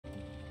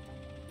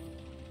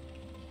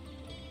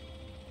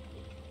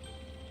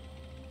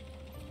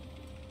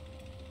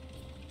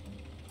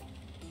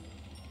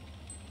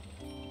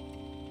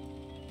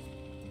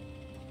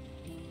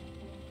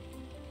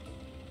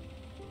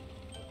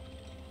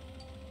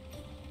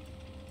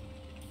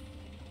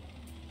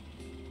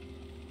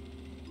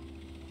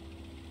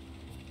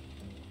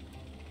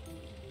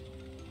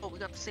we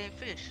got the same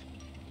fish.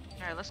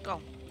 Alright, let's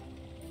go.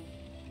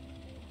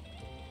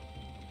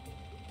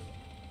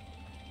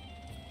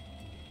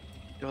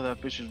 Yo,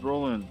 that fish is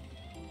rolling.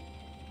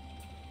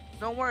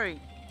 Don't worry.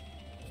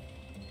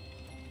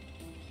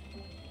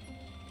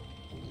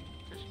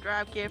 Just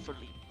drive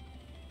carefully.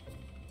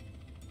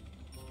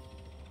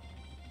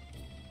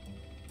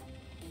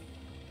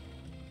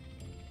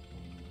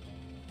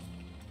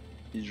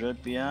 He's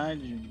right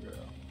behind you, bro.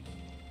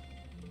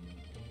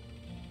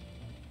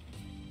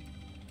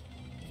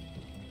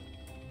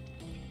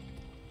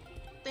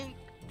 I think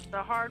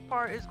the hard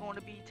part is going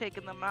to be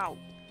taking them out.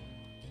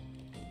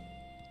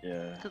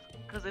 Yeah,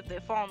 Because if they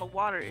fall in the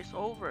water, it's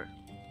over.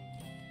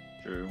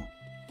 true.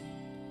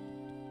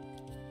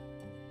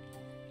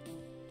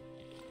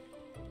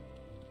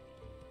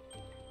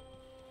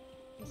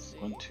 Let's see.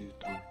 1, 2,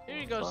 3.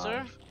 Here you go, 5.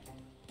 sir.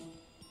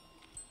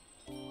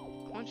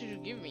 What did you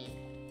give me?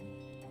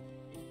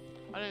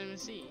 I didn't even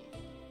see.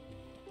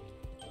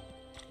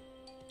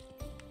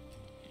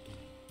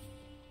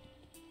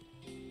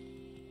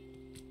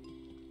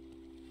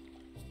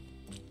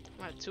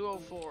 I'm at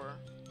 204.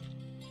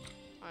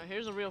 Alright,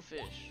 here's a real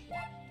fish.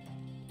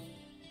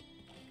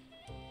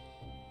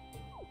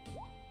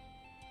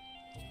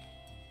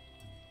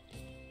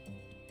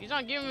 He's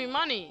not giving me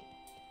money.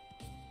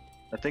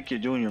 I think you're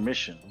doing your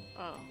mission.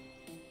 Oh.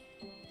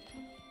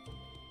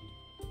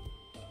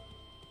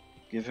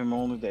 Give him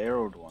only the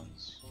arrowed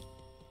ones.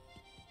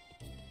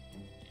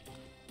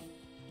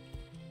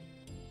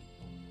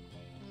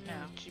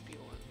 Yeah. Cheapy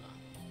one.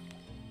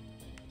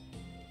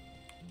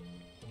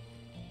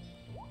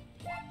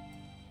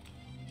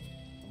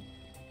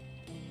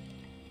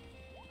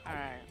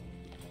 Alright.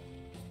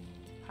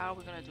 How are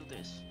we gonna do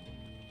this?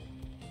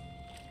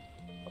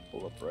 I'll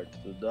pull up right to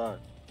the dock.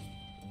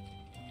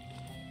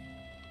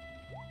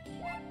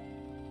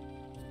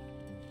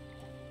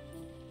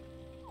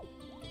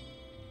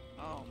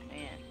 Oh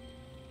man.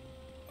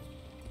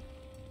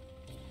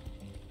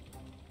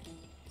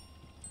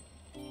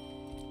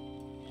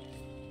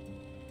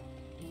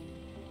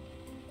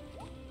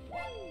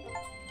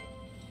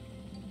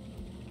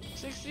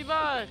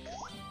 $60.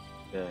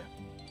 Yeah.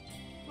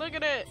 Look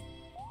at it.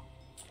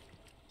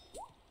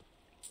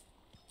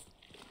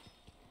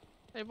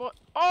 Hey boy.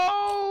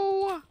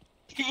 Oh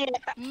Yeah.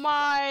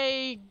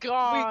 my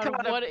God!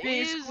 got a What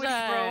big is squiddy,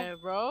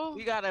 that, bro?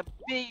 We got a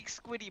big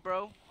squiddy,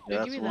 bro. Hey,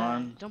 That's give me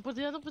one. that. Don't put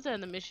that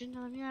in the mission.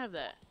 Let me have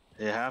that.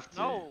 You have to.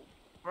 No,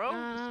 bro.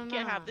 No, You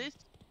can't have no. this.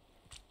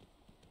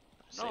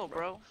 Say, No,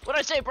 bro. What'd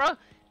I say, bro?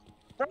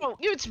 Bro,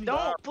 Give it to me.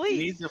 don't, He please.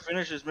 needs to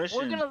finish his mission.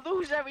 We're gonna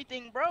lose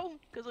everything, bro,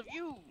 because of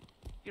you.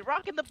 You're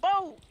rocking the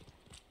boat.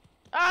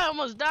 I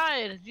almost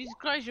died. Jesus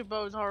Christ, your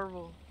bow is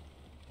horrible.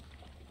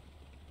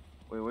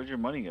 Wait, where'd your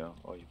money go?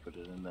 Oh, you put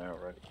it in there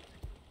already.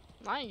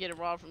 I ain't getting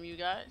robbed from you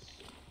guys.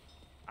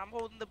 I'm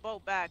holding the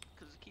boat back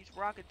because it keeps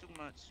rocking too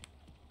much.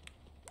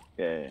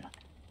 Okay.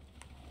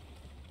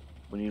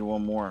 We need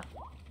one more.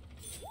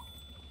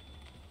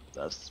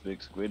 That's the big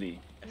squiddy.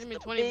 Give me the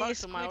 20 big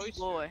bucks on my squiddy oyster.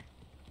 boy.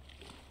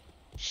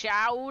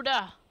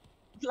 Chowder.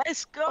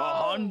 Let's go.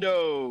 A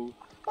hundo!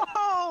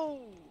 Oh!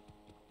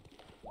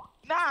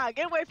 Nah,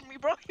 get away from me,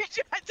 bro. You're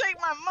trying to take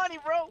my money,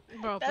 bro.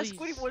 Bro, That please.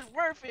 squiddy was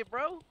worth it,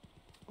 bro.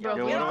 Bro,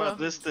 Yo, please, what bro. about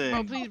this thing?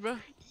 Bro, please, bro.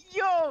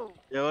 Yo!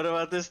 Yo, what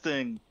about this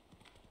thing?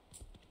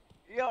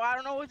 Yo, I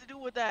don't know what to do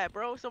with that,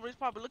 bro. Somebody's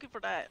probably looking for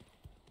that.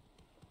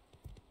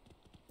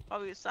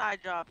 Probably a side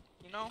job,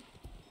 you know?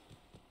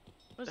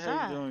 What's What the hell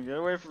that? you doing? Get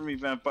away from me,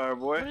 vampire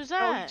boy. What is Yo,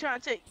 you that? trying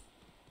to take...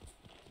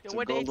 It's Yo, a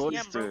where the gold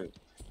ATM, bro? oyster.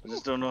 I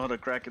just don't know how to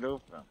crack it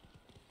open.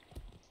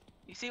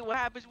 You see what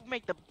happens? We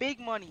make the big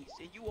monies,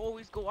 and you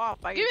always go off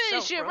by Give me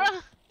yourself, this shit, bro. bro.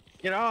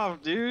 Get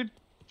off, dude!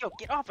 Yo,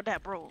 get off of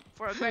that, bro.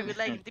 Before I grab your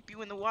leg and dip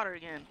you in the water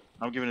again.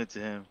 I'm giving it to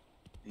him.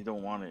 He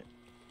don't want it.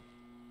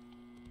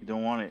 You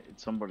don't want it.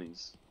 It's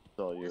somebody's. It's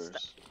all It's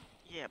yours.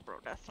 Yeah, bro,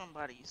 that's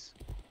somebody's.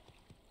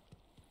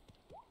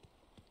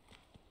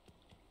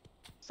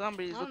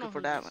 Somebody's I don't know looking for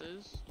who that this one.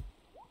 is.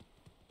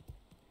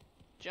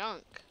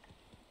 Junk.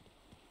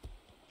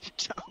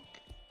 Junk.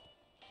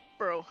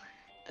 Bro,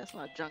 that's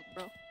not junk,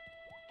 bro.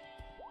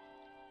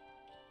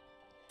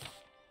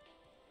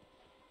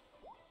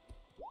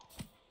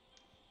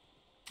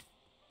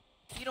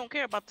 You don't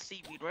care about the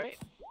seaweed, right?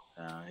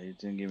 He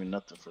didn't give me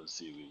nothing for the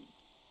seaweed.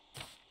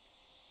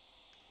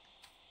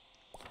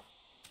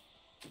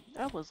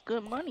 That was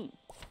good money.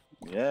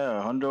 Yeah,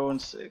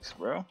 106,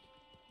 bro.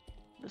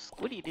 The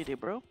squiddy did it,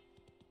 bro.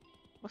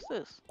 What's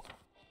this?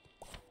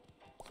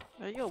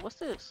 Hey, yo, what's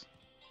this?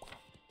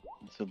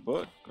 It's a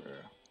book.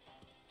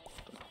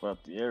 Talk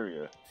about the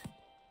area.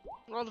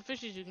 All the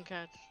fishes you can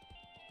catch.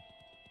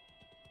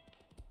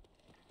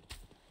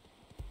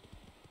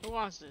 Who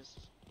wants this?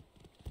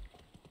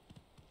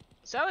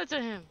 Sell it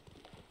to him.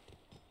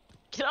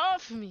 Get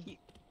off me.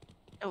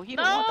 Oh, he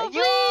No, don't want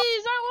please,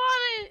 that. I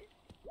want it.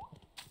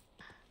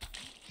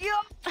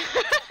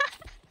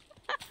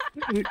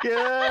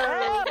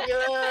 Yeah,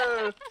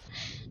 yeah.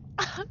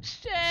 Oh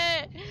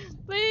shit!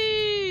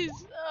 Please!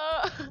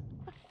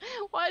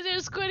 Why is there a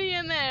squiddy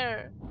in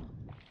there?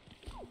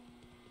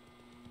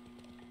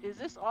 Is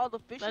this all the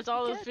fish? That's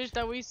all the fish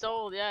that we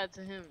sold. Yeah,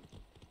 to him.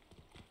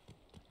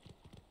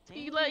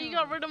 He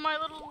got rid of my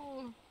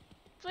little.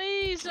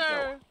 Please,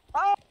 sir.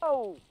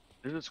 Oh!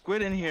 There's a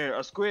squid in here.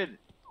 A squid.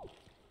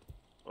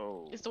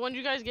 Oh. It's the one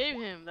you guys gave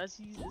him. It's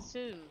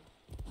him.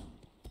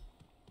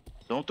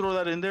 Don't throw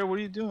that in there. What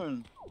are you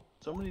doing?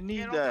 Somebody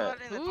needs that.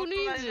 Who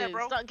needs it?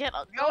 Stop, get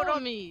out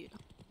of me.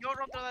 Yo,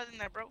 don't throw that in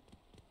there, bro.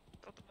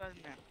 Don't throw that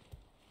in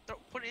there.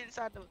 Put it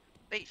inside the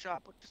bait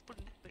shop. Just put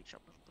it in the bait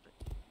shop. Put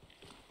it.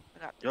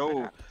 I got this, I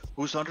Yo, got this.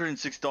 whose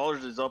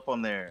 $106 is up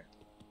on there?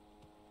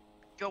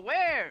 Yo,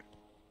 where?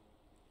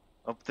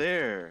 Up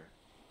there.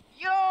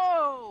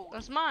 Yo!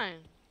 That's mine.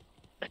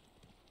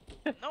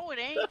 No, it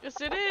ain't. Yes,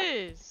 it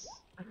is.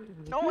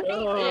 No, it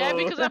ain't. Yeah,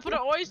 because I put an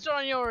oyster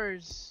on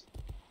yours.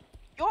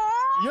 Yo!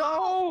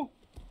 Yo!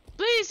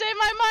 Please save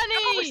my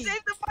Yo, money.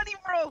 save the money,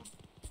 bro.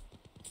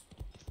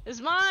 It's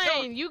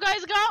mine. You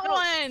guys got Yo.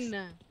 one.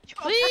 Yo,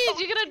 Please, bro.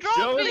 you're gonna Yo,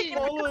 drop it's me.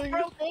 falling, Bro,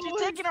 it's falling. you're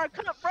taking our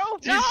cut, bro.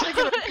 She's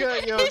taking a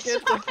cut, yo. It's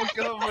Get the fuck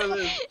up with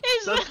this.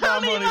 It's That's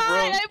not my money, mine. bro.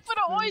 I put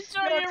an oyster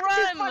on Yo, your that's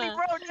his run. money,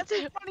 bro. That's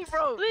his money,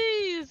 bro.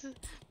 Please.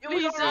 Yo, Please,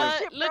 we don't know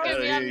shit, look bro. at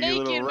me. Yeah, I'm you naked,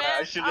 little man. rat.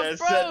 I should I'm have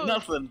broke. said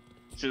nothing.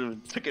 Should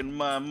have taken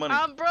my money.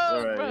 I'm broke,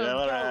 Alright, bro. yeah,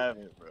 let her have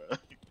it, bro.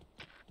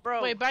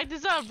 Bro. Wait, back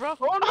this up, bro.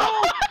 Oh,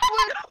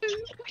 no.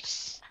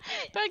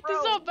 Back Bro.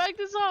 this up. Back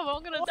this up.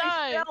 I'm gonna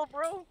die. Fell,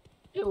 bro.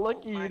 You're lucky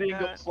Oh you my didn't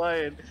go God.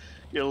 flying.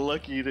 You're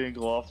lucky you didn't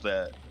go off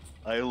that.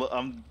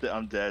 I'm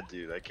dead,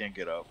 dude. I can't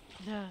get up.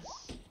 Yes.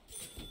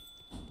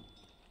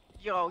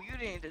 Yo, you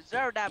didn't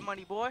deserve that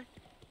money, boy.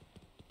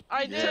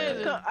 I You took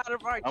did. a cut out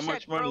of our How check,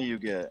 much money bro. you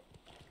get?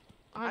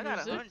 I got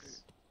 100.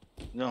 106.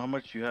 You know how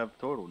much you have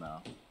total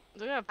now?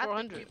 Look at I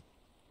think 400.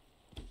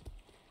 I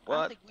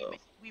What? think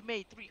we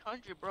made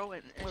 300, bro,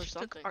 and Or she took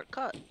something. our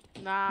cut.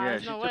 Nah, Yeah,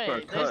 there's she no took way. our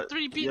There's cut.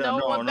 3 people. Yeah, no,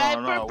 no, one no, bag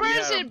no. per We had a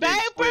person. big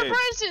Bag per squid.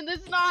 person. This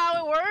is not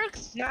how it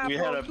works. Nah, We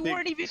bro, had a you big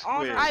weren't even squid.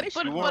 on our I mission.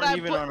 put, You but weren't I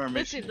even put, on our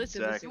mission,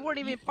 listen, exactly. You weren't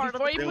even part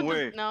Before of you the Then put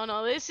where?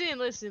 no,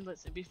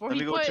 listen. Before Let he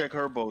me go put, check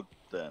her boat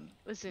then.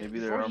 listen, Maybe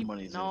there before are he,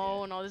 monies in no,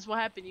 here. no, this is what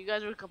happened. You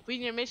guys were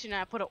completing your mission,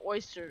 and I put an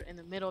oyster in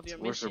the middle of your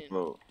Where's her mission.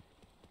 boat?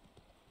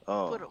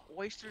 Oh. Put an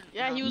oyster.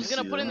 Yeah, he was Let me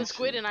gonna see, put let in me the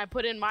squid, see. and I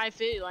put in my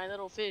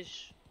little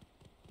fish.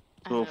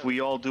 So And, if we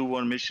all do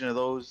one mission of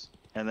those,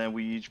 and then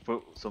we each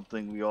put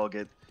something, we all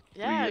get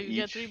yeah, three you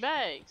get each? 3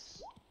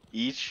 bags.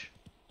 each?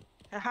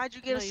 How'd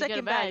you No, get a you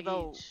second bag,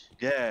 though? each.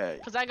 Yeah.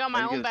 Cause I got How my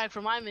you own get a- bag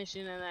for my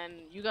mission, and then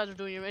you guys were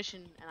doing your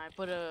mission, and I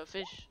put a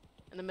fish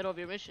in the middle of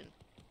your mission.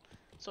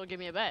 So give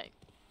me a bag.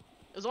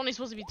 It was only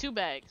supposed to be 2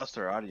 bags. Lost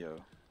our audio.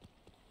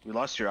 We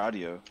lost your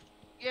audio.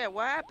 Yeah,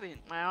 what happened?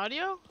 My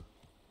audio?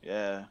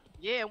 Yeah.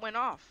 Yeah, it went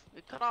off.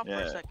 It cut off for Yeah,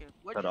 a second.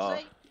 What'd cut you off.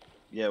 say?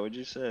 Yeah, what'd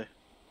you say?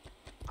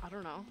 I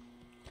don't know.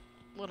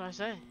 What'd I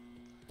say?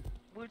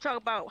 We were talking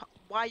about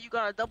why you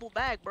got a double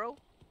bag, bro.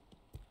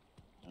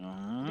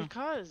 Uh-huh.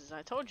 Because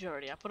I told you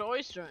already. I put an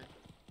oyster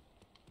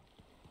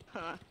in.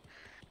 I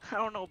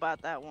don't know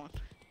about that one.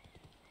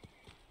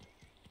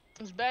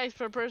 It's bags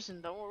per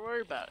person. Don't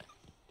worry about it.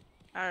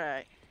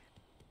 Alright.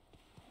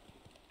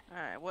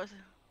 Alright, where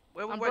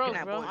we I'm working broke,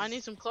 at, bro. boys? I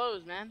need some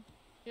clothes, man.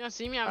 You don't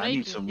see me? I'm I naked.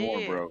 need some more,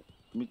 Yeah. bro.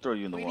 Let me throw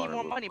you in the We water. need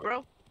more real money, quick.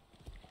 bro.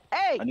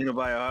 Hey! I need to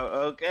buy a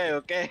okay,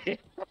 okay.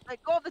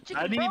 Let go of the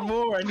chicken, I need bro.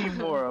 more, I need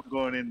more. I'm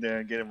going in there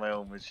and getting my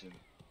own mission.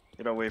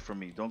 Get away from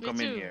me. Don't Me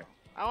come in too. here.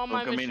 I want Don't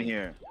my come mission. in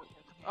here.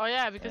 Oh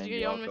yeah, because And you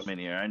get your y'all own come mission. in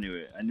here. I knew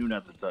it. I knew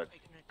not to touch.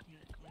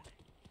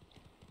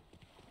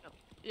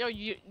 Yo,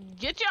 you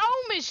get your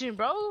own mission,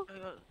 bro.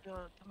 Come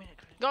here,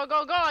 Go,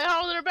 go, go! I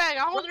hold her bag.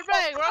 I hold her Bro,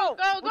 bag, bro. bro,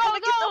 Go, we're go, gonna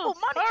get go! double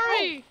money, bro.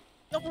 Hurry!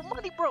 double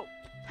money, bro.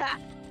 Ha!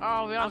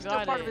 Oh, we all I'm still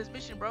got part it. of his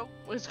mission, bro.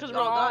 It's because We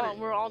all got it.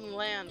 we're all in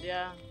land,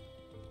 yeah.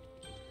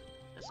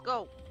 Let's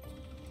go.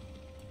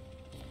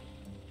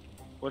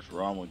 What's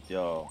wrong with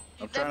y'all?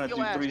 You I'm trying to left do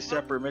your ass, 3 bro.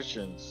 separate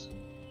missions.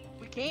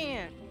 We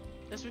can.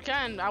 Yes, we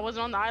can. I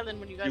wasn't on the island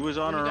when you guys. You was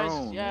on when you her guys,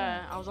 own,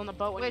 Yeah, I was on the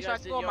boat when Wait, you should I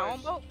guys did go on yours. my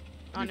own boat?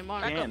 Not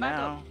anymore. Back up, Can't back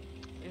now. up.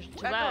 It's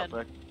too Back bad.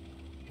 up.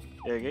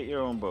 Yeah, get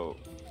your own boat.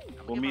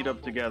 We'll get my meet own up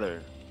boat.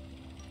 together.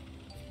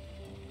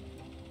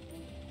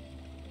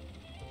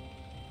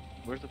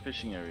 Where's the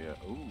fishing area?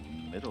 Ooh,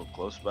 middle,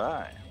 close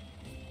by.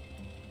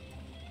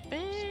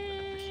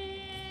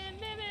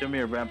 Come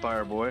here,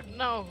 vampire boy.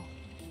 No,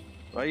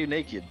 Why are you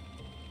naked?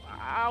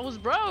 I was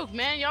broke,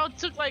 man. Y'all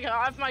took like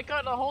half my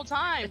cut the whole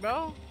time,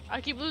 bro.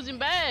 I keep losing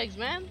bags,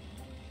 man.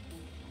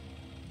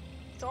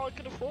 That's all I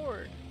could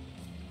afford.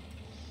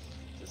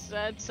 It's a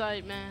sad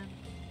sight, man.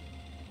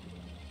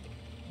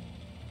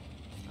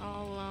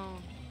 All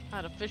alone.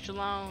 Had to fish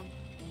alone.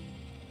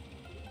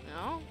 You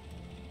know?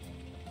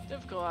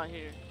 Difficult out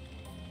here.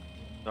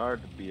 It's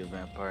hard to be a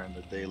vampire in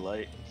the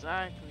daylight.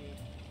 Exactly.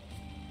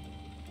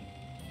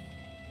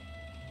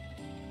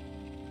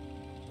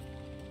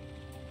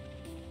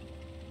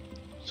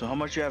 So how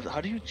much you have?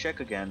 How do you check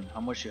again? How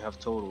much you have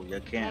total? You I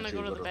can't. wanna so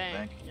go you to the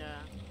bank. Yeah.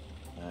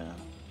 Yeah.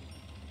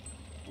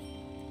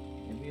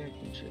 Maybe I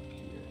can check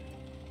here.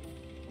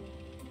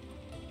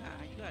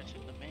 Nah, you gotta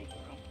check the bank,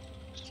 bro.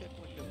 Check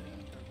with your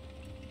bank.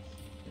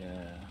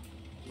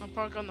 Yeah. I'll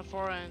park on the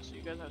far end so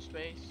you guys have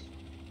space.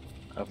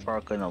 How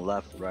far can the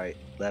left, right,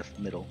 left,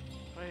 middle?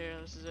 Right here,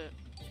 this is it.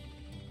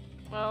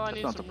 Well, I That's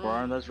need not some the far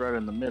room. end, that's right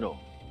in the middle.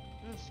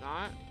 It's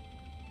not.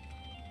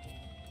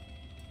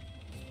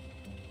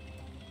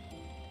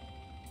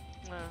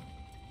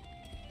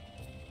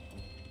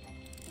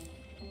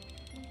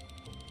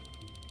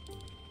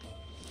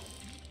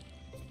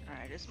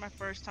 Alright, this is my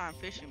first time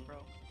fishing, bro.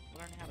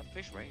 Learning how to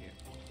fish right here.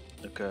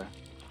 Okay.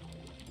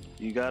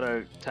 You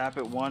gotta tap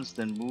it once,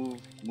 then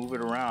move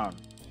it around.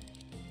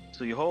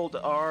 So you hold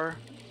R,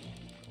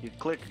 you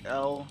click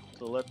L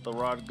to let the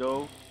rod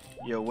go.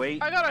 You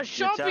wait. I got a you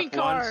shopping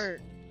tap once,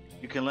 cart.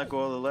 you can let go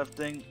of the left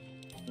thing,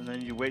 and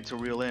then you wait to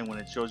reel in when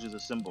it shows you the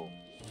symbol.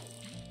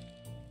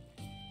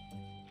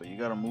 But you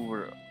gotta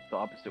move it the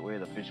opposite way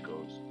the fish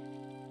goes.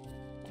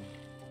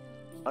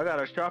 I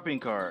got a shopping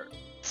cart.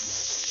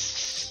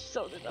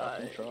 So did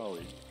Shopping I.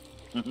 trolley.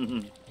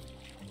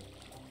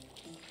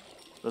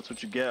 That's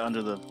what you get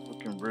under the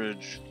fucking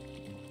bridge.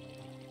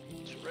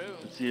 True.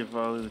 Let's see if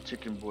the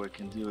chicken boy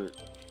can do it.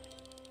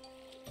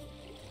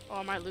 Oh,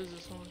 I might lose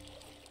this one.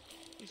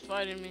 He's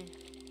fighting me.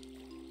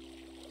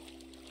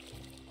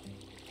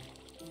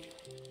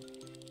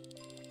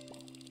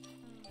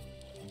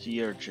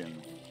 Sea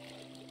urchin.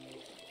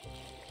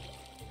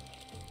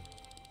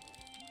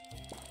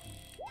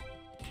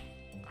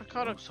 I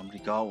caught Oh, somebody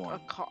got one.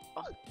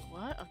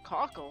 what? A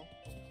cockle?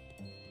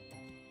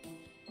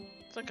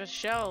 It's like a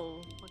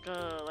shell,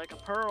 like a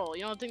pearl.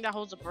 You don't think that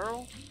holds a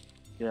pearl?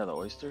 Yeah, the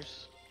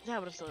oysters. Yeah,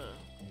 but it's a.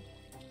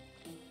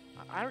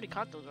 I already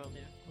caught those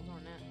earlier. Hold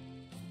on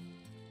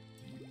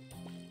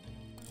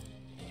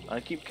that. I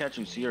keep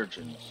catching sea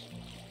urchins.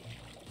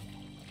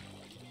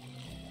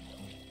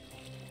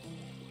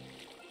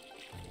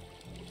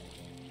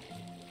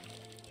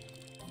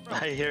 Bro.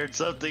 I heard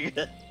something.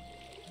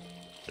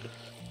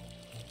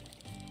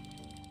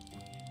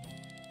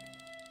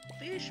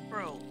 Fish,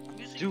 bro. I'm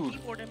using Dude,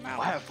 keyboard and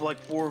mouse. I have like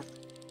four.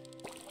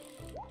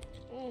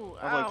 Ooh,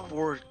 I have ow. like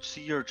 4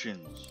 sea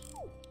urchins.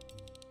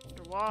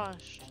 They're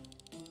washed.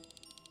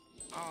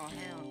 Oh,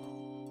 hell no.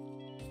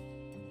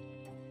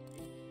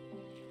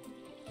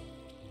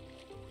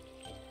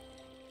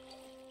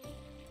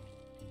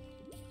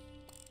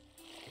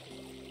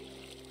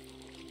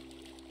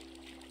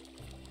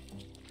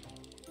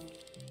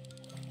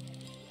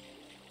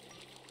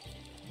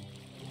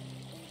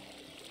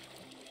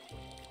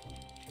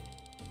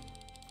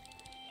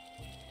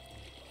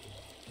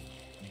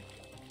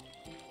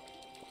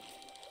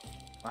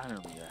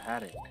 Finally, I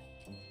had it.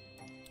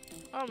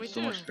 Oh, me There's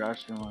so too. much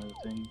trash in my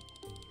thing.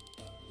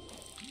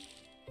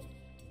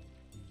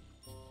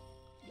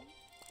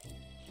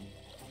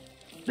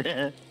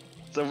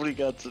 Somebody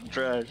got some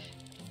trash.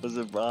 Was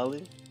it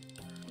Bali?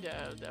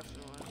 Yeah,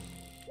 definitely.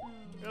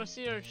 Got a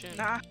sea urchin.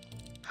 Nah,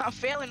 I'm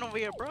failing over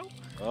here, bro.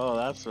 Oh,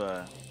 that's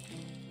why.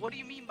 What do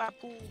you mean by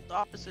pull the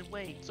opposite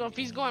way? So if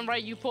he's going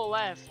right, you pull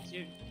left.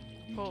 You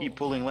You pull. keep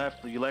pulling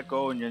left, you let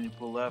go, and then you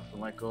pull left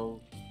and let go.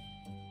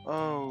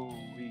 Oh,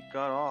 he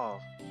got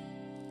off.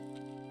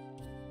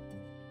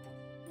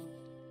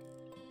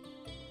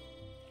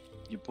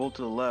 You pull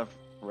to the left,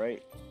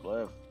 right,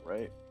 left,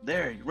 right.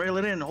 There, you rail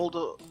it in, hold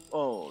the.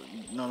 Oh,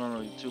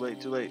 no, too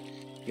late, too late.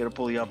 You gotta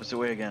pull the opposite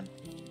way again.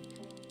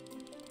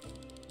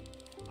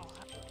 Oh,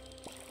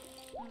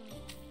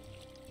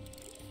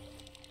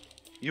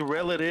 You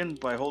rail it in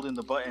by holding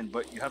the button,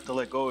 but you have to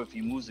let go if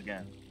he moves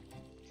again.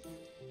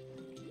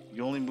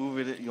 You only move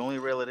it. You only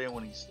rail it in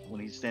when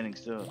he's standing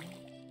still.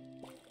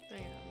 Dang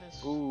it, I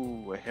missed.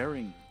 Ooh, a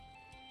herring.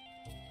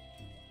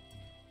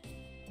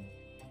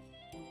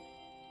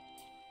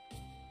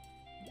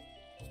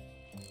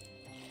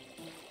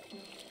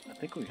 I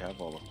think we have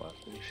all the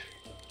flatfish.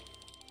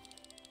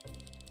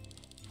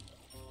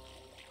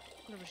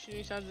 Never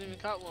shooting hasn't even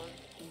caught one.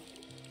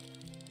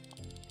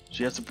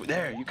 She has to put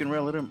there. You can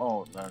rail it in.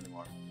 Oh, not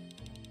anymore.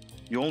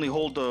 You only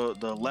hold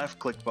the left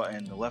click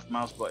button, the left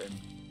mouse button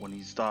when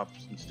he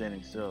stops and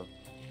standing still.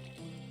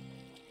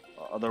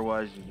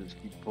 Otherwise, you just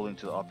keep pulling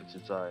to the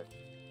opposite side.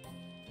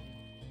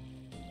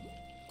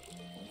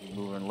 He's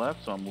moving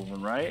left, so I'm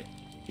moving right.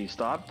 He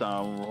stopped.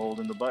 I'm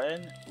holding the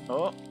button.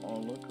 Oh,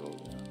 look over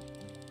there.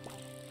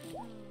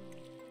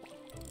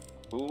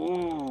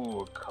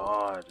 Ooh,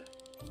 cod.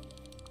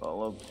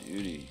 Call of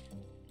Duty.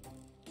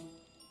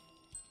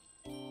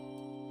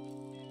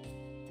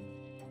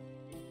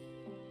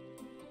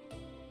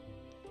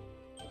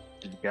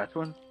 Did you catch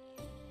one?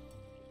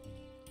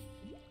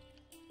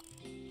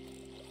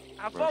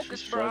 I'm Bro, she's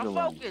focused, bro. I'm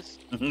struggling. focused.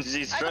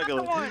 She's I got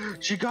struggling. one.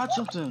 She got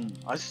something.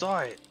 I saw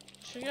it.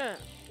 She got.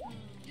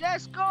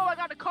 Let's go. I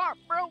got a carp,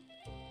 bro.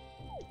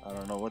 I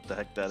don't know what the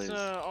heck that It's is.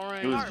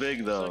 orange. It was big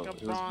It's though. like a It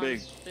was bronze big.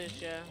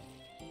 fish, yeah.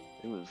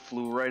 It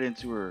flew right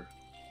into her.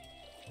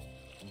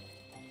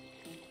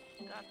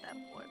 Got that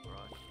boy,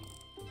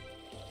 bro.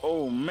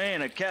 Oh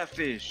man, a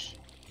catfish.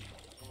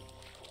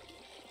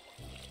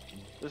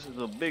 This is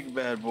a big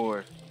bad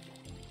boy.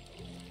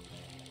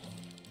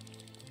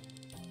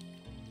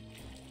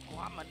 Oh,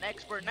 I'm an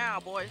expert now,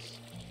 boys.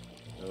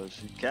 Oh,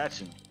 she's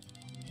catching.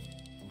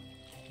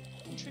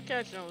 What you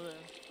catching over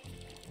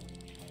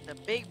there?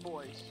 The big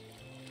boys.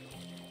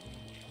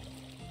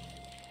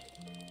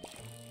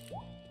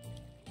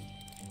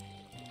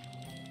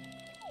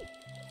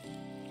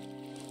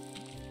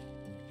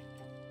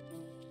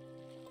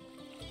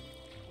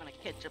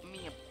 catch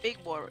me a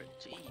big boy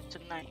to eat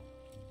tonight.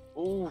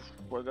 Oof,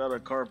 I got a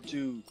carp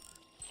too.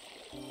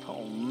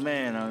 Oh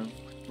man, I'm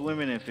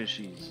swimming in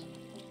fishies.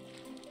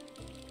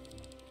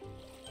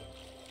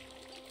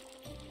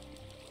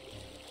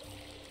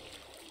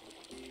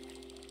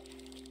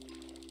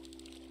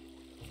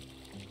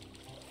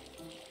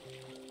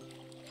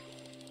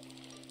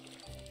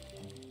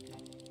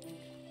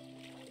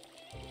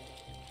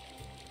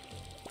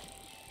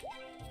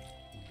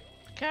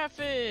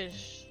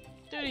 Catfish!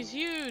 Dude, he's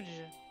huge!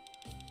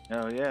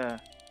 Oh yeah,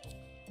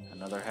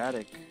 another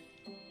haddock.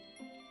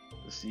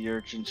 The sea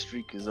urchin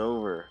streak is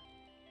over.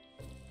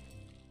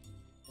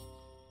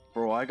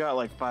 Bro, I got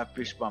like 5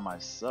 fish by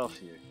myself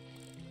here.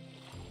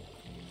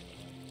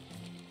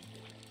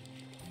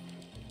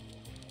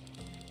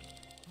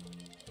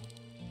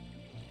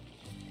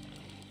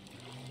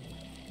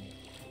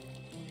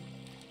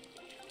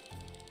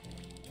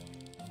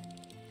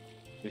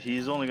 But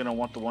he's only gonna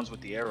want the ones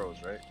with the arrows,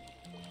 right?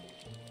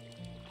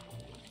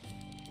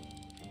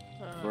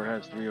 Or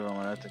has 3 of them,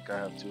 and I think I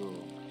have 2 of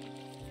them.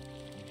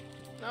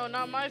 No,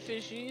 not my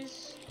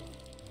fishies.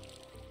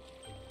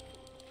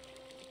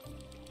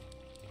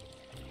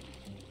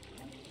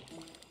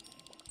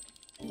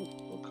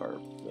 Ooh, a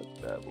carp.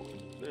 That bad boy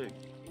is big.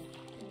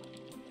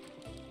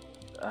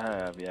 I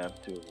have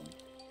 2 of them.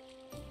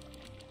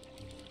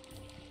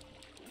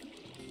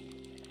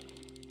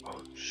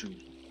 Oh shoot.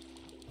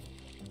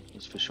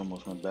 This fish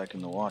almost went back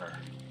in the water.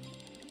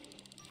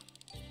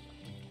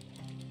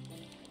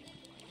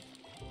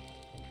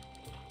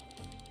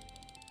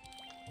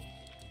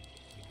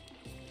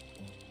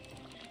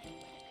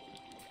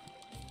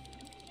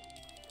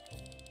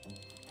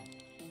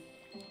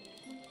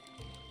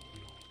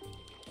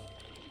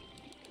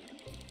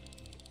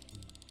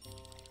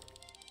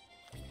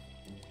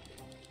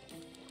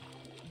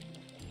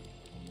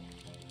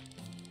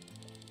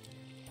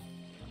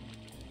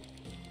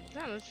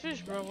 Damn, this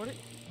fish, bro. What?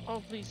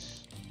 Oh,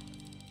 please.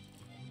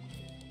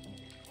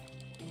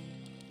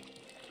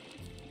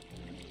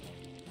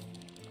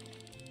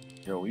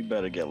 Yo, we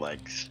better get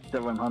like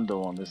 700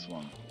 on this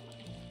one.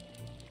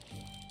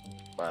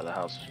 Buy the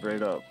house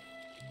straight up.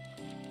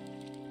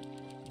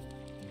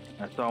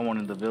 I saw one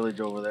in the village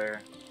over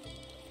there.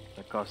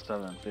 That cost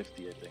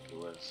 750, I think it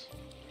was.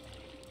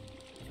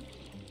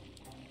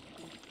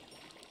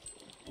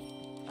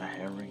 A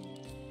herring.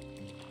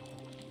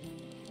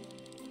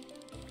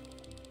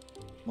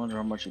 Wonder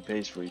how much he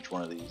pays for each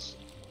one of these.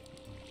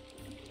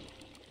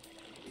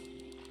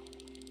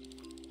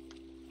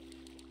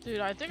 Dude,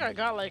 I think I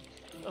got like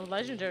a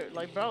legendary.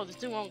 Like, bro, this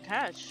thing won't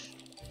catch.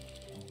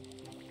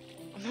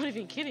 I'm not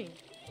even kidding.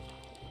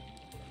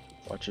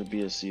 Watch it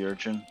be a sea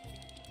urchin.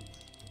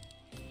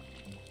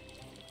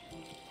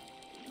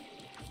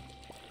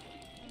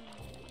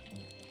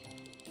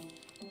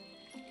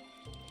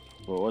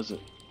 What was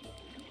it?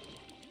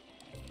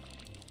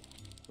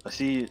 I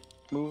see it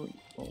moving.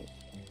 Oh.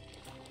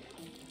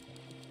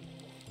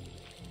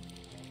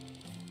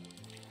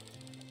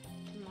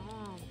 Come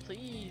on,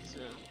 please.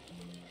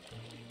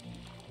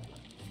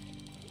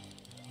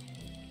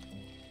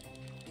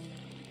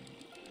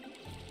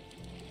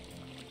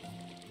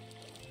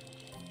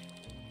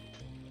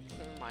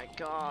 Oh my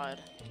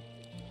god.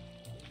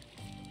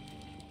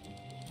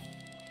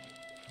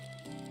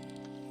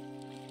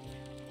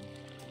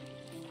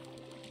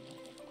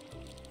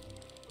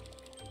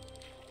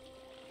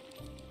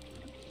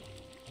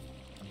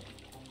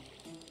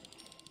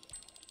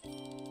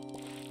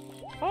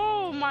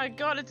 Oh my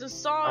god, it's a A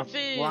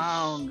sawfish!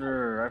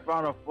 flounder! I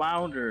found a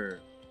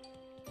flounder!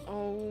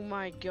 Oh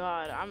my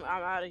god, I'm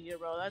out of here,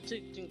 bro. That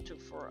thing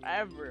took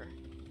forever.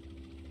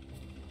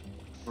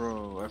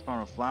 Bro, I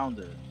found a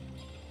flounder.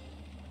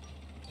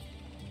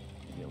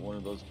 Get one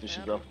of those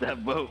fishes Yeah. off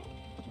that boat.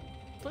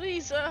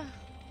 Please, That's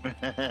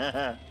plug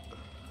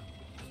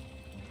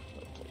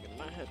in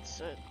my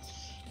headset.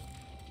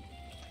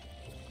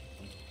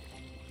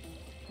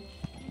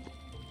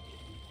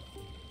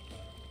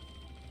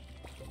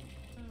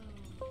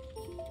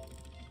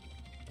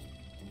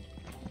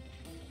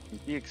 Does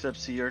he accept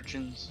sea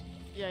urchins?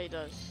 Yeah, he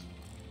does.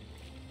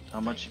 How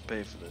much you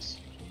pay for this?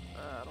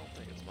 I don't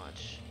think it's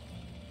much.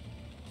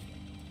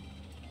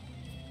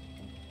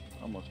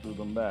 Almost threw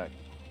them back.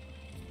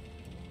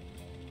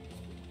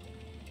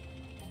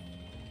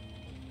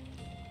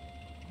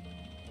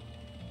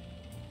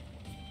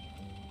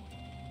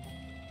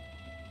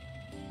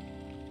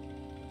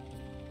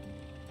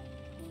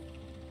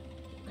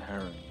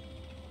 Herring.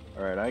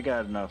 Alright, I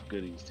got enough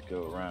goodies to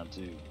go around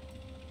too.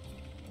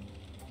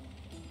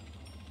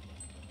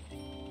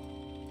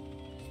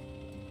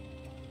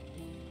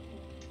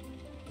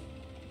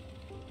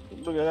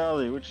 Look at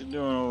Ollie, what you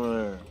doing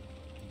over there?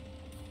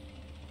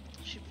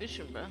 She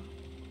fishing, bro.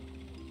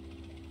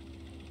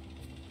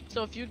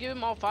 So if you give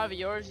him all 5 of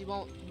yours, he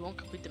won't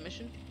complete the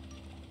mission.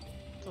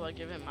 Till I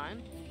give him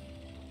mine.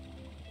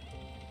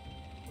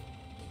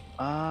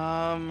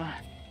 I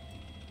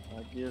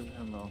give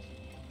him a.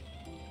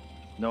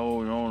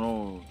 No,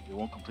 you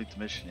won't complete the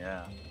mission.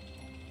 Yeah,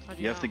 How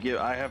do you have to know? give.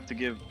 I have to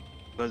give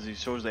Because he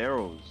shows the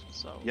arrows.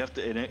 So You have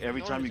to, and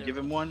every time you give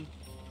him one,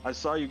 I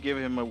saw you give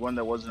him one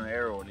that wasn't an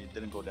arrow and it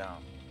didn't go down.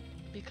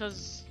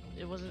 because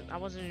I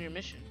wasn't in your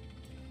mission.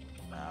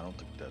 Nah, I don't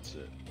think that's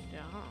it. Yeah,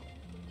 huh?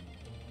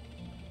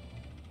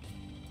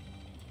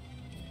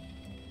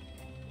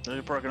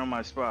 You're parking on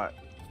my spot.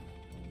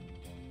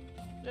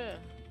 Yeah.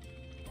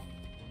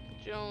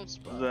 Put your own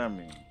spot. What does that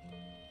mean?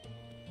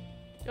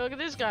 Yo, look at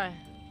this guy.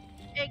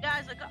 Hey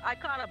guys, I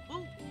caught a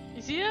boot.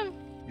 You see him?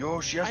 Yo,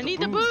 she has I the need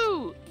boot. the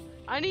boot.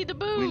 I need the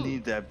boot. We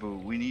need that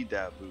boot. We need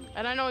that boot.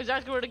 And I know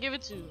exactly where to give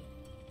it to.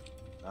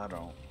 I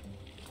don't.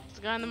 It's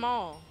the guy in the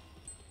mall.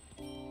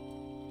 Oh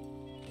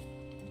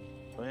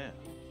yeah.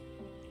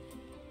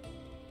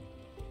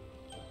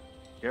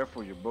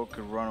 Careful, your boat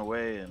could run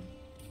away and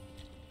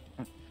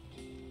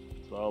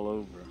it's all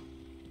over.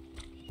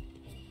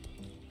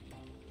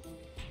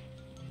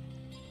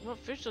 What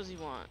fish does he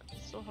want?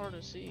 It's so hard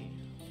to see.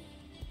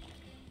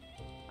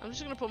 I'm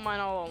just gonna put mine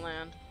all on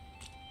land.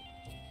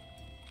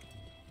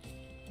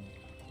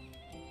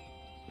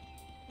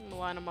 I'm gonna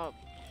line them up.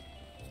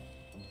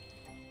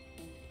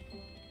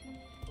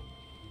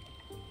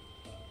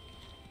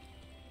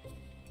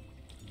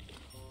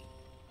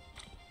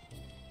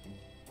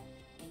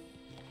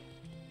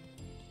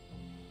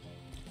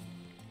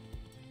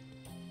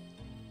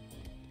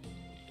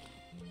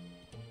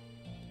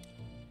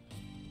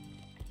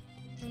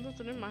 There's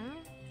nothing in my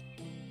hand.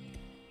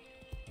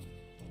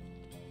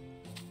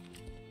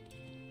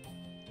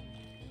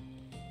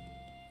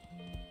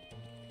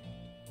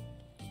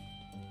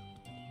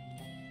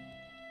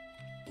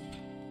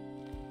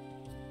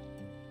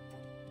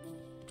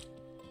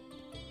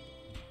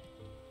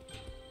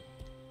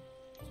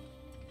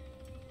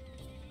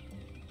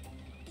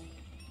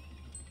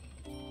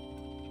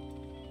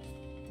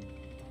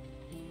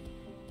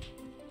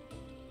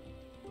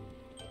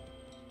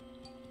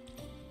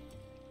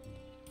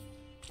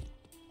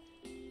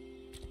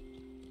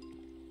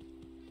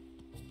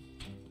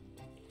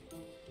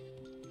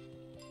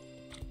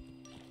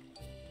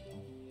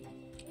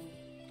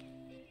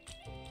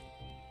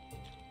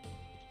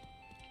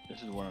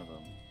 This is one of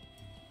them.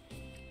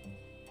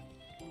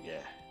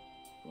 Yeah,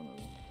 one of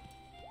them.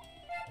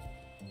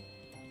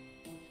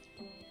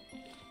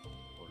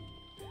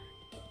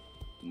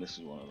 And this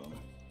is one of them.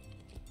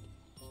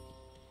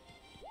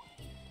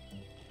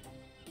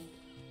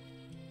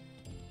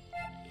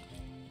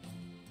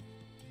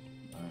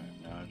 Alright,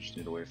 now I just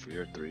need to wait for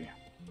your 3.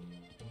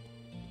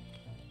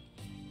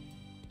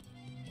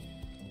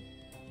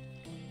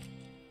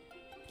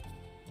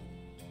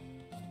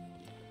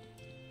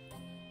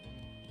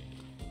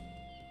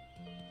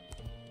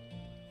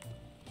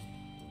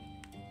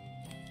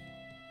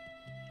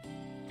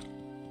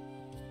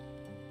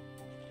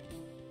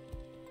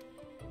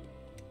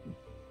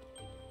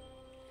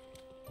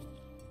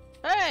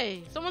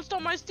 Hey! Someone stole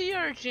my sea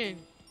urchin!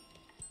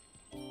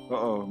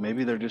 Uh-oh,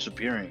 maybe they're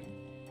disappearing.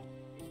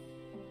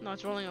 No,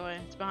 it's rolling away.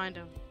 It's behind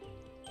him.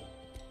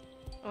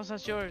 Oh,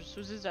 that's yours.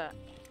 Whose is that?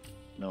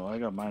 No, I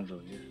got mine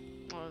over here.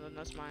 Oh, then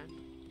that's mine.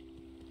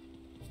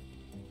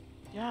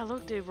 Yeah,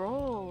 look, they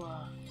roll.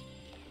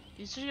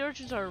 These sea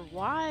urchins are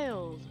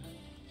wild.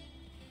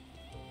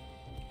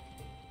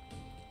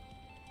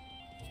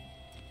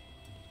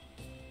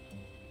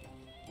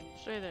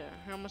 Stay there.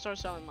 Here, I'm gonna start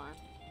selling mine.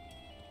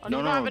 Oh, do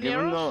you not have any give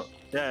him arrows?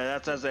 the. Yeah,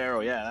 that has the arrow.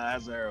 Yeah, that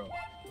has the arrow.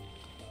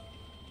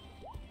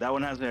 That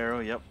one has the arrow.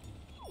 Yep.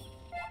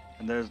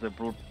 And there's the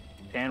blue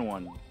tan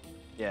one.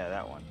 Yeah,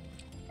 that one.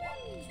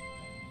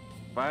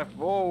 5.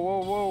 Whoa,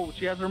 whoa, whoa!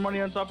 She has her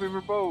money on top of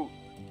her boat.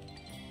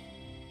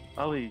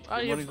 Ollie, Oh,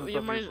 your money's on top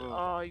of money's. your boat.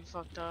 Oh, you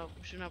fucked up.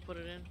 Shouldn't have put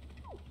it in.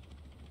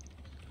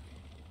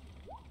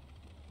 I'm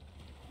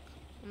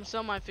gonna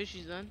sell my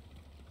fishies then.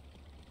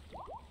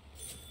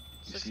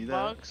 You $6 see that?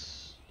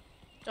 bucks.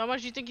 How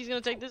much do you think he's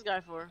gonna take this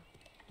guy for?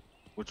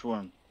 Which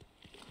one?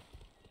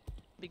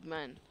 Big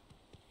man.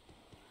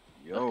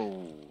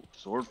 Yo,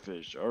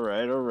 swordfish. All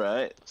right, all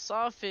right.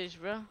 Sawfish,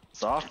 bro.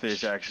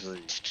 Sawfish, actually.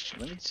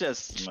 Let me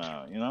just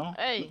smell, you know?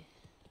 Hey.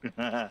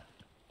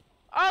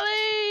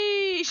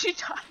 Ollie! She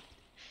died.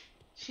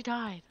 She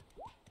died.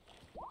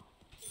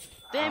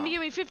 Damn, he gave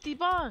me 50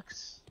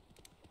 bucks.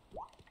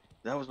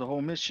 That was the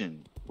whole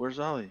mission. Where's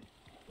Ollie?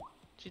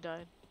 She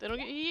died. They don't.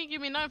 He didn't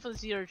give me 9 for the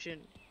sea urchin.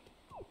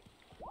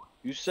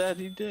 You said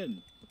he did.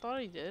 I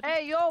thought he did.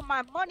 Hey, yo,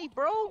 my money,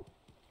 bro.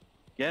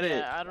 Get it.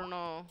 Yeah, I don't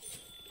know.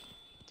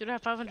 Dude, I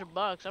have 500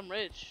 bucks. I'm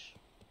rich.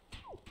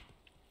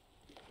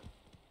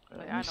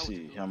 Let I me know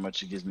see how much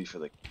he gives me for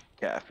the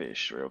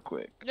catfish real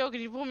quick. Yo, can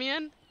you pull me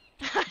in?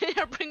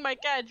 I bring my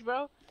catch,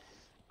 bro.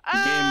 He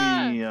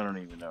Ah! gave me, I don't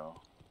even know,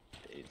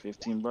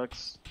 15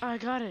 bucks? I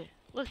got it.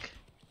 Look.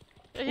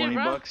 Right 20 here,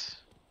 bro. bucks?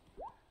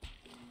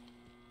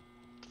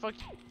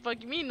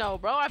 Fuck me, no,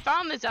 bro. I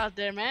found this out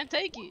there, man.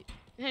 Take it.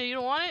 Hey, you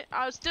don't want it?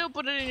 I'll still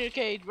put it in your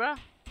cage, bro.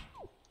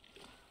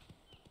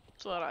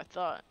 That's what I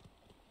thought.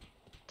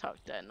 Talk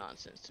that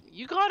nonsense to me.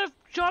 You got a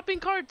shopping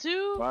cart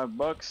too?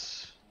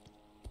 $5?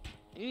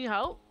 You need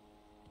help?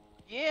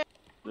 Yeah,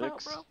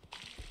 6? bro.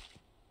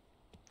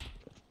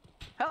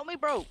 Help me,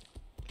 bro.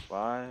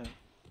 5?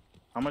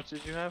 How much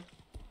did you have?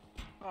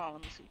 Oh,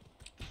 let me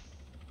see.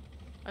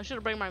 I should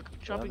have brought my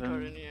shopping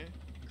cart in 7. here.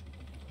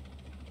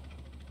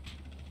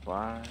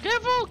 5.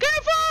 Careful!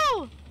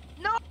 Careful!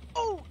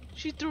 No!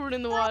 She threw it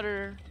in the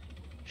water.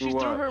 She Threw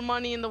threw what? her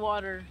money in the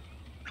water.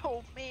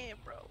 Oh man,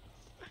 bro.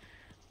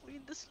 We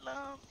in the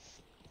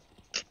slums.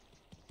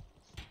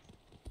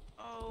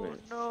 Oh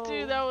Wait. no.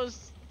 Dude, that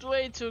was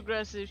way too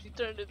aggressive. She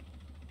turned it.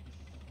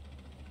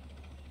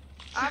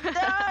 I'm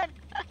done.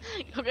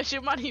 Go get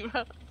your money,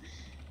 bro.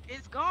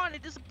 It's gone.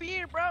 It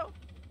disappeared, bro.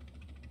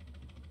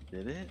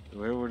 Did it?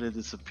 Where would it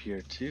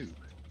disappear to?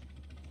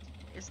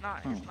 It's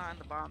not. It's not in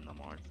the bottom no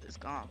more. It's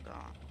gone.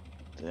 Gone.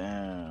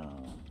 Damn.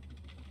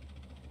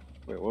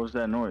 Wait, what was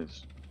that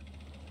noise?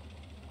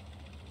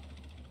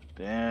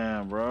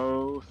 Damn,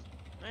 bro.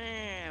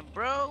 Man,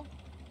 bro.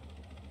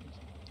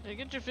 Hey,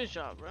 get your fish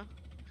out, bro.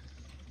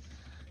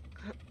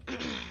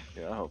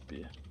 Yeah, I'll help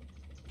you.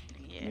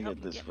 Yeah, Let me help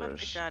get me this get my first.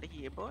 fish out of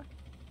here, boy.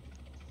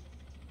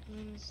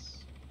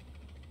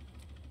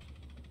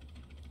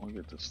 I'll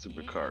get this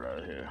stupid Yeah. card out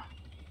of here.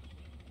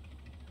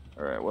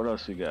 Alright, what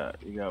else you got?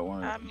 You got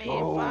one. I made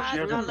Oh, she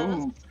has a $5.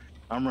 boot.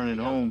 I'm running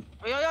home.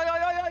 Yo, yo, yo, yo,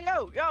 yo,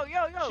 yo, yo,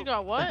 yo, yo. She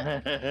got what?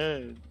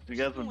 She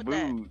got doing the with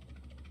that? boot.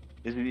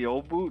 Is it the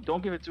old boot?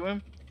 Don't give it to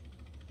him.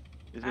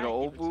 Is it I an ain't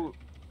old give it to boot?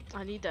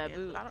 I need that Yeah,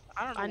 boot.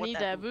 I don't know I what need that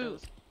that boot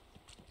boot. does.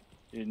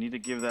 You need to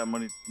give that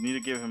money. You need to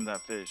give him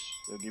that fish.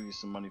 They'll give you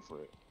some money for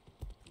it.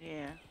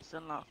 Yeah,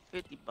 selling off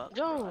 $50.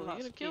 Yo, bro. I you're lost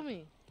gonna kill 50.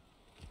 me.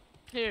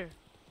 Here.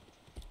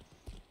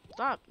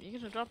 Stop. You're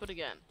gonna drop it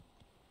again.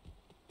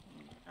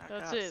 I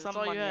That's got it, that's some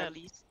all you money had. at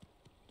least.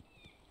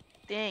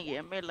 Dang it,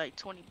 I made like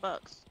 $20.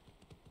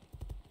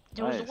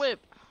 There was a Nice. whip.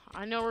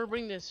 I know where to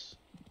bring this.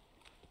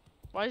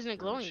 Why isn't it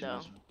glowing She though?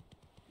 doesn't-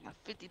 My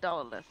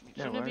 $50 left me.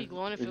 Shouldn't it why be is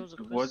glowing if it was a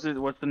What's it?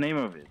 What's the name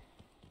of it?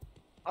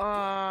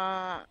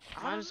 I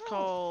Mine don't is know.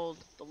 called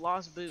the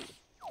Lost Boot.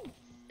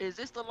 Is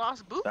this the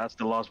lost boot? That's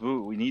the lost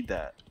boot. We need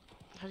that.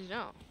 How do you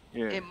know?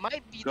 Here. It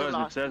might be the Because it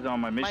lost says boot. on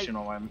my It might-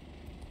 mission,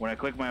 when I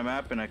click my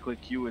map and I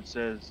click Q, it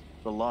says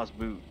the lost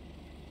boot.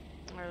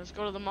 Alright, let's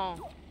go to the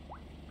mall.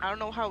 I don't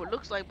know how it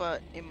looks like,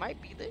 but it might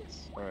be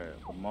this. All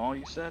right, the mall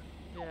you said.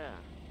 Yeah.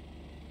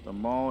 The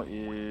mall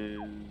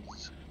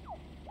is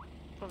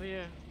Over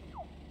here.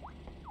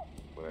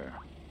 where?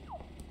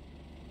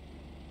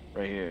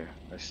 Right here.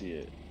 I see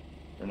it.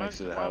 Right Why, next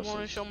to the why house.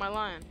 won't it show my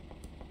line?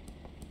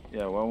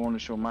 Yeah, why won't it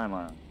show my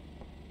line?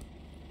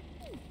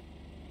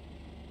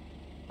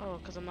 Oh,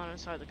 because I'm not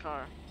inside the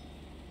car.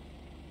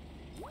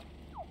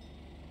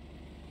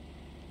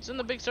 It's in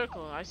the big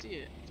circle. I see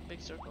it. It's a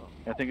big circle.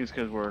 I think it's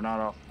because we're not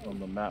off on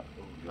the map.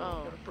 Oh, God, Oh.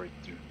 we gotta break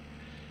through.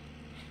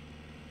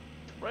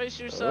 Brace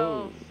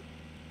yourself. Oh.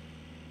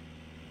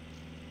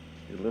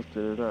 You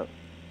lifted it up.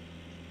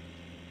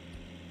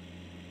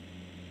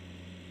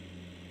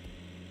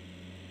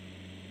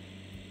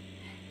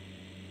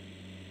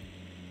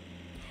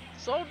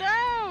 Slow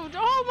down!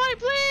 Oh my,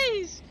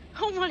 please!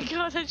 Oh my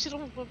god, I should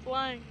have been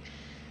flying.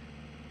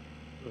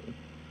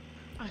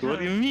 I What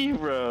do you mean,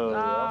 bro?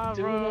 Nah, I'm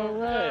doing bro.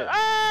 alright.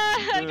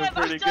 Ah, I Doing got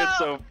pretty knocked good out.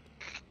 so.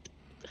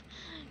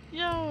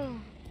 Yo.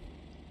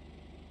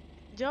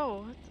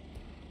 Yo, what?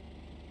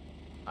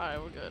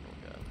 Alright, we're good,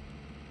 we're good.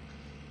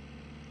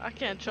 I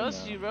can't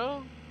trust you,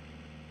 bro.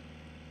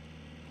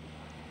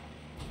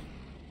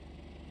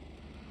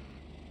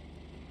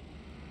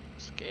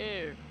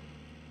 Scared.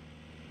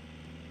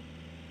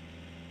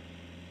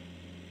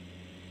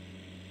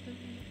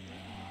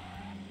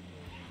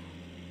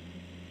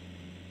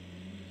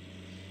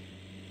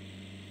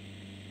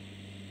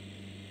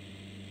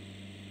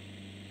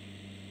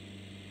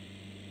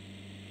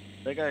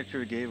 That guy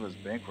should have gave us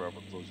bank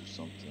robber clothes or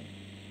something.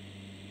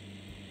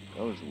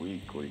 That was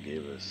weak what he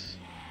gave us.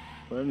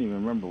 I don't even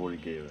remember what he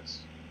gave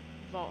us.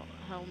 Vault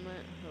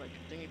helmet, like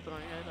thing you put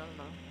on your head, I don't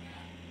know.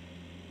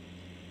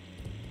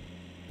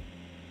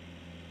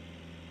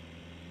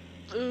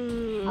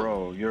 Ugh.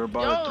 Bro, you're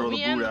about Yo, to throw the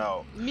me boot and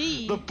out.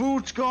 Me. The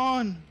boot's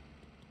gone!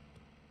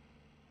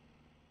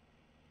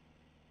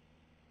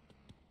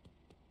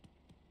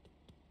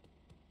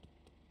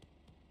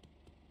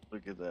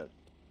 Look at that.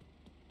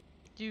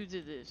 You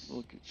did this.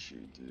 Look at you,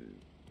 dude.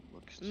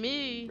 Look at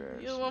Me? you. You're the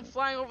one Embarrassment.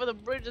 flying over the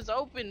bridge that's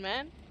open,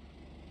 man.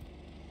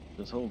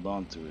 Just hold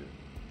on to it.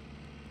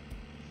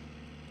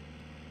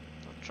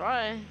 I'll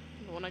try.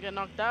 But when I get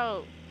knocked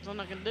out, there's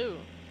nothing I can do.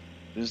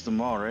 This is the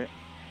mall, right?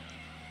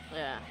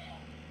 Yeah.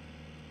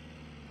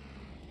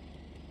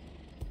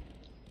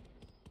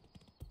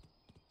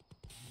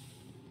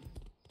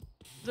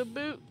 The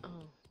boot. Oh,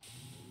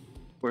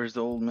 Where's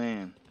the old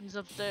man? he's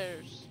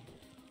upstairs.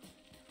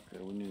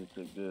 Okay, we need to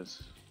take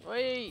this.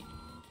 Wait.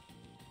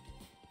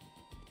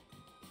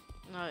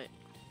 Alright.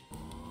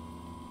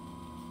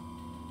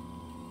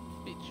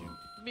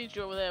 Beat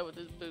you over there with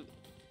this boot.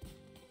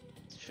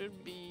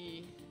 Should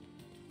be.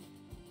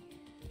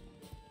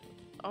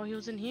 Oh, he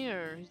was in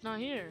here. He's not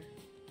here.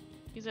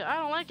 He said, I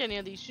don't like any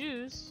of these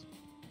shoes.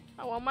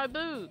 I want my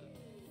boot.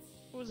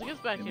 What was the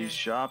gift back Maybe here? he's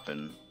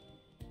shopping.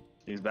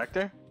 He's back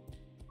there?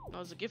 No,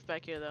 there's a gift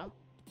back here though.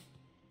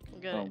 Go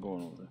get Oh, it. I'm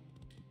going over there.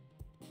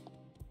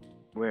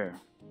 Where?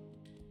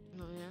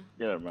 Oh yeah.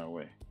 Get out of my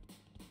way.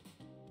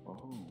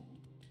 Oh.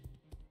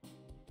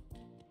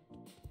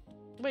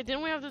 Wait,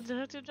 didn't we have the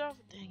detective job?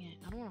 Dang it!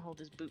 I don't want to hold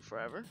this boot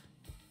forever.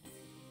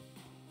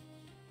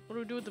 What do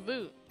we do with the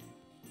boot?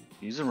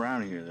 He's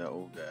around here, that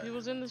old guy. He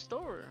was in the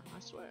store. I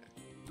swear.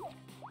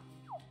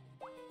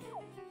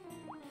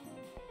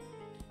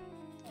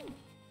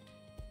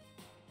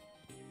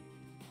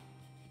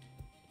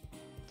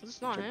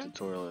 It's not Check him. the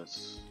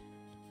toilets.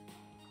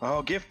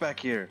 Oh, gift back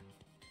here.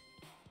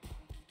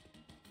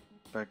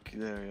 Back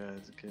there, yeah,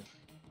 there's a gift.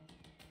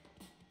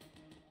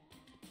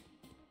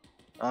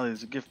 Oh,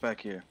 there's a gift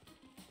back here.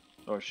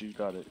 Oh, she's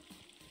got it.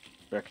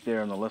 Back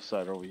there on the left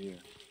side over here.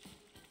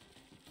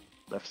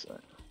 Left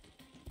side.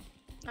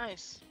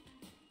 Nice.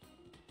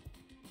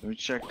 Let me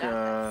check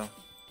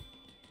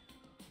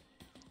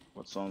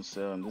what's on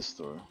sale in this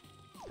store.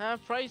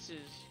 Have prices.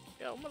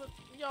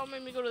 Y'all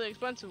made me go to the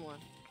expensive one.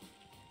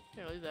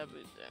 Here, leave that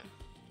boot there.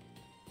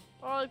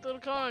 Oh, I like the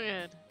little cone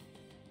head.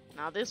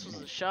 Now this was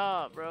a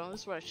shop, bro.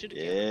 This is where I should have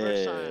came the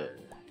first time.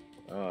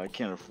 Oh, I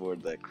can't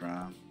afford that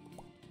crown.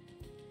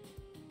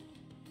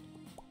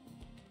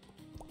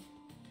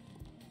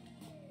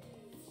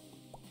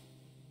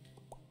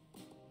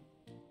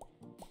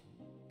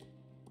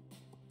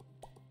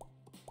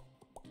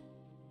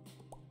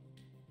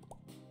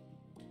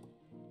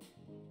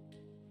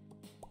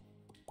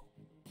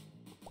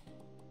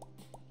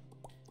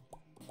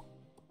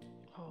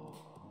 Oh.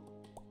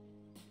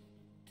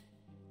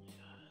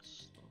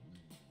 Yes.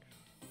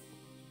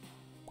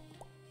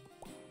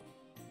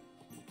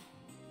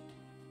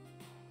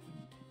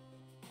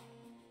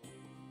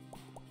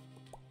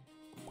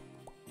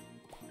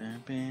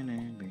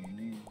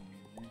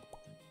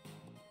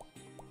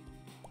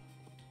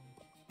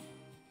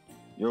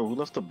 Yo, who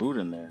left the boot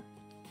in there?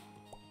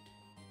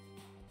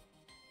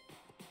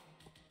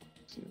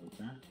 Let's see what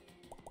that.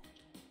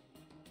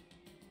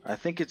 I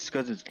think it's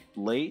because it's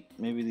late.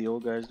 Maybe the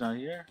old guy's not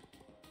here.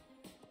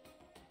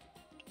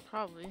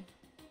 Probably.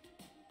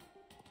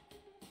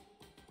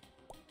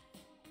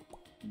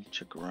 Let me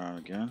check around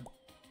again.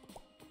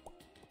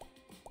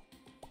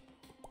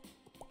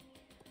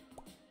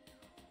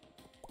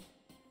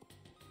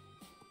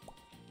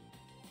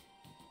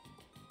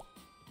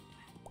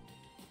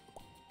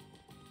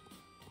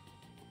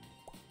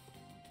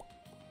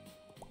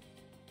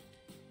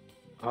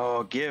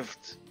 Oh,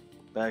 gift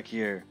back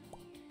here.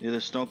 Near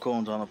the snow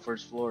cones on the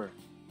first floor.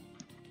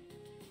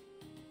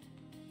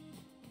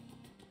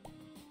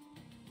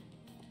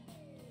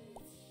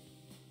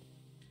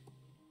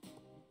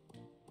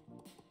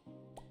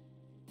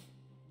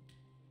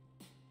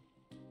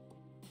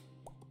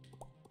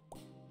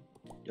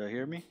 Y'all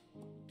hear me?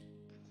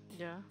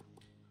 Yeah.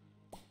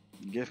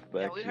 Gift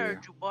Yeah, back we here.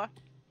 heard you, boy.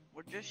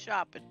 We're just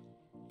shopping.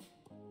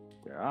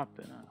 They're up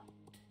in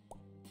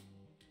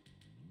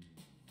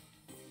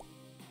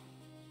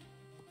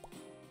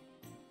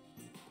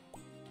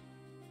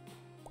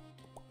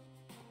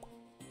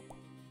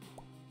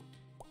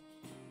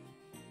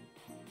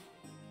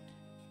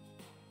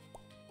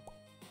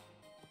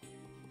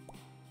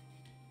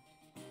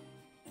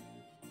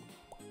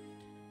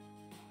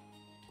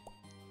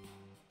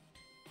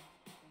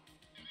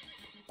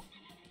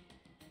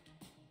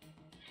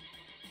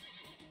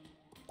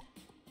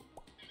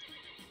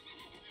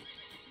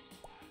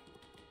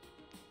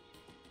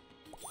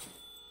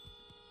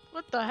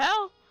What the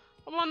hell?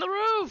 I'm on the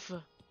roof.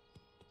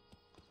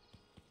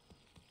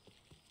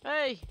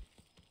 Hey.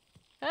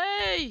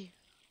 Hey.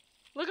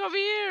 Look over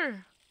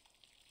here.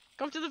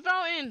 Come to the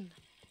fountain.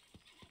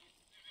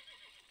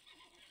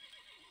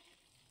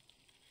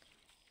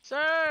 Sir,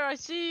 I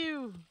see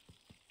you.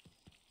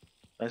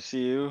 I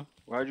see you.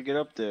 Why'd you get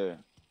up there?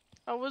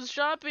 I was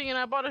shopping and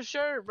I bought a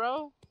shirt,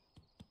 bro.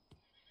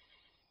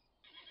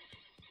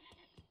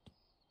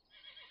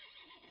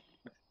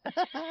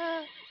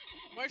 What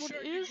What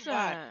shirt is did you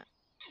buy?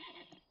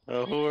 that?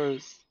 A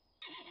horse.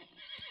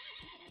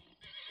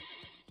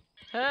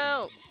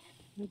 Help.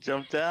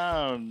 Jump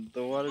down.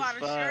 The water's bought a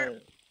shirt?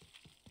 fine.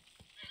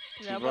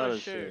 Yeah, I She bought a a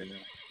shirt. yeah.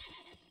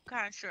 What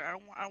kind of shirt? I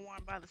don't want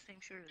to buy the same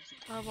shirt as you.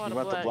 I She bought a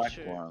bought the black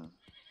shirt. one.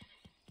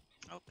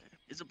 Okay.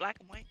 Is it black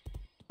and white?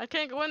 I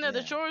can't go in there. The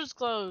Yeah. shore's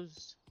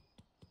closed.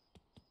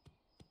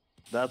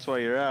 That's why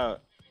you're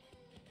out.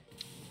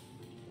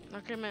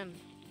 Okay, man.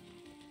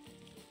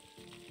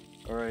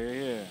 Alright, you're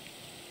here.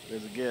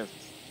 There's a gift.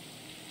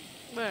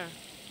 Where?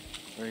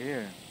 Right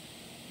here.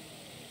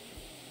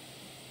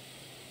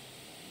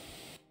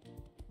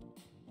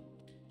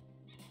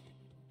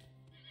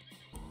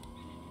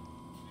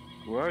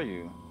 Where are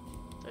you?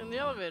 In the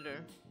elevator.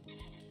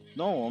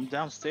 No, I'm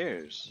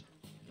downstairs.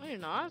 No, you're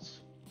not.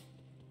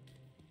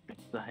 What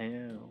the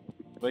hell?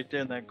 Right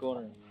there in that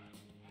corner.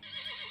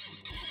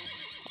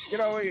 Get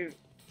over here.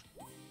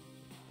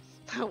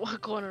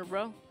 What corner,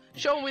 bro?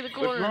 Show me the What's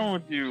corner. wrong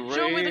with you? Right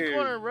Show here. me the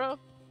corner, bro.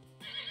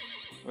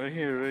 Right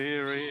here, right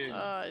here, right here.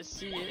 I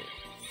see it.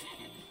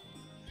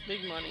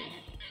 Big money.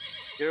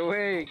 Get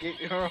away. Get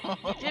your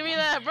Give me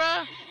that,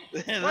 bro.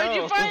 No. Where'd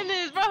you find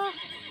this, bro?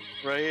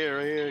 Right here,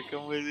 right here.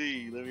 Come with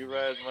me. Let me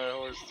ride my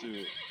horse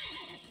to it.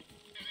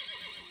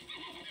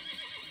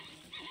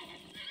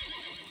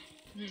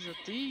 He's a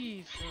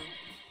thief.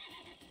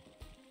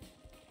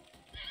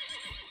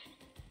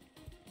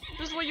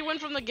 This is where you went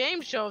from the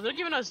game show. They're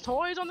giving us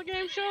toys on the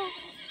game show?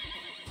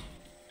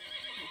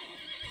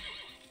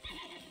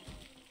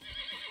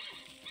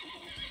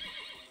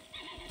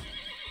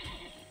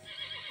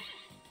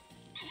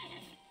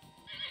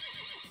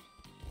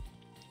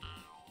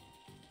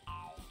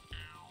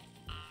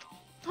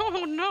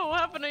 Oh no, what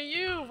happened to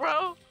you,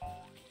 bro?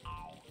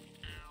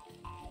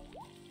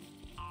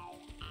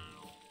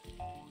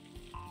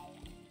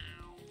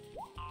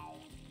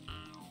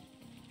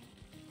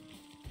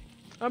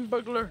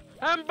 Hamburglar!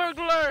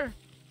 Hamburglar!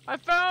 I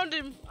found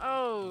him!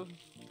 Oh.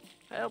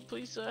 Help,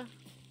 please, sir.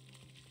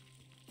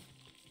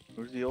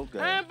 Where's the old guy?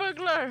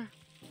 Hamburglar!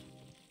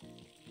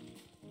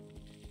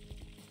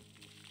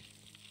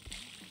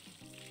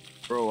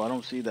 Bro, I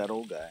don't see that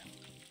old guy.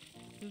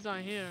 He's not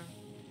here.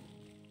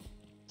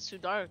 It's too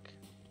dark.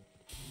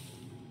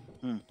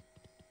 Hmm.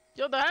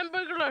 Yo, the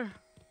Hamburglar!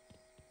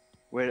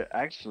 Wait,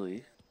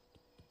 actually,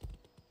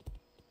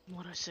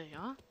 What'd I say,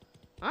 huh?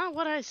 Huh?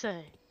 What'd I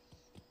say?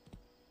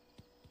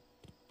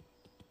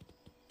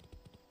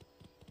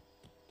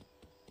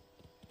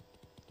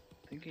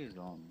 I think he's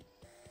gone.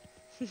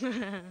 I'm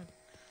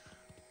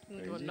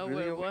Wait, going is he nowhere,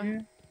 really over what?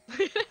 here?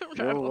 Right,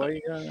 Yo, what? why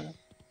you gotta...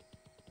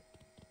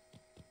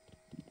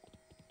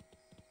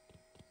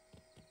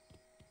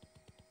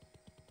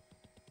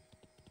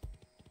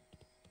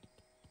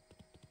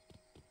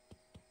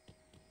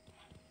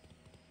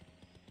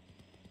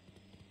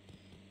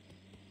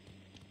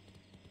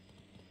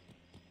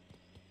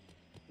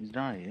 He's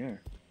not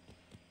here.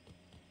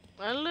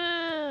 I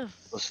live!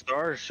 The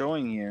star is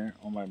showing here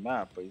on my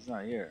map, but he's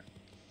not here.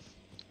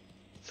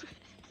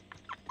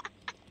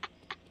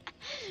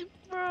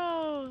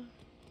 Bro!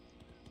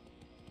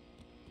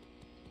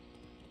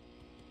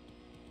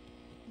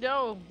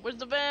 Yo, where's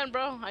the van,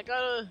 bro? I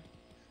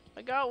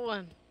got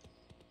one.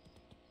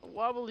 A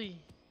wobbly.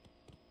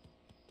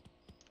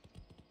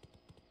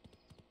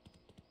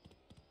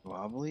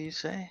 Wobbly, you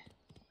say?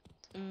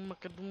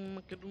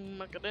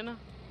 Macadena.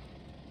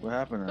 What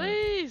happened to her?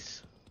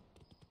 Please!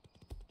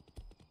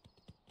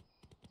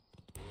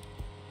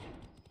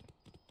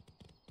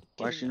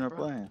 Why is she not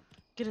bro. playing?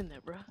 Get in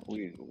there, bro.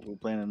 We're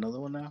playing another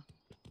one now?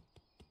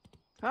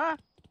 Huh?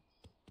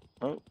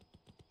 Oh.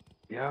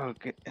 Yo,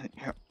 get in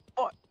here.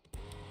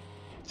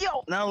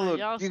 Yo! Now look,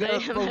 y'all you got stay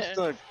in so there.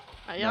 stuck.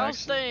 Y'all actually-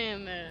 stay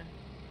in there.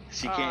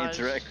 She can't Aw,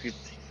 interact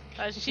with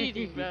That's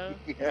cheating, bro.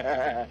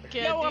 Yeah.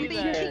 Can't Yo, I'm do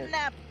being that.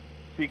 kidnapped!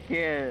 She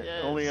can't.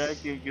 Only I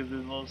Yes. can because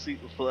there's no seat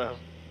left.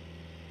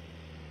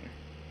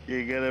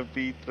 You're gonna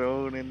be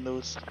thrown in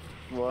those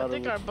water. I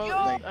think our boat,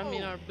 Yo! I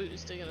mean our boot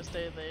is still gonna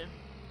stay there.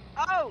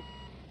 Oh!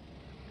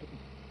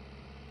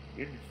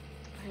 Here.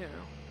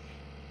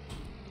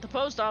 The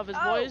post office,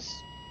 Oh. boys.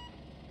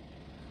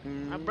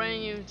 I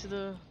bring you to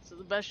the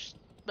best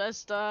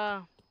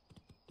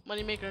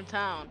moneymaker in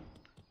town.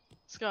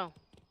 Let's go.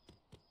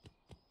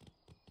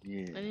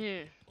 Yeah. In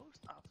here. Post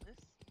office?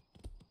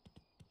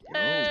 Yo.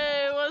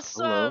 Hey, what's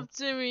Hello. up,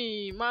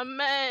 Timmy? My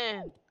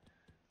man.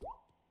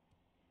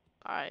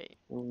 Alright,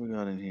 What we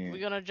got in here? we're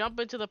gonna jump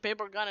into the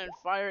paper gun and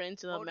fire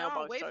into the Hold on,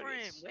 mailbox wait for him.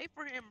 targets. Wait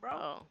for him, bro.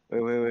 Oh,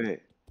 Wait.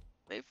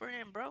 Wait for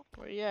him, bro.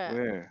 where you at?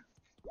 Where?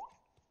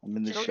 I'm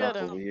in the Go shop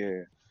get him. over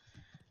here.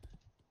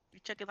 You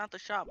checking out the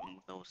shop. I'm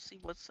gonna go see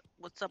what's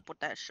up with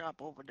that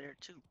shop over there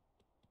too.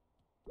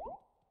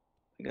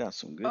 They got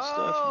some good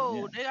stuff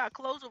Oh, in they got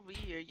clothes over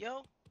here,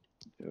 yo.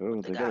 here.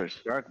 Yo, they they got got? a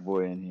shark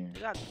boy in here. They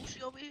got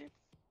Gucci over here.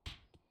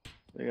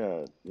 They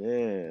got,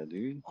 yeah,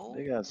 dude.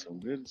 They got some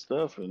good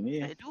stuff in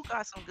here. They do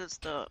got some good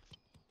stuff.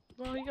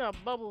 Bro, you got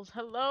bubbles.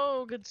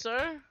 Hello, good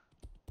sir.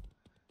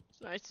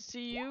 It's nice to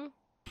see you.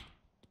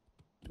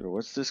 Yo,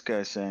 what's this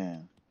guy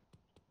saying?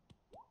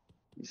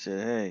 He said,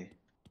 hey.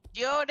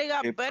 Yo, they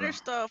got Hey, better bro.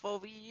 stuff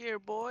over here,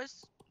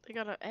 boys. They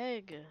got an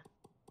egg.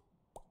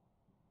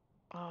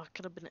 Oh, it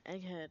could have been an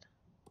egghead.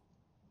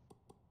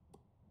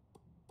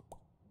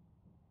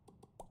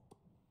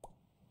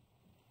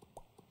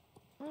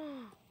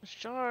 A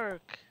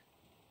shark.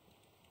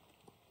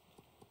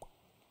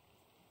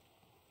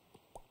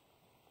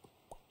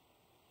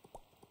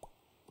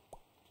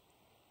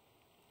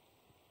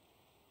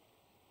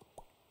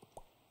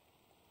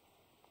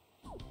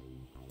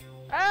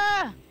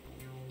 Ah!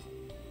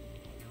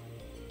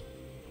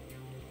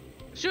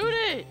 Shoot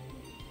it!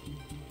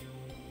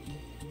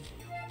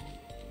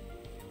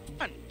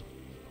 Run.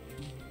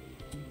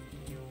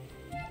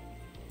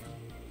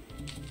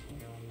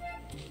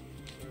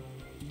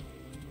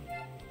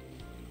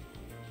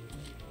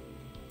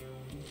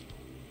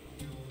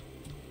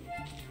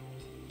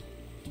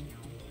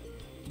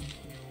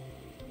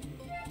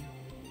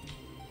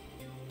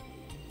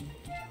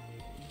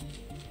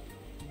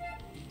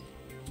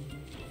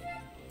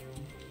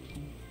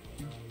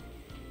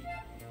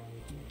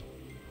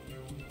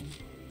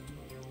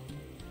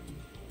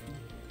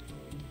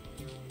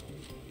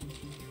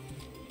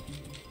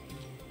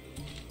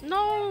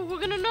 No, we're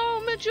gonna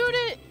know, man, shoot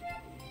it!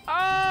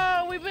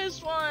 Oh, we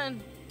missed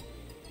one.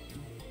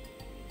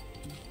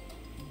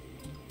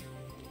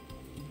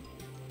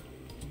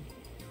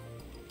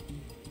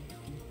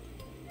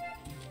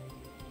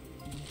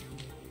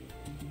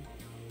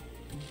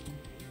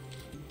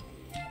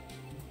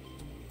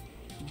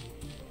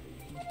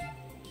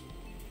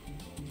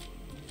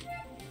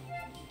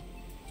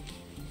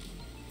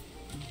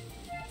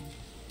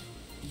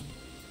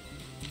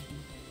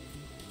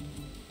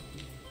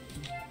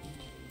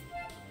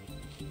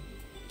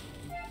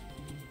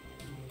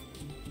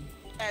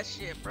 that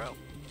shit, bro.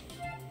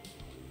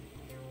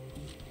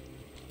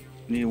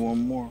 Need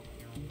one more.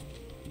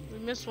 We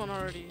missed one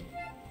already.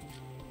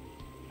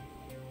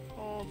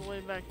 All the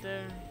way back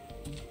there.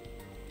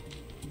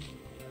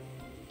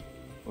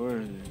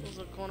 Where is it? There's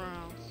a corner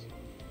house.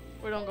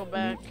 We don't go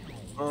back.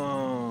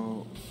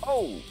 Oh.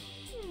 Oh.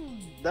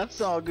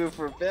 That's all good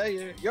for a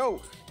failure.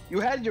 Yo, you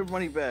had your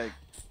money back.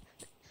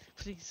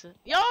 Please.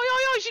 Yo,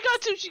 she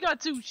got two. She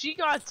got two. She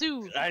got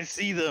two. I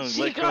see them.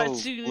 She Let got go.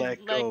 two. Let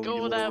Let go, go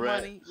you of that little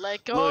rat. money.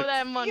 Let go Look, of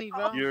that money,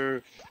 bro.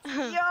 You're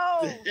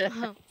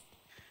Yo.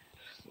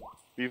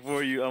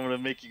 before you. I'm gonna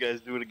make you guys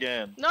do it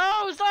again.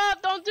 No,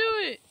 stop. Don't do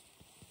it.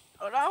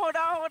 Hold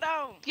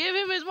on. Give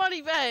him his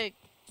money back.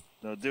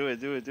 No, do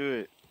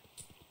it.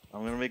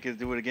 I'm gonna make it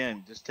do it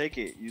again. Just take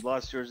it. You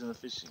lost yours in the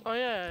fishing. Oh,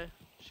 yeah.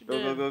 She Go,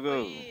 did. go, go, Oh,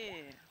 go. yeah.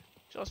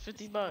 She lost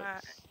 50 My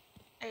bucks.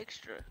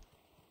 extra.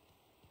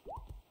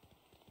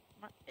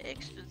 My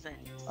extra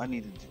cents. I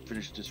needed to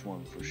finish this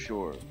one for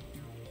sure.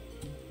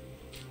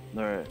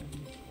 Alright.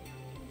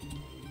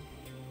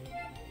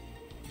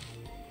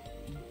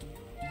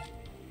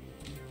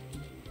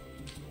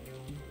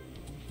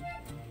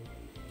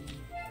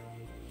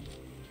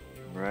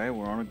 Alright,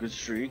 we're on a good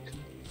streak.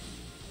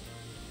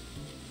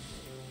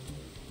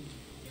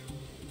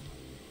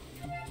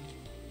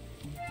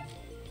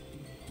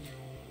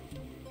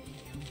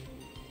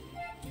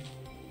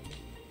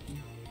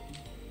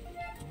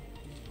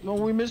 No,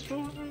 we missed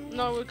one.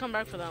 No, we'll come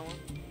back for that one.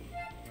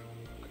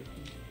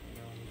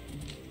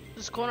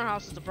 This corner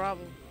house is the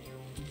problem.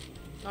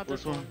 Not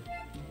this Which one. one?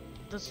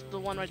 This the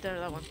one right there,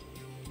 that one.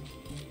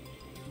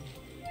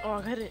 Oh,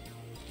 I got it.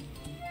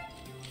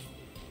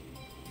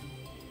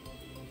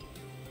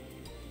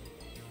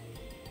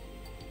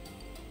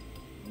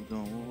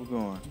 Where we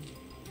going?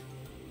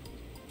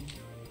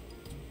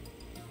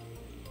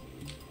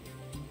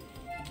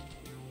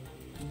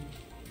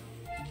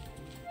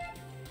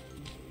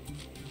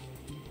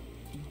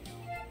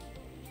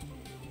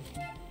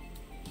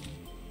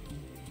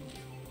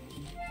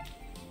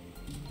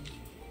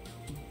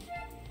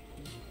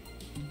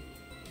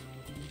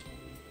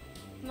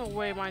 No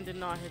way mine did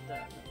not hit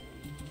that.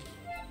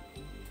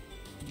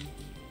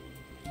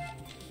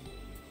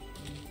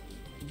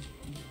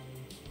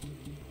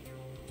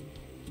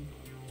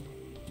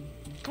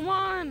 Come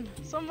on,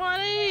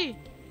 somebody!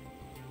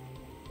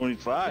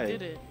 25. We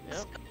did it.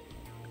 Yep.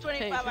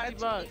 25 out of 50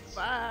 bucks.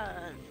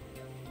 25.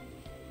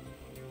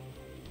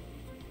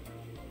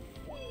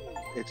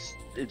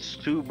 It's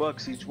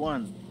 $2 each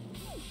one.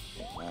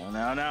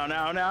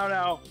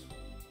 Now.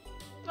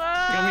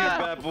 Ah! Come here,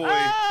 bad boy.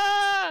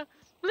 Ah!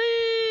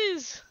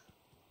 Please!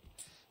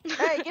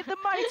 Hey, give the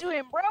money to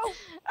him, bro.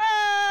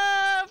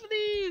 Ah!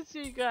 Please!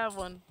 Here you go, have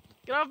one.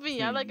 Get off me,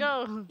 I let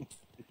go.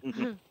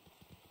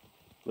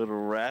 Little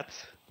rat.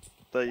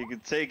 Thought you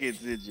could take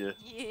it, did you?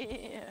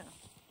 Yeah.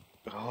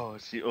 Oh,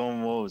 she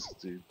almost,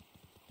 dude.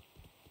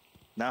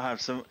 Now I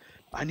have some.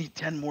 I need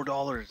 $10 more.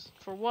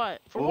 For what?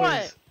 For Boys,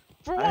 what?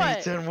 For what? I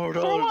need $10 more,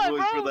 what, boys,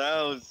 bro? for the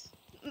house.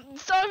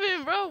 Stop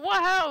it, bro.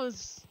 What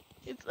house?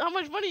 It's how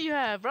much money you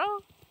have, bro?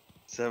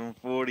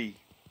 740,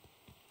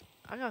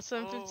 I got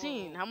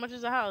 715. Oh. How much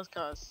does a house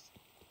cost?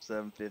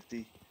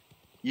 750.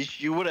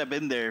 You would have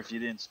been there if you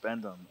didn't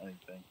spend on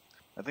anything.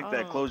 I think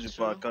that Oh, clothes you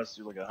true. bought cost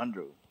you like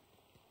 100.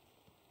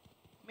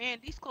 Man,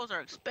 these clothes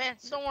are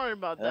expensive. Don't worry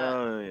about that.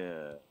 Oh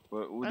yeah,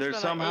 but I there's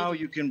spent like somehow 80.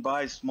 you can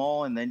buy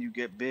small and then you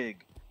get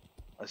big.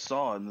 I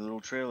saw it in the little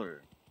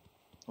trailer.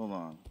 Hold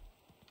on,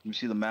 you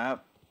see the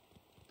map?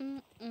 Where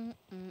do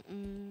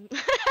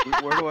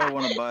I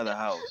want to buy the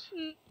house?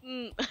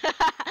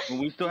 Well,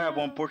 we still have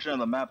one portion of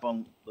the map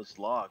on this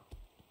log,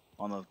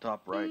 on the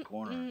top right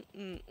corner.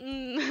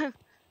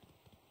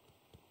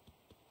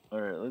 All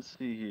right, let's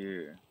see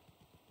here.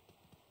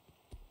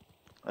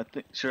 I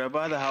think should I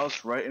buy the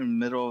house right in the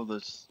middle of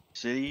the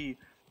city,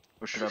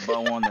 or should I buy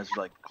one that's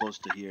like close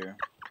to here?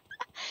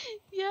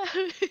 Yeah.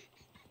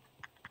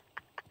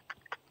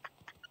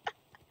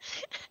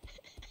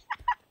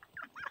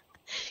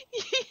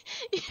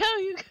 Yo,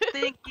 you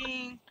could.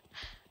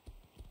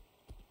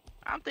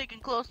 I'm thinking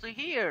close to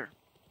here.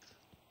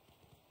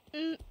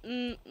 I'm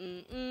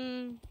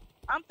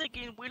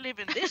thinking we live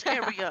in this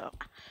area,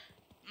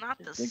 not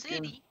the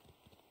Thinking?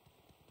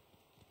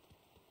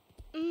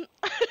 city.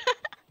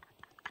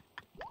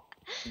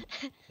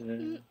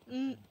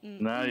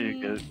 Now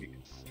you get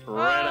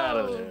right out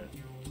of there.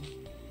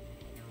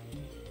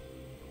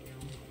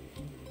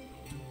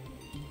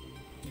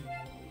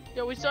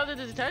 Yo, we started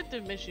the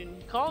detective mission.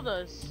 He called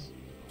us.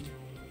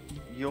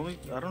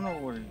 I don't know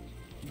what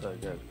that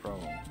guy's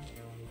problem.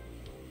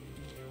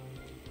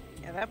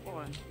 Yeah, that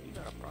boy, you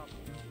got a problem.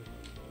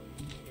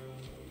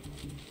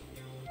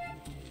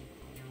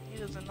 He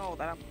doesn't know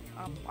that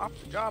I'm off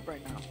the job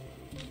right now.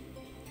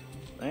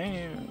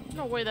 Damn.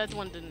 No way that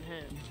one didn't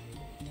hit.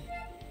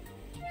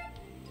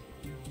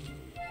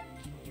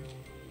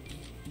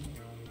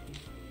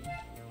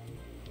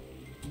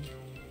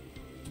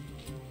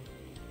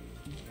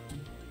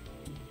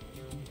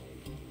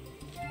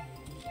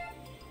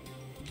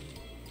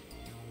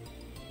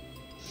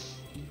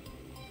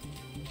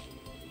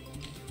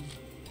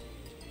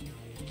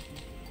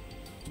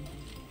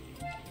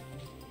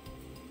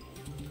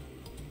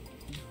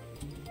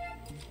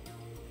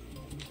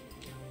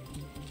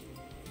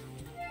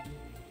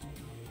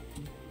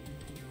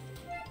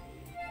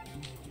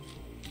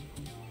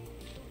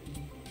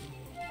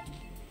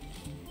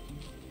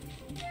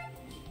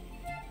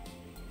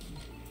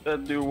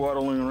 That dude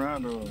waddling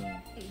around over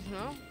there. You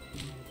know?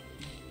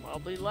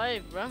 Wobbly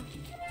life, bro.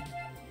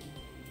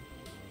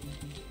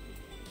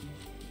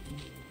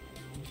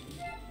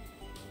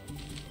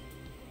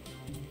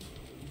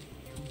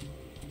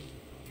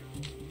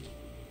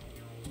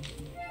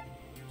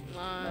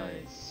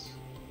 Nice.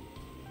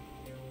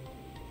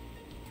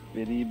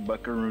 Bitty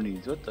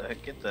buckaroonies. What the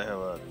heck? Get the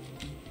hell out of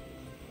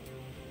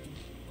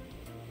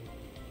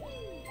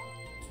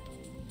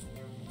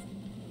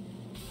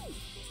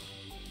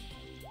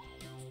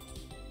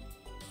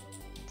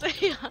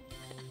here.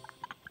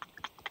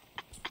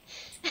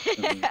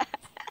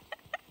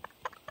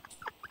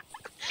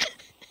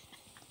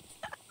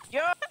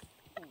 Yo.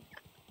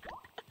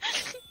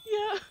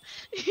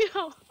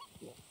 Yo.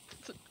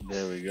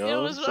 There we Yo,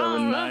 go. what's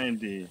wrong, bro?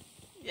 790.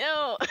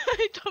 Yo,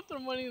 I dropped the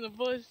money in the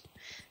bush.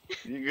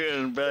 You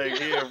getting back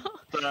here?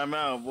 Time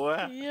out,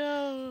 boy.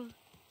 Yo.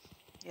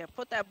 Yeah,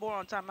 put that boy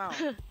on timeout.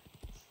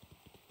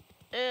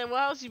 Hey, what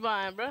house you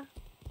buying, bro?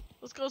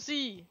 Let's go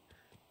see.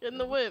 Get in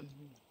the whip.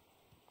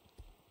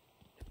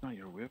 It's not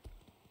your whip.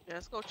 Yeah,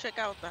 let's go check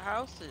out the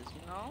houses,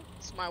 you know?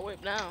 It's my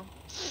whip now.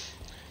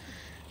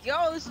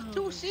 Yo, this is Oh,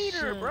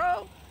 two-seater, shit.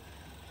 bro.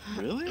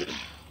 Really?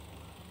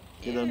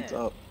 Get Yeah. on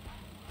top.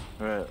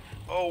 Alright.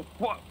 Oh,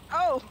 what?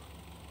 Oh.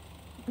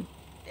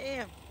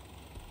 Damn.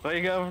 Why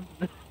you got...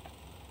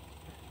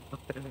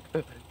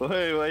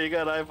 Wait, why you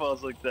got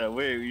eyeballs like that?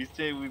 Wait, you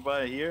say we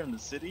buy it here in the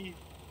city?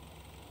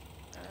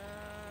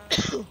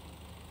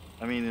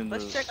 I mean in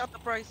Let's the... check out the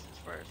prices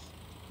first.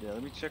 Yeah,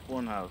 let me check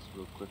one house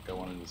real quick I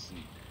wanted to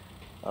see.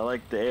 I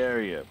like the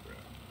area, bro.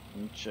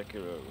 Let me check it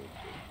out real quick.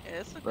 Yeah,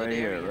 it's a good Right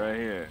here, area. right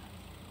here.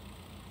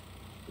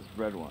 This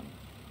red one.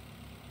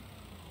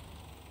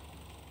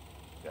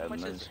 Got a much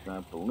is nice it?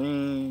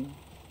 trampoline.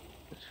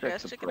 Let's check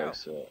let's the check it out.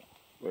 price out.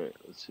 Wait,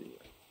 let's see.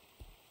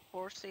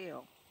 For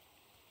sale.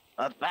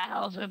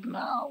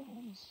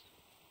 $1,000.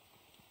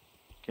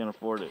 Can't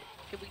afford it.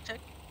 Can we check?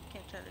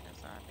 Can't check it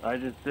inside. I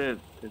just said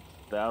it's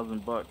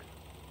 $1,000.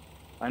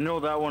 I know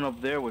that one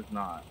up there was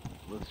not.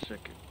 Let's check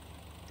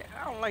it.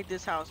 I don't like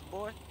this house,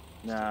 boy.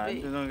 It's Nah, too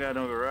it big. don't got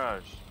no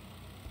garage.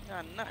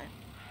 Got nothing.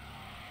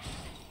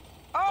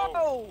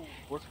 Oh!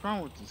 What's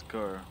wrong with this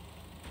car?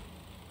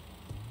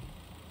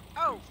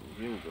 Oh!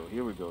 Here we go,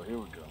 here we go, here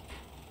we go.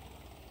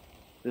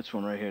 This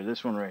one right here,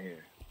 this one right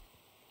here.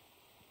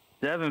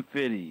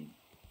 750.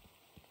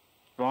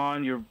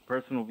 Spawn your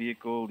personal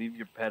vehicle, leave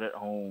your pet at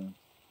home.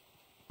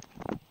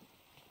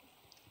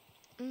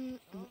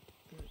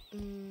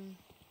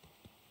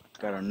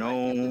 Got a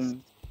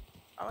gnome.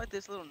 I like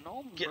this little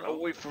gnome, Get bro.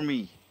 away from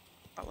me.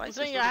 I like It's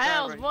this in your little guy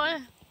house, right boy.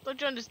 here.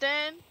 Don't you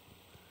understand?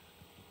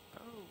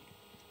 Oh.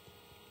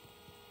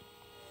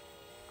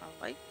 I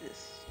like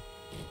this.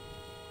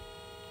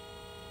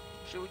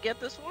 Should we get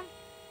this one?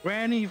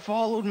 Granny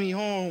followed me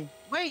home.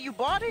 Wait, you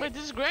bought it? Wait,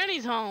 this is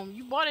Granny's home.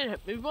 You bought it.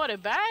 You bought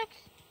it back?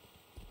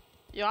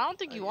 Yo, I don't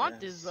think you want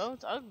this, Yes. bro.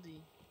 It's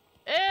ugly.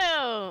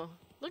 Ew!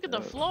 Look at the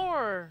Ew.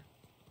 floor.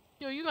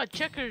 Yo, you got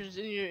checkers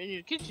in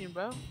your kitchen,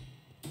 bro.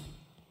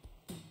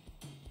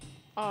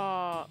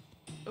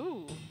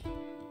 Ooh.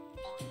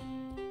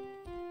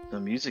 The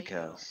music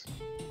house.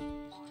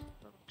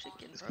 Little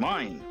chicken, It's bro.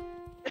 mine.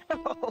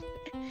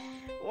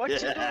 What you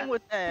Yeah. doing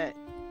with that?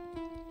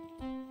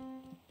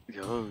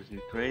 Yo,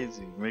 you're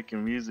crazy.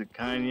 Making music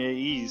Kanye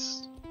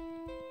East.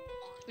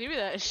 Give me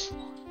that.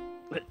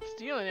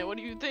 Stealing it. What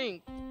do you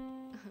think?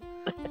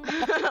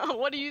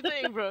 What do you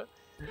think, bro?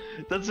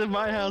 That's in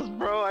my house,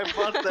 bro. I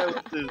bought that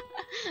with this.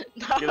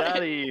 Get out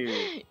of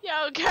here.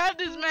 Yo, grab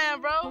this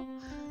man, bro.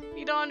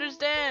 You don't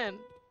understand.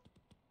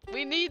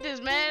 We need this,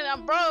 man.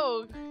 I'm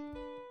broke.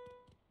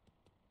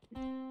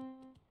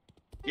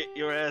 Get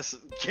your ass.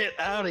 Get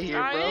out of here,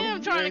 bro. I am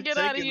You trying to ain't get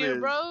out of taking here, this.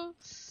 bro.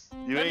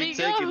 You Let me ain't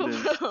taking go,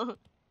 this. bro.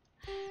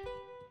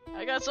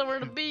 I got somewhere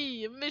to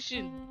be. A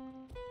mission.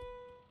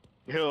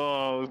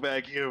 Yo,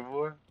 back here,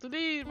 boy.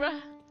 Please, bro.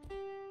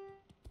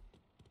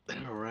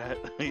 Rat.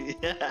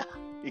 Yeah.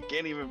 You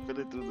can't even fit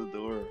it through the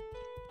door.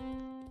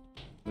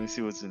 Let me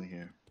see what's in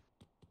here.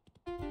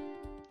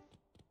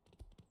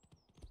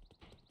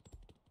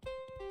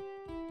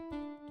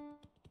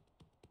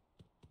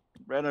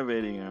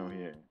 Renovating out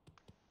here.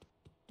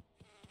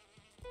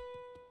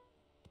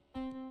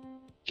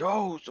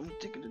 Yo, someone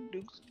taking the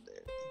dukes in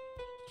there.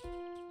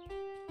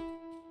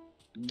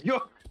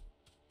 Yo.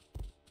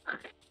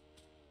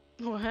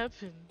 What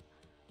happened?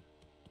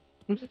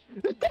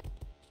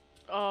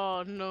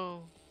 Oh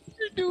no.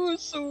 You're doing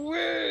some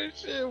weird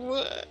shit,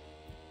 what?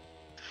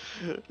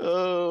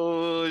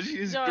 Oh,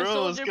 she's Yo, I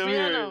sold gross. your Come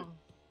here. piano.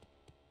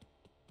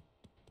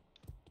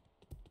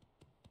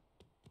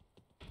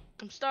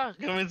 I'm stuck.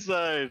 Come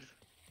inside.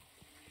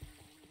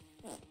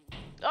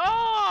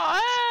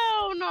 Oh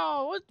hell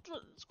no!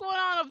 What's going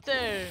on up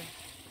there?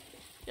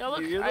 Yo,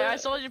 look, You hear I that?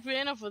 sold your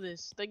piano for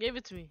this. They gave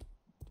it to me.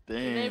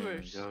 Damn.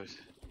 neighbors. Gosh.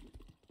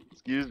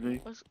 Excuse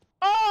me.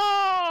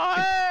 Oh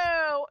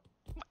hell!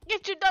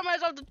 Get your dumb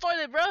ass off the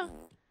toilet, bro.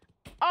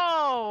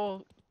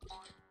 Oh.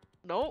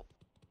 Nope.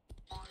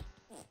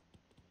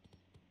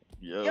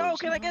 Yo,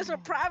 can I get some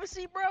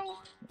privacy, bro?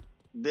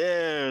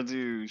 There,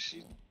 dude.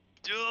 She.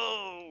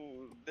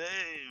 Oh, damn.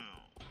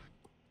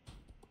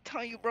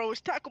 Telling you, bro,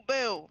 it's Taco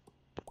Bell.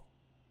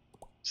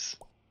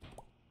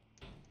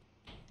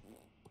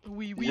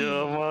 Wee wee.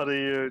 Yeah, I'm out of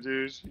here,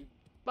 dude. She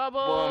bombing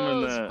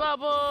Bubbles, that.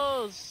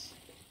 bubbles.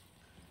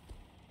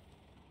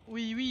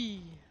 Wee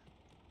wee.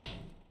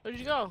 Where'd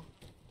you go?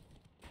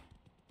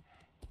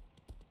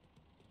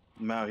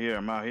 I'm out here.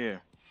 I'm out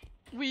here.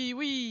 Wee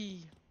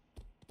wee.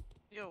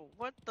 Yo,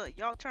 what the?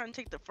 Y'all trying to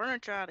take the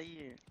furniture out of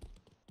here?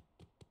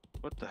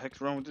 What the heck's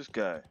wrong with this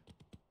guy?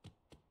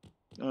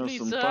 Please,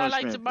 Some sir, I'd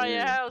like to punishment buy your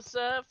here. house,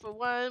 sir, for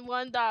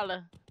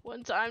 $1.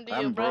 One time deal,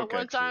 I'm bro. broke,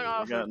 One time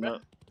actually. offer, bro.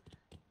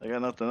 I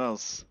got nothing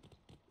else.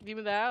 Give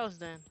me the house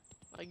then.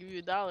 I'll give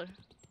you $1.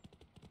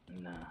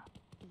 Nah.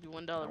 Give you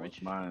 $1 That one's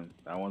rich. mine.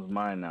 That one's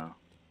mine now.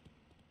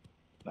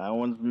 That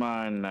one's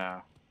mine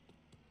now.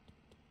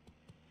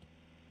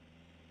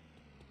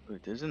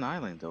 Wait, there's an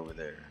island over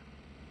there.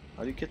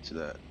 How do you get to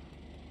that?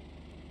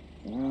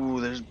 Ooh,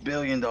 there's $1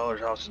 billion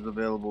houses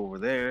available over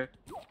there.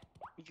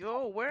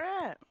 Yo, where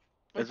at?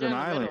 Right There's there an in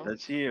the island. middle.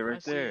 That's here, I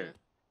right see there. it.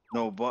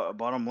 No,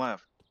 bottom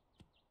left.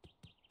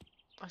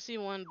 I see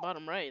one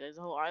bottom right. There's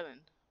a whole island.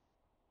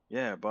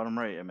 Yeah, bottom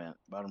right, I meant.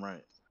 Bottom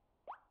right.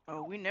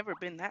 Oh, we never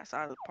been that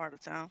side of the part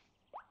of town.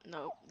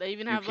 No, they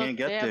even You have, look, can't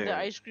they get have the there.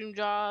 ice cream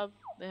job.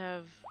 They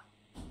have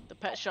the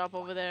pet shop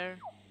over there.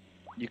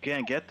 You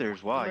can't get there.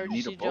 Why? You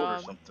need a Emergency boat job.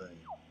 or something.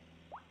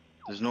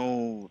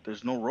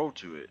 There's no road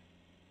to it.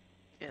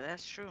 Yeah,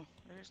 that's true.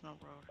 There's no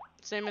road.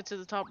 Same it to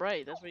the top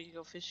right. That's where you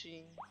go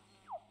fishing.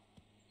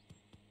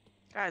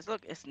 Guys,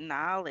 look, it's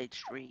Knowledge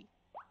Street.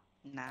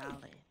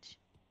 Knowledge.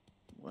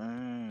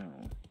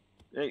 Wow.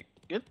 Hey,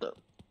 get the.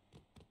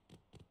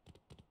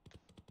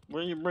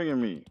 Where are you bringing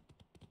me?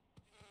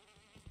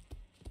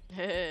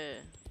 Yeah.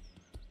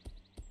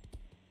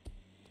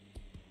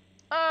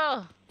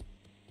 Oh!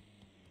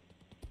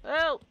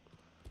 Help!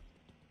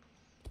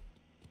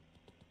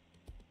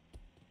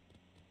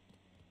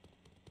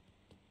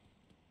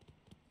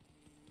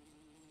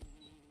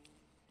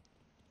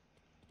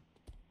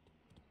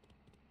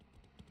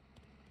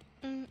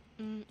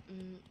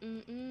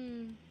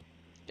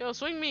 Yo,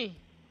 swing me!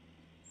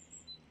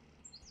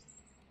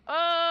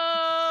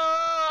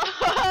 Oh!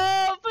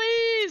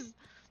 Please!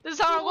 This is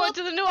how I'm going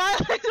to the new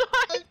island!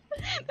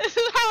 This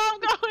is how I'm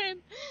going!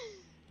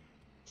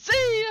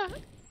 See ya!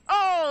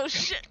 Oh,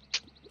 shit!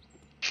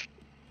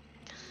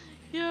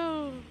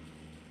 Yo!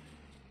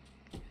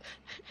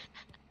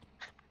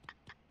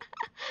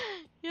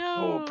 Yo!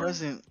 Oh, a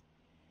present.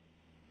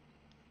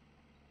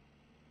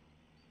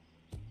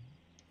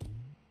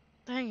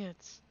 Dang it.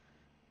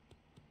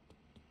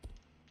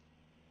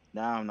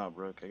 Nah, I'm not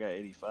broke. I got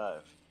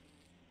 85.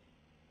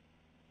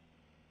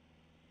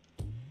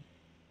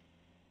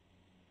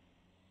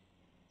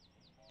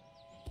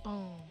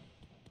 Boom.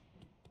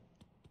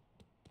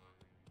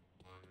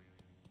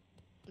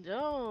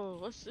 Yo,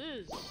 what's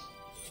this?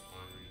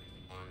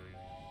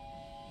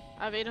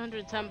 I have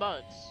 810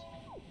 bucks.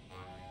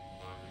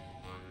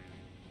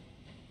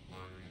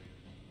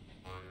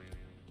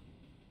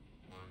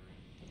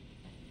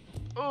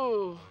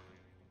 Oh.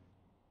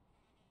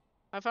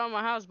 I found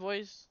my house,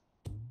 boys.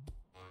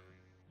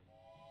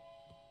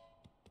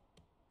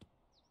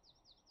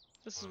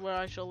 This is where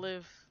I shall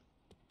live.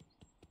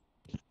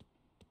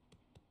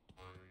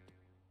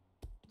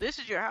 This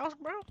is your house,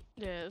 bro?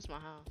 Yeah, this is my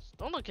house.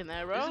 Don't look in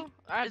there, bro. Isn't-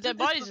 I have Isn't dead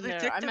this bodies the in there. I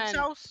detective's meant.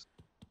 house?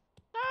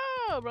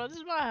 No, bro. This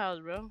is my house,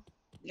 bro.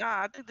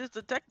 Nah, I think this is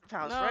the detective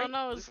house, No, right?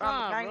 no, We it's found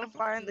not, the bro.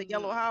 magnifier in the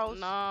yellow house.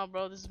 Nah,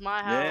 bro. This is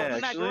my house. Yeah,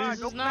 Open that actually, garage. this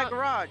is Open not- that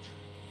garage.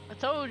 I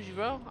told you,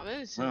 bro. I'm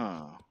innocent.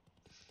 Huh.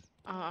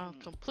 I'm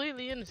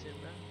completely innocent,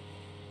 bro.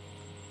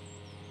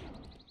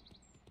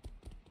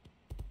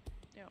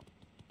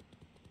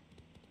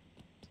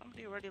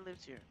 Somebody already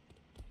lives here.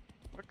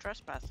 We're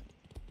trespassing.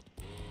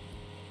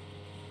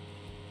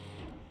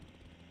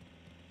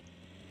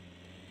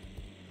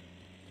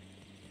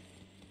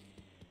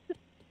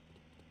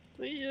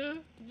 See ya.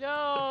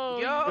 Yo,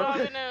 you Yo.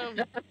 robbing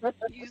him.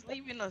 He's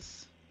leaving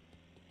us.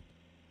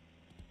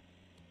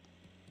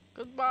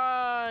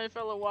 Goodbye,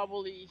 fellow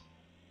Wobbly.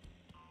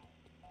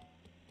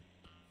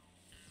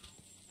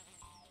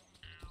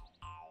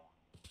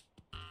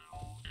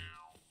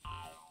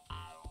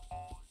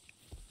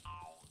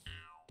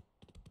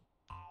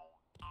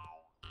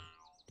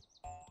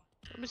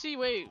 Let me see,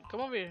 wait,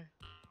 come over here.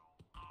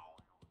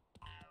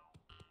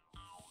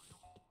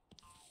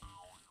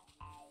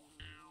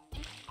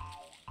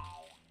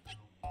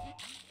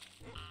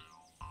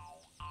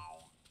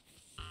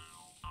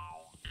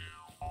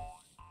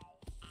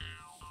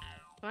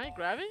 Can I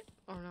grab it?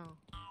 Or no?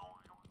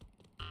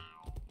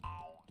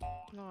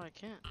 No, I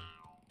can't.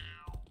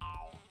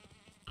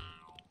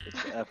 It's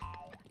F.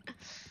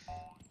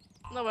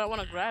 No, but I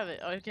want to grab it.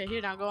 Oh, okay,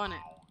 here, now go on it.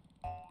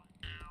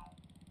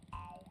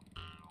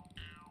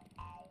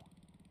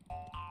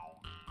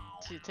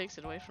 See, it takes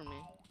it away from me.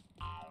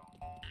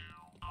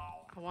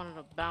 I wanted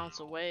to bounce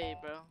away,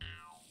 bro.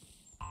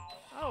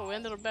 Oh, we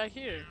ended up back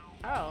here.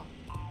 How?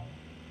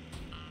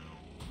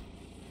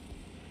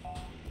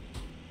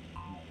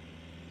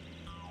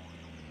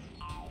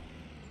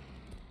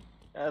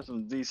 Have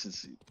some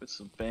decency. Put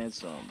some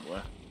pants on, boy.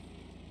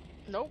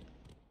 Nope.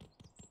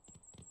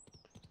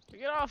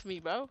 Get off me,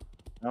 bro.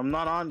 I'm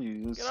not on you.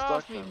 You're Get stuck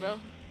off me, on bro.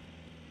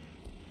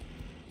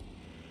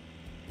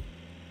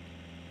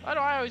 Why do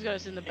I always gotta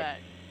sit in the back?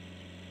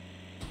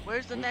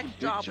 Where's the Where's next the big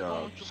job we're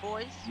going jobs? to,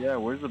 boys? Yeah,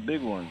 where's the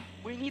big one?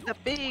 We need the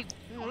big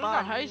Where's the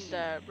money. heist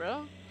at,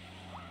 bro?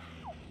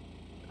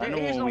 I know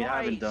There is one no we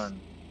haven't heist.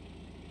 done.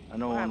 I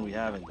know What one haven't we we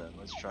haven't done.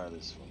 Let's try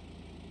this one.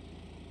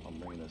 I'm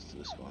bringing us to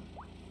this one.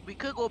 We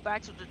could go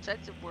back to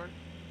detective work.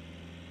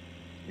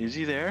 Is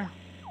he there?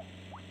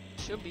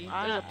 Should be.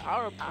 There's a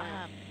power I plant.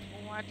 have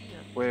no idea.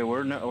 Wait,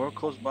 we're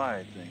close by,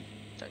 I think.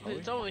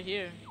 It's over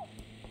here.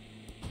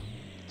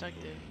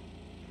 Detective.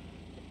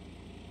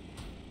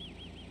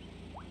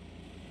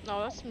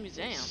 No, that's the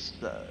museum. It's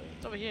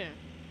over here.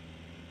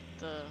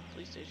 The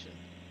police station.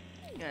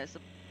 Yeah, it's the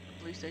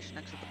police station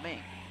next to the main.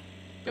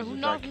 Yo, Is who it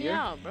knocked back me here?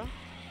 out, bro?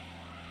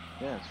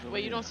 Yeah, it's over Wait,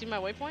 you here. don't see my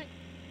waypoint?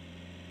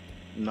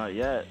 Not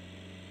yet.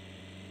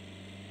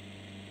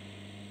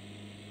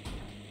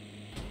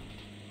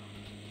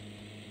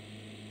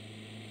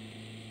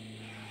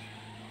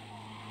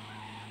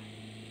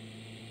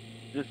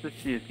 Just to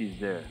see if he's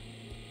there.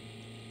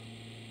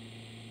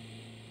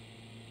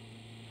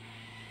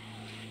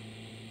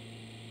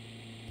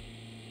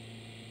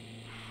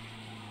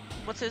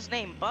 What's his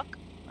name? Buck?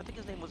 I think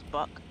his name was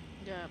Buck.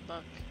 Yeah,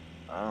 Buck.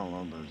 I don't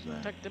remember his name.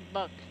 Detective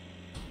Buck.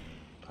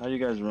 How do you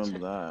guys remember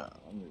that?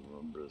 I don't even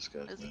remember this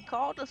guy's Cause he name.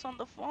 called us on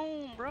the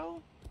phone,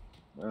 bro.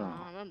 I don't know.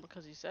 I remember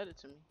because he said it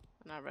to me,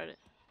 and I read it.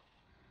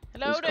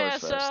 Hello This there,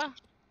 car's sir.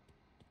 fast.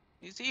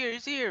 He's here.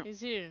 He's here. He's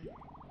here.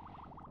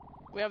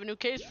 We have a new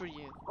case for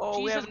you. Oh,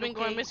 we Cheese have has a new been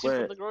going case. missing from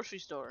Wait. the grocery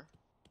store.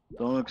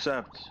 Don't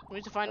accept. We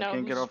need to find I out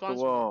can't who's get off the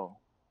responsible.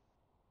 wall.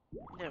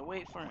 Yeah,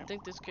 wait for I him.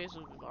 think this case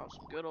will involve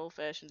some good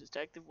old-fashioned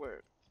detective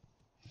work.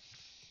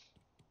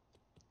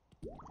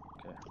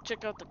 Okay.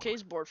 Check out the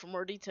case board for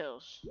more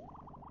details.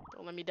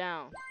 Don't let me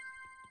down.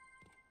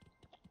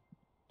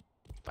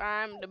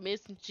 Find the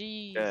missing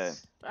cheese. Okay.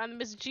 Find the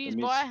missing cheese, Let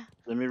me boy.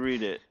 Let me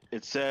read it.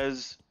 It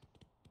says,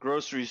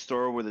 grocery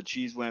store where the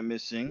cheese went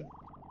missing.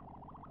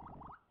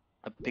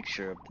 A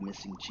picture of the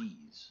missing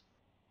cheese.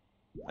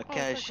 A Oh, it's like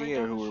right cashier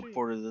down the who street.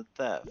 reported the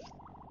theft.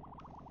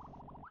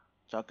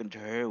 Talking to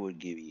her would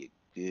give you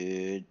a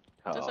good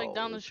call. Just like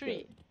down the Let's go.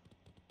 street.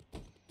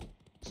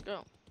 Let's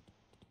go.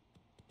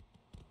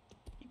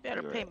 You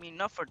better You're pay right. me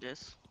enough for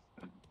this.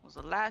 It was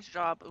the last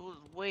job. It was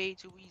way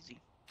too easy.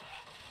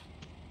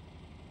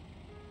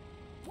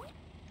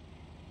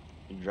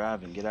 You're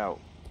driving. Get out.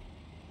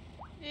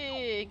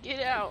 Yeah,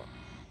 get out.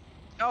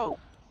 Oh,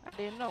 I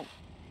didn't know.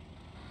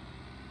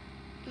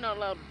 You're not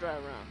allowed to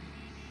drive around.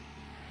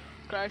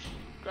 Crash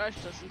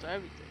us into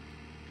everything.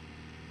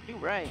 You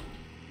right.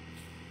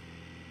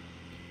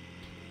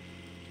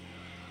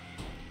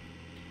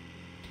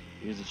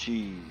 Here's the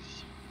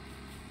cheese.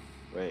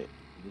 Wait,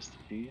 is this the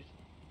cheese?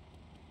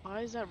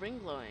 Why is that ring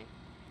glowing?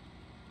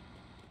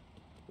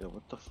 Yeah,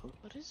 what the fuck?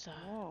 What is that?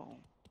 Oh,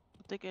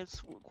 I think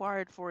it's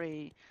required for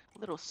a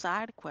little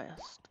side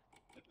quest.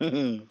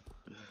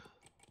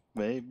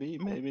 Maybe,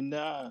 maybe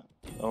not.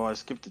 Oh, I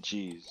skipped the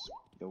cheese.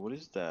 Yo, what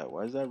is that?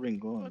 Why is that ring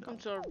glowing? Welcome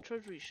to our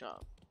treasury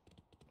shop.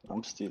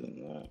 I'm stealing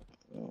that.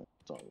 Don't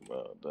talk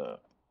about that.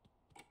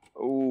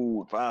 Oh, Oh,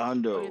 you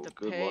 500. have to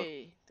Good luck.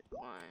 pay.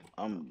 Decline.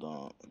 I'm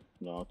done.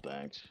 No,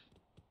 thanks.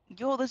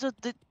 Yo, there's a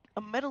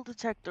metal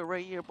detector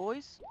right here,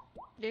 boys.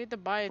 You have to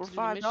buy it For to do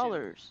the mission.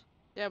 $5.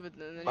 Yeah, but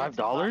then you have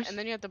to buy- $5? and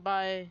then you have to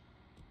buy.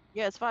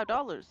 Yeah, it's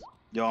 $5.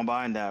 Yo, I'm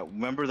buying that.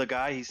 Remember the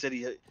guy? He said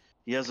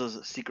he has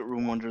a secret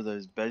room under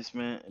his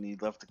basement, and he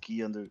left the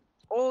key under.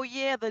 Oh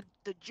yeah, the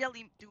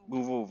jelly dude.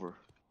 Move over.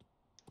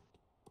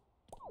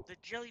 The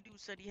jelly dude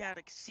said he had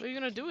a What are secret. you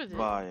gonna do with it?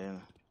 Buy, yeah.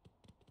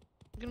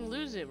 You're gonna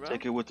lose it, bro.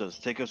 Take it with us.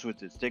 Take us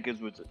with it. Take us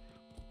with it.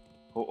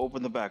 Oh,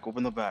 open the back.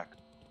 Open the back.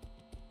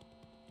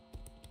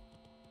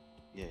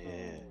 Yeah, yeah,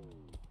 yeah.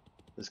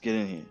 Let's get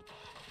in here.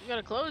 You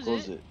gotta close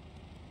Close it. it.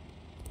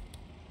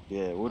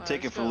 Yeah, we'll Alright,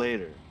 take it let's for go.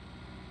 later.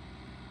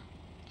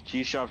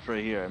 Cheese shop's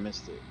right here. I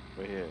missed it.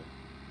 Right here.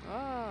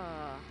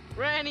 Ah,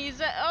 Granny's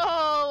that.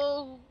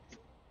 Oh,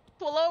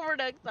 pull over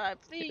next time,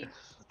 please.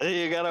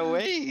 Hey, you gotta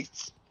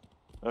wait.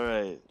 All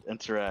right,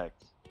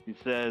 interact. He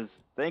says,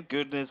 "Thank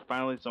goodness,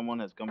 finally someone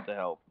has come to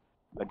help.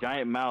 A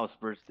giant mouse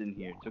burst in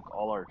here, took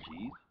all our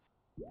cheese,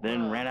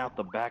 then ran out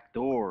the back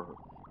door.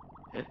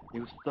 It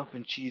was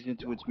stuffing cheese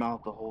into its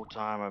mouth the whole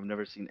time. I've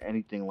never seen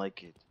anything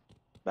like it.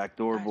 Back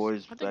door, Nice.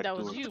 boys. I think Back that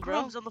door. was you, The bro.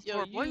 crumbs on the Yo,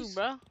 floor, you, boys.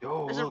 bro.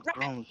 Yo, There's a look, rat.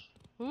 crumbs.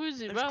 Who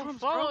is it, There's bro? crumbs,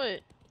 Follow bro.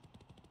 it.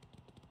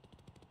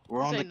 We're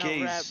This on the ain't no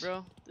case. rat,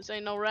 bro. This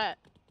ain't no rat.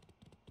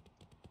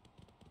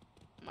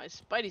 My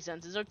spidey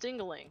senses are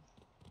tingling.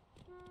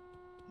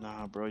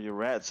 Nah, bro, your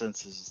rat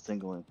senses is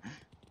tingling.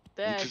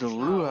 That's the not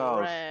Lou a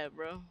house. rat,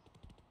 bro.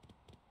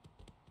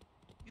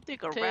 You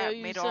think a Tell rat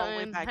you made it all the way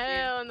something. back here?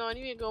 Hell no,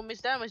 you ain't gonna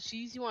miss that much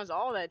cheese. He wants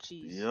all that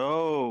cheese.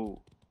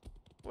 Yo.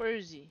 Where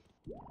is he?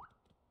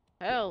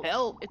 Hell,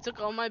 Help. it took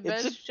all my It's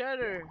best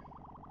cheddar.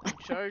 I'm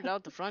charged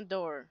out the front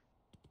door.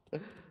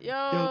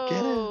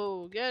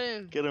 Yo, Get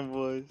him. Get him,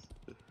 boys.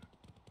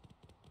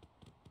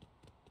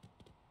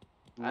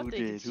 I think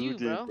it's Who you,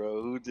 did,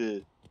 bro. Who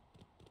did?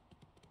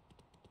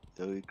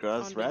 So he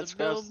crossed Under rats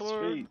the across the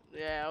billboard. street.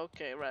 Yeah,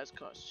 okay, rats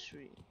across the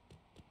street.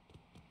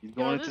 He's Yo,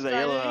 going this into the guy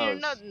yellow didn't hear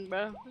house. nothing,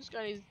 bro. This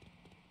guy needs.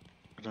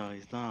 No,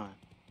 he's not.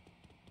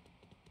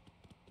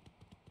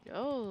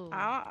 Yo.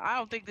 I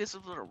don't think this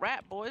is a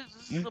rat, boys.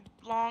 This is a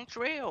long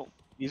trail.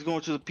 He's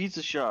going to the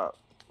pizza shop.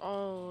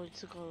 Oh, he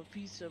took all the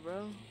pizza,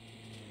 bro.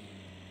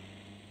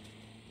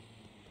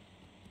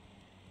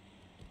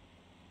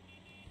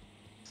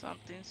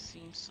 Something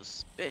seems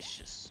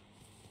suspicious.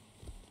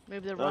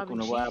 Maybe they're Welcome robbing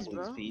to cheese,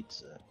 Wobbly's bro.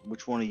 Pizza.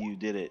 Which one of you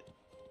did it?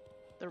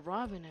 They're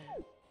robbing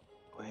it.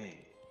 Wait,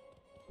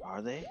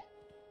 are they?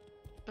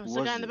 No, Who it's the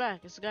was guy in the it? back.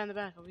 It's the guy in the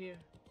back over here.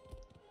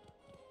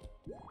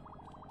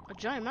 A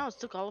giant mouse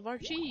took all of our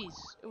cheese.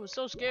 It was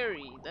so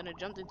scary. Then it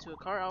jumped into a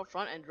car out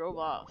front and drove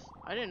off.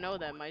 I didn't know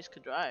that mice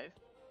could drive.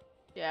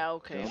 Yeah,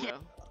 okay, Yeah. bro.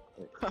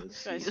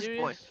 Let's Guys, see. This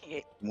boy,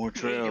 serious? More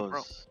He ate it, bro.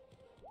 trails.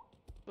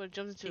 But it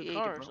jumped into He a ate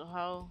it, car, bro. so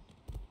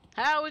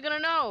how are we gonna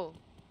know?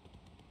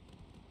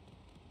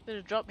 Did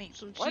it drop Me,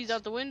 some what? cheese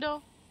out the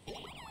window?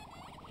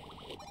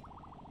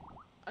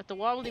 At the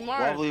Wobbly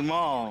Mart. Wobbly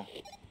Mall.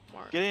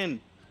 Mart. Get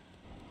in.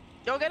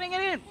 Yo, getting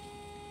it in.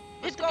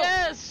 Let's Let's go.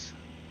 gas.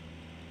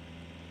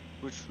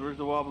 Where's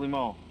the Wobbly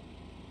Mall?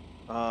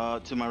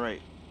 To my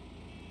right.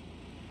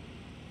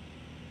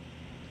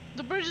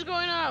 The bridge is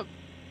going up.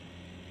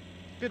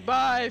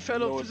 Goodbye,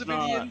 fellow No, it's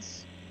not.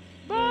 civilians.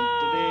 Dun,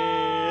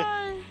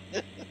 Bye.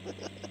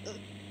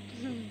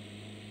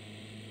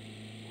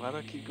 Why do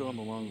I keep going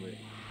the long way?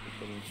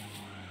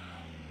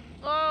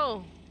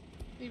 Oh,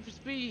 Need for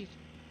Speed.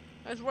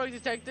 Nice work,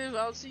 detective.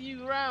 I'll see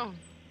you around.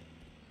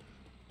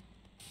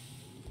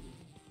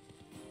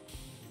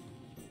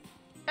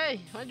 Hey,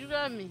 why'd you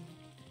grab me?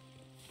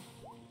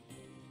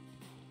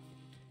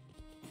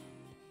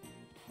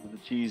 The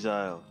cheese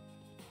aisle.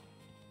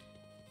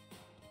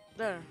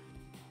 There.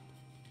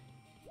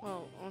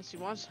 Well, unless he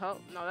wants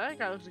help. No, that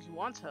guy looks like he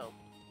wants help.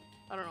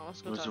 I don't know.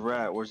 Let's go Where's talk. the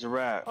rat? Where's the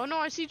rat? Oh no,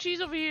 I see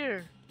cheese over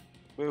here.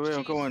 Wait, I'm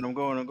Cheese. going.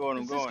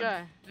 It's this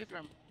guy. Wait for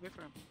him. Wait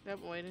for him. Yep,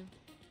 I'm waiting.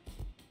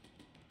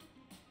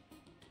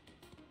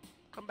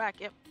 Come back.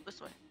 Yep,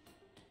 this way.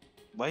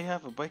 Why you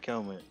have a bike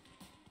helmet?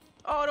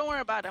 Oh, don't worry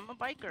about it. I'm a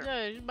biker.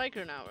 Yeah, he's a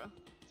biker now, bro.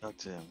 Talk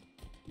to him.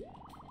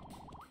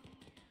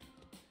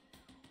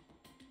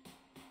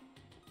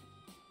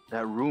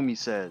 That room, he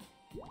said.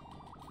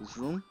 This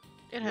room?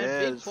 It had Yeah,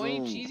 big it's pointy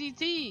room. cheesy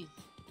teeth.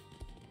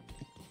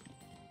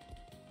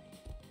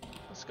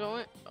 Let's go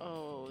in.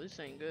 Oh, this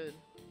ain't good.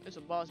 It's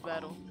a boss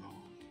battle. Oh,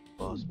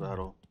 no. Boss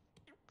battle.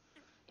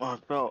 Oh, I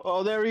fell.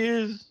 Oh, there he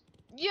is.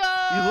 Yo!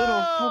 You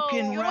little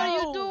fucking What rat. are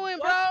you doing,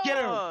 bro? What Get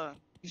him. the-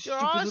 You You're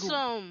stupid awesome.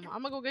 little-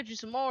 I'm gonna go get you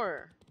some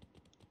more.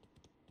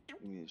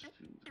 Give me his shoes,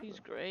 He's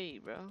bro.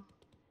 great, bro.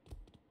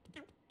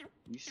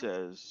 He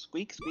says,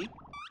 squeak, squeak.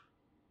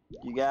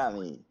 You got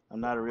me. I'm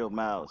not a real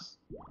mouse.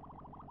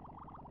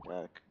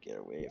 I could get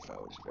away if I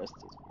was dressed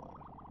as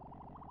one.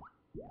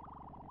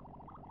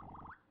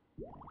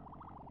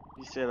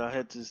 He said I'll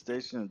head to the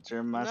station and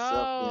turn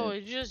myself No, in.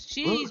 it's just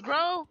cheese, Look.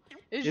 bro.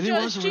 It's And he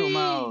just was a cheese. real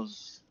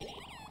mouse.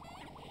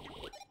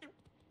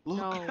 Look.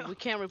 No, we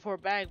can't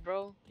report back,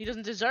 bro. He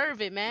doesn't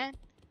deserve it, man.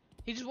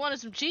 He just wanted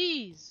some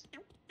cheese.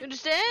 You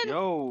understand?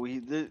 Yo, he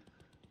did.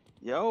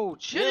 Yo, You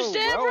chill,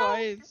 understand, bro. bro? I-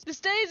 It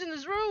stays in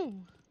this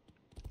room.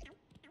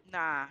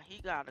 Nah, he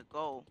gotta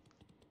go.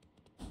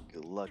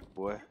 Good luck,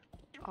 boy.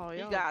 Oh, He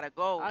yeah. gotta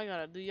go. I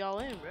gotta do y'all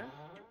in, bro.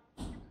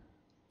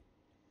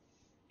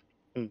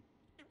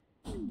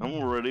 I'm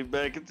already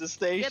back at the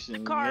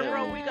station. car, yeah.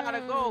 bro. We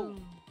gotta go.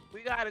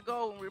 We gotta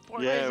go and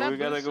report. Yeah, that we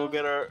gotta go Booster?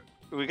 get our.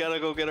 We gotta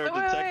go get our Wait,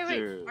 wait, wait,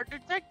 detector. wait. Our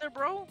detector,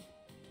 bro.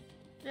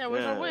 Yeah,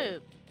 where's Yeah. our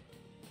whip?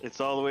 It's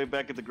all the way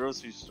back at the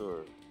grocery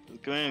store.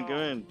 Come in, come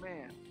Oh, in.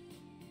 Man.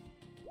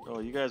 Oh,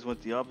 you guys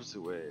went the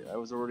opposite way. I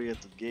was already at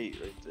the gate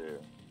right there.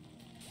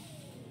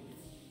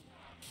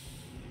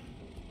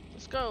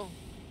 Let's go.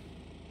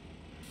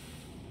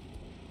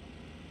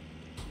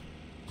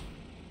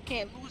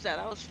 Can't lose that.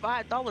 That was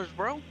 $5,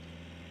 bro.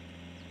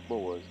 What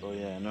was? Oh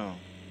yeah, I know.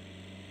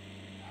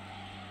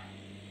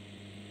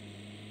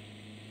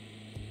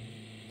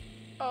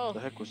 Oh, What the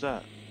heck was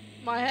that?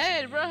 my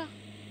head, bro.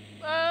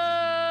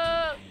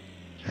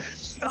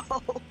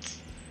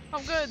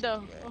 I'm good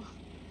though.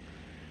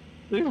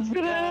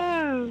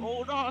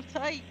 Hold on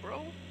tight, bro.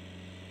 What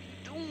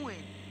you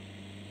doing?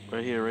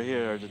 Right here, right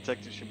here. Our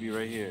detective should be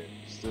right here.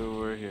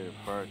 Still right here.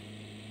 Park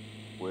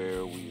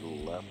where we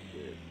left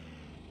it.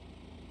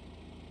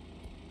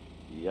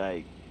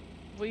 Yikes.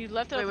 We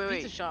left it Wait, at the wait,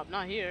 pizza wait. shop,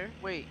 not here.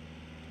 Wait.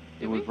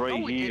 It Did was we? right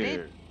No, we here.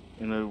 didn't.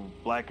 In a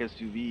black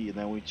SUV, and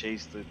then we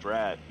chased the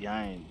rat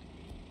behind.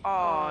 Oh,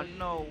 Oh,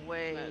 no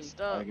way.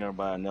 Messed I up. gotta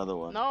buy another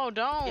one. No,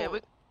 don't. Yeah,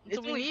 it's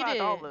Until we only need it.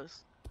 $5.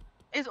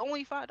 It's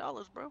only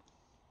 $5, bro.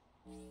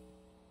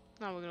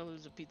 Now we're gonna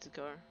lose a pizza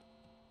car.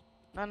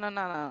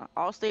 No.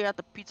 I'll stay at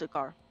the pizza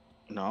car.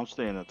 No, I'm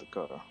staying at the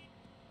car.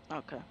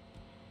 Okay.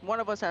 One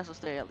of us has to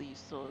stay at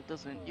least, so it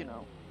doesn't,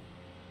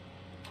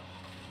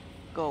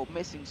 go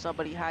missing.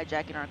 Somebody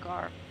hijacking our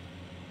car.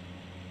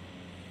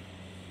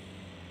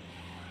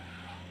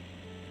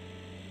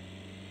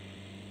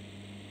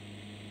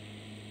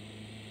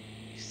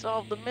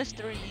 solved the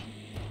mystery.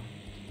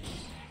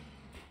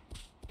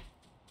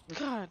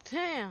 God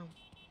damn.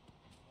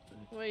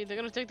 Wait, they're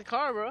gonna take the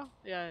car, bro.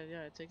 Yeah,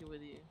 take it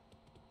with you.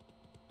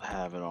 I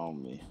have it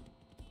on me.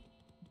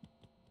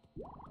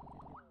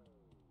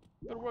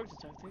 Good work,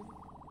 detective.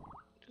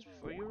 Just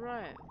before you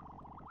arrive,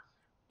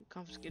 we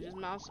confiscated his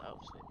mouse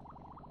outfit.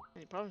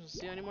 And he promised to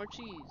steal any more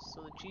cheese,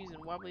 so the cheese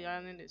in Wobbly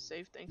Island is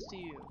safe thanks to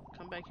you.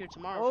 Come back here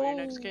tomorrow for your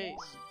next case.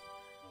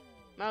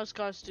 Mouse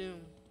costume.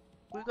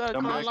 We gotta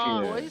Come come back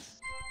along, here. boys.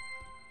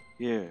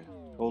 Here,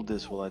 hold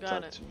this while I Got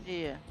talk it. to him.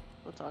 Yeah,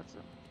 we'll talk to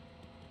him.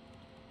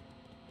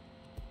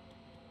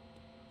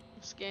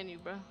 I'll scan you,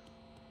 bro.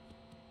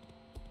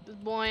 This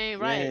boy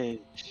ain't right.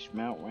 Yay.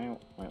 Wow.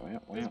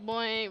 This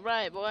boy ain't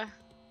right, boy.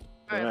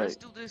 Alright, let's Right.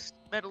 do this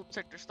metal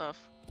detector stuff.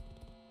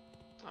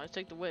 Alright,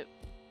 take the whip.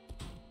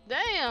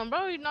 Damn,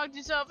 bro, you knocked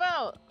yourself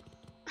out.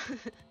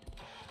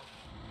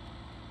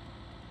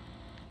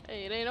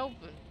 Hey, it ain't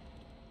open.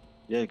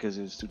 Yeah, because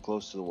it's too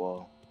close to the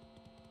wall.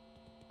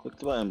 Click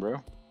the button, bro.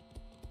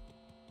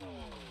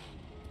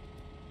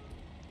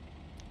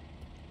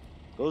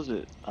 Close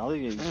it.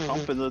 Ollie,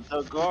 pumping the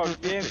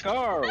damn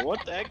car.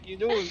 What the heck you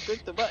doing?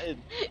 Click the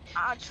button.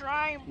 I'm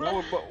trying,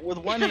 bro. No, but with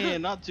one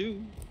hand, not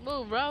two.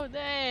 Move, bro,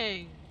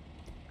 dang.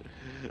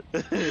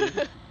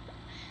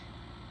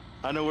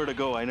 I know where to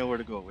go.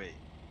 Wait.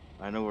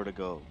 I know where to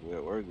go.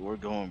 We're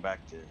going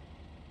back to.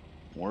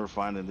 We're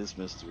finding this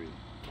mystery.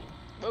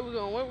 Where we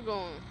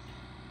going?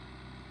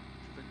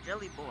 The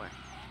jelly boy.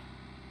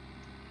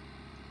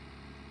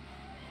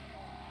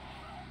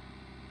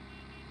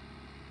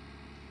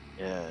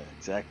 Yeah,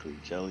 exactly.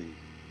 Jelly.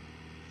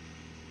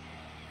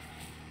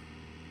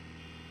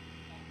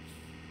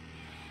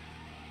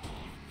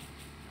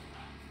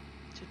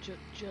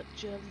 To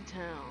Jelly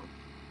Town.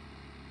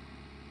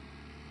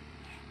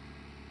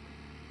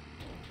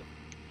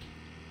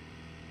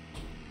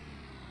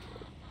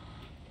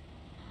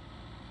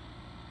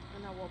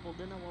 And I wobbled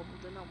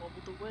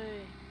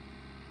away.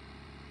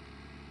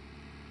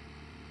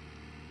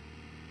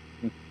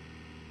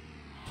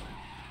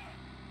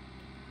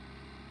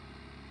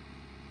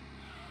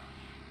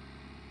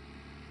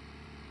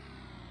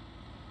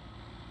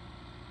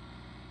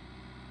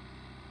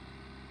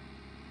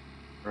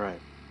 Right.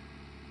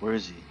 Where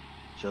is he?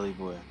 Jelly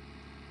boy.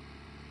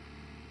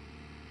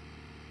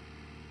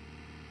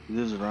 He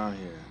lives around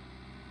here.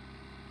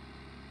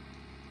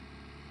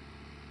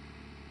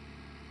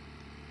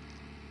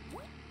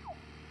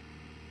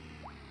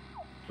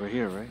 Right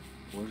here, right?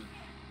 Where's...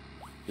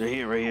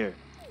 Right here.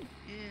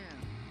 Yeah.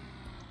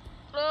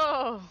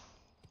 Oh,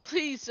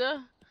 please,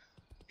 sir.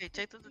 Hey,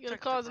 take the You're detector. gonna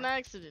cause an bro.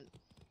 accident.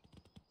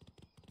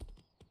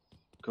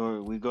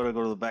 We gotta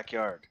go to the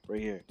backyard.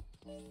 Right here.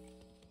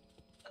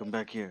 Come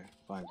back here.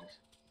 Find us.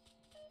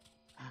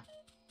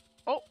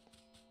 Oh.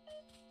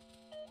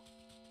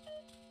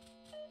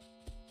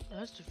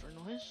 That's different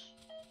noise.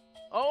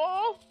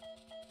 Oh!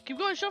 Keep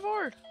going, shove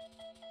forward.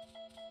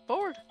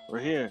 Forward.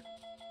 Right here.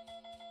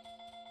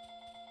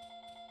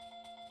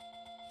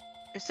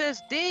 It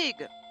says dig.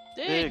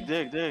 Dig.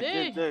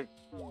 Dig.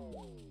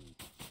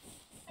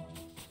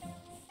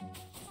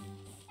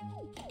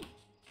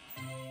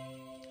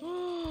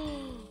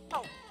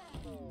 Oh,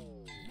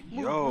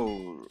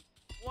 Yo.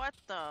 what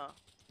the?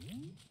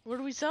 Where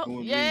do we sell? Come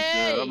with me,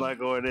 Yay! sir. I'm not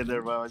going in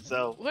there by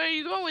myself. Where are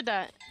you going with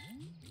that?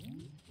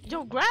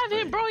 Yo, grab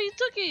it, bro. You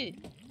took it.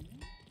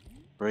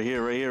 Right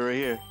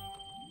here.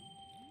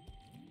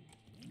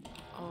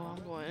 Oh,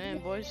 I'm going in,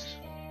 boys.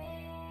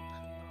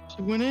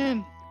 She went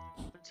in.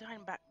 What's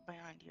hiding back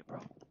behind here, bro?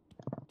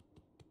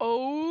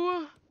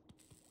 Oh.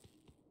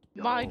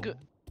 My Yo. good.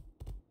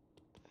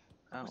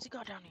 Ow. What's he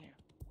got down here?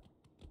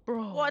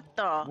 Bro. What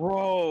the?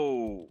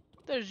 Bro.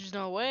 There's just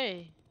no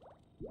way.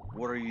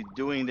 What are you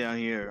doing down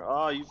here?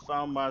 Oh, you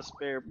found my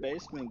spare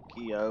basement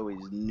key. I always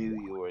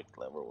knew you were a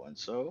clever one.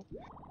 So,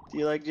 do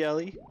you like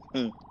jelly?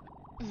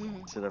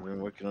 Said I've been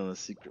working on a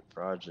secret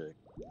project.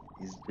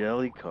 He's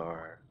Jelly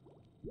Car.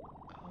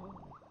 Oh.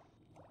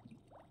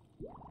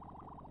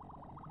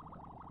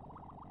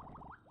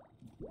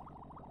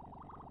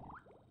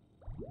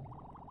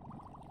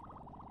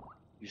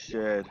 You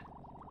said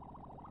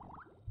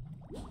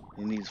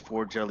he needs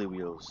 4 jelly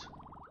wheels.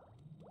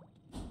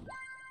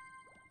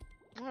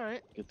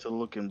 Alright. Get to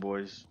looking,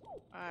 boys.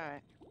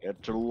 Alright.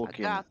 Get to I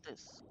looking. got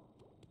this.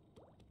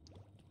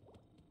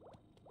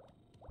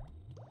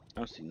 I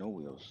don't see no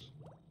wheels.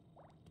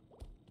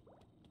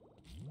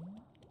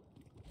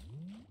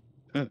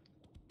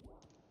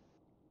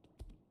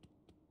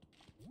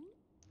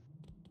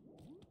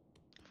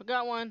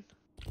 Forgot one.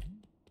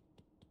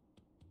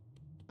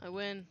 I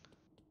win.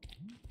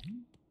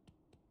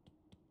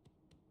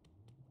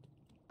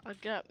 I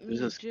got me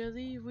There's a a-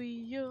 jelly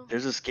wheel.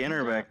 There's a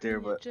scanner back there,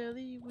 Got me a but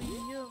jelly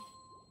wheel.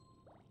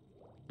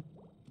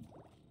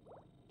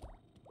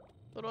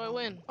 What do I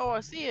win? Oh, I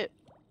see it.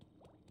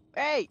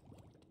 Hey!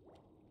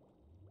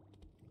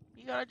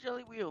 You got a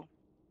jelly wheel.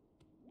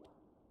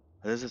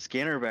 there's a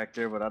scanner back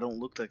there, but I don't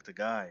look like the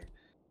guy.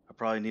 I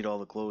probably need all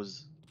the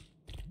clothes.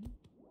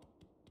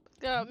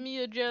 Got me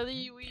a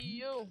jelly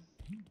wheel.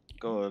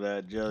 go of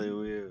that jelly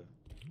wheel.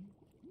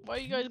 Why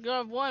you guys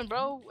got one,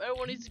 bro?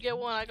 Everyone needs to get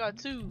one. I got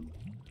two.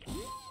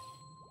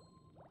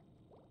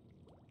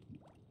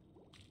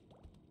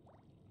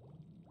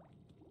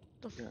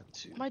 Got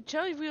two. My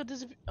jelly wheel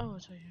disappeared. Oh,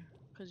 it's right here.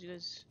 Because you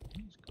guys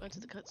went to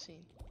the cutscene.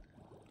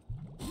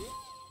 Yeah,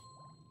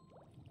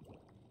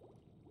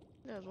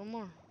 there's one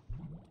more.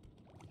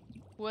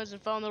 Who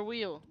hasn't found their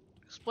wheel?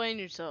 Explain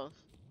yourself.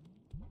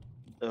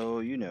 Oh,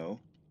 you know.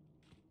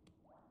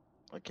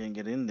 I can't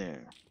get in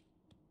there.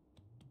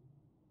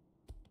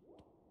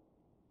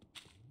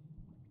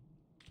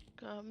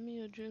 Got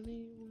me a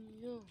jelly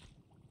wheel.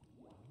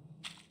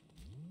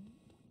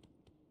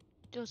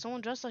 Yo,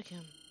 someone dressed like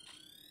him.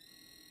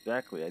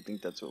 Exactly, I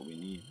think that's what we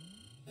need.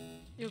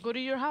 Yo, go to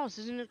your house.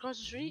 Isn't it across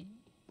the street?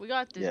 We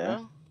got this, Yeah.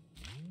 bro.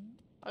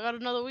 I got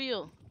another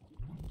wheel.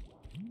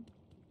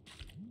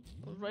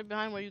 It was right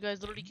behind where you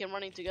guys literally came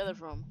running together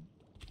from.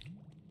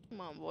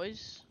 Come on,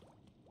 boys.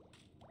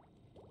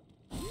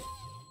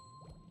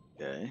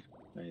 Okay,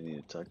 I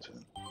need to talk to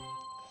him.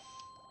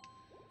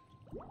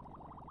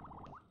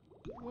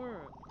 Good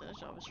work. That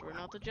job is sorting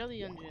out the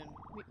jelly engine.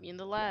 Meet me in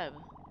the lab.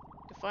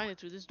 You can find it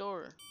through this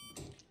door.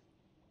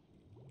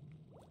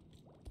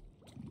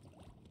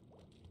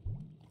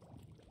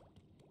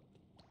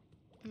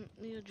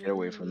 Need a Get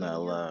away jelly from that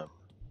wheel. lab.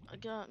 I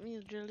got me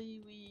a jelly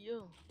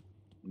wheel.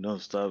 No,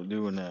 stop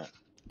doing that.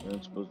 You're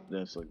not supposed to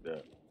dance like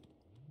that.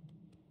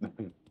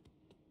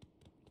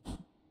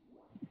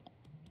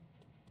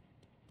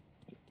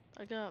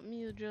 I got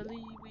me a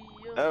jelly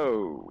wheel.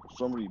 Oh,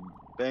 somebody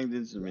banged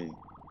into me.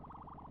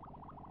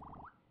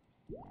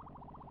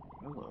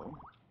 Hello.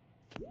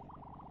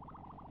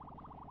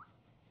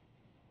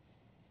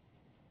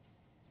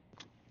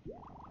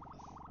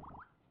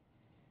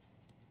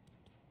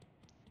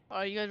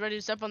 Are you guys ready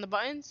to step on the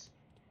buttons?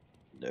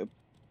 Nope.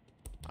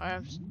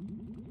 Alright,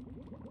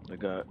 I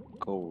got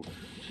cold.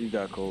 She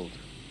got cold.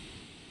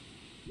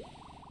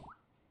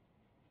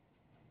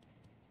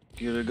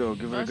 Give it a go.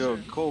 Give it a go.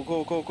 Faster. Cold,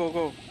 cold, cold, cold,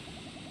 cold.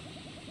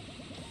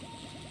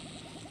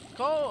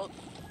 cold.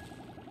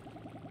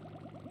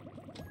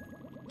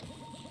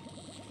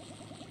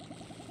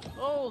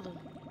 Cold.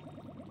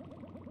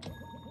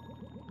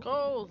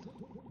 Cold.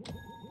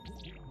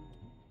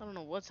 I don't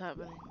know what's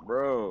happening.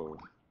 Bro.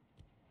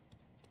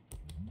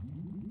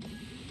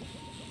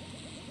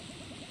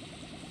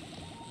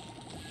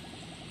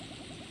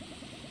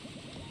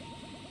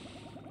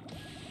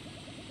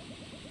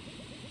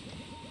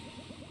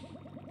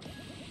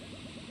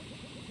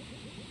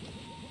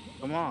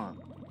 Come on.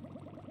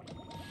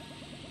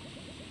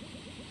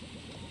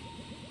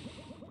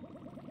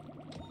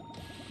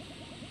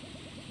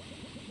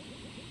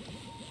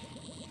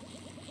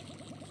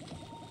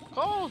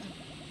 Cold.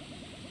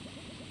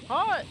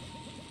 Hot.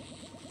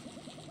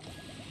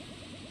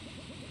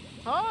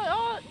 Hot,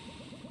 hot.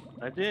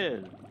 I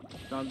did.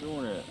 It's not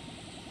doing it.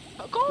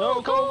 Cold, No,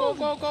 go, cold.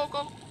 go, go, go,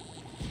 go.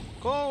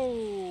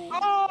 Go.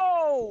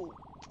 Oh!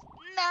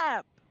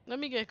 Snap! Let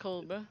me get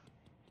cold, bro.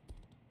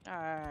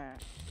 Alright.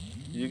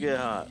 You get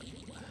hot.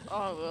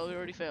 Oh, well, we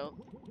already failed.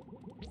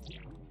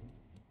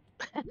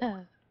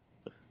 There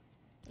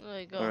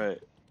you go. Alright.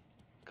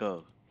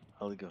 Go.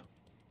 Holly, go.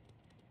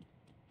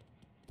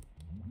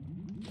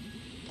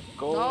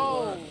 Go.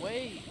 No,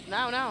 wait.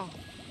 Now.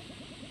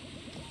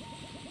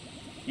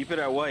 Keep it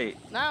at white.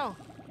 Now.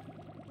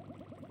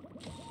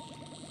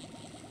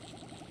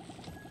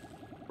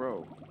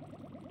 Bro.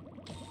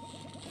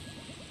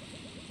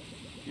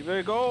 You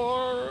better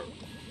go.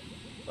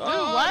 Dude,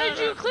 why did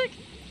you click?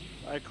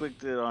 I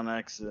clicked it on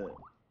accident.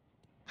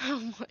 Oh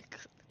my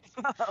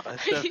god. I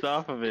stepped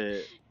off of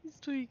it. He's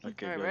tweaking.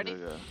 Okay, Alright, go, ready?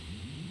 go, go.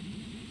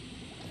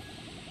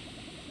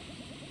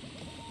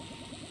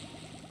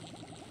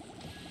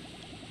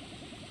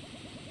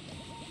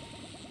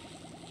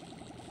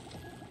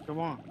 Come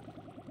on.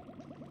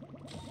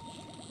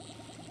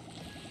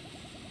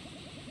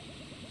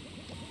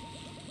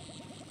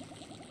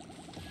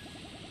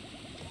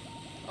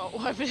 Oh,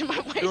 I've been in my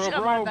way. Bro, My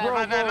bro, bad, bro,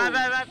 my bad,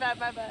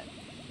 bro. my bad.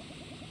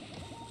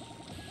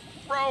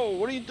 Bro,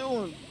 what are you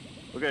doing?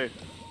 Okay.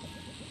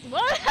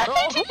 What?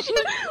 Oh.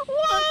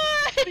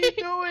 What? What are you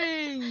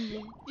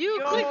doing? You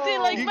Yo. clicked it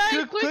like You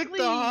very clicked quickly.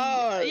 the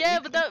hot. Yeah,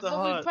 You but clicked that the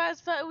but we hot.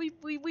 passed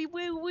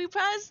we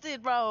passed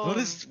it, bro. What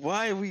is?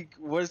 Why we?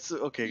 What's?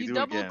 Okay, You do it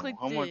double again. clicked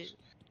How much? it.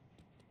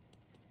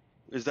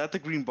 Is that the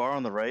green bar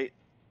on the right?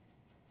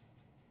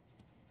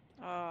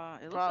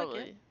 It looks like Probably.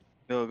 it.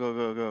 Go, go,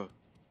 go, go.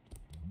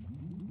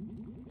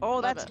 Oh,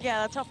 My that's bad. yeah.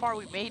 That's how far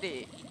we made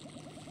it.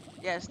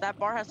 Yes, that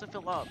bar has to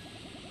fill up.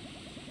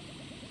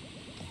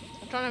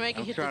 I'm trying to make it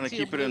I'm hit trying the to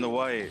teal keep it in the blue.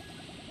 white.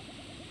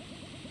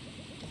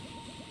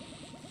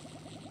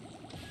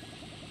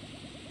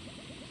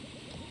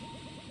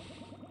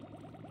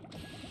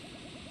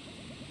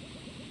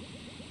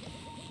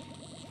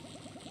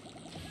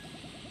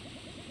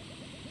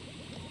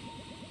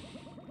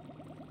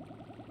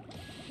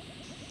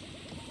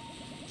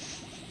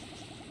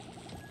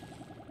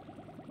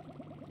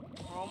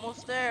 We're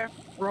almost there.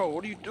 Bro,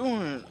 what are you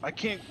doing? I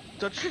can't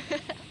touch.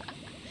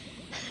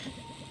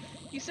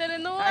 You said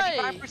in the way.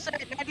 95%,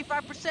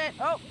 95%.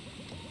 Oh,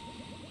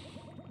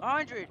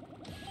 100.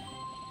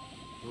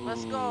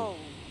 Let's Ooh, go.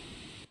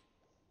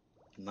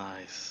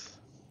 Nice.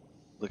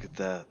 Look at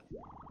that.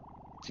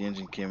 The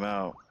engine came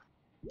out.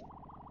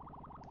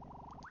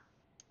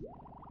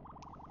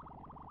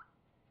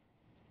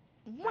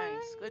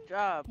 Nice, good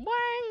job.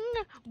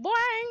 Boing,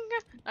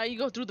 boing. Now you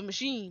go through the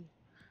machine.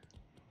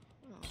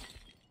 Oh,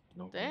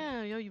 No.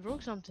 damn, yo, you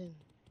broke something.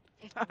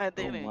 I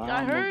didn't. my.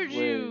 I I'm heard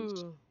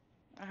ablaze. you.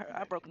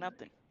 I broke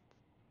nothing.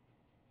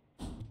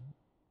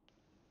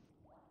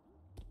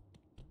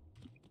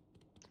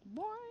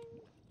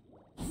 Boing.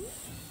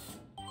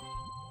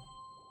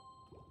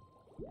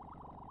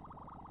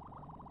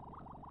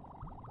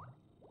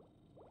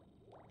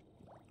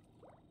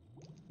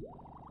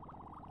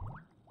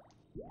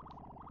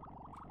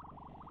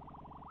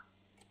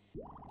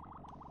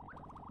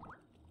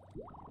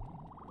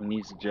 Who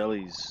needs the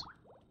jellies?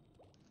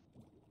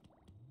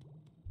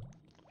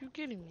 You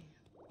kidding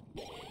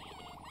me?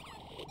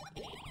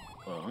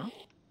 Huh?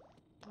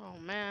 Oh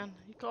man,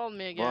 he called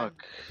me again.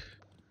 Fuck.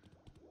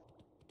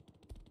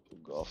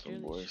 Golf them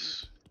Jelly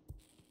boys.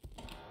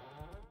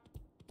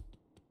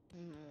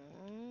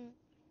 Mm.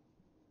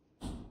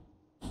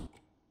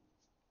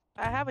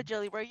 I have a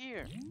jelly right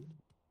here.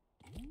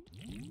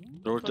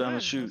 Throw it Put down in,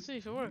 the chute. Let's see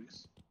if it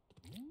works.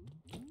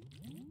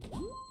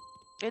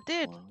 It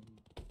did. Wow.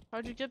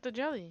 How'd you get the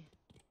jelly?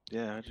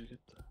 Yeah, how'd you get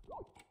that?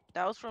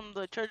 That was from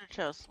the treasure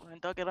chest when I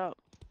dug it up.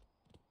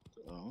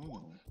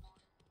 Oh.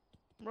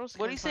 Bro's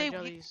What did he say? find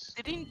jellies.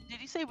 Did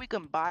he say we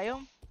can buy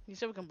them? He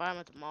said we can buy them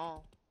at the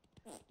mall.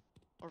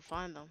 Or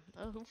find them.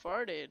 Oh, who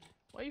farted?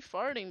 Why you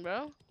farting,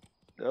 bro?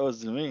 That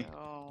was me.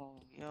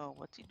 Yo,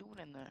 what's he doing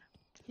in there?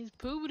 He's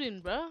pooping,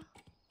 bro.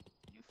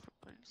 You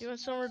He went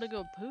somewhere to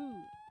go poop.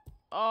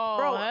 Oh,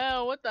 Bro,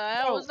 hell, what the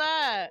hell bro. was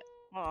that?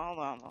 Hold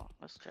on.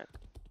 Let's check.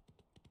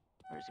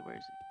 Where is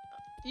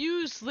he?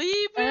 You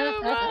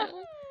sleeping, bro?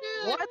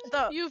 What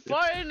the? You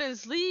farting and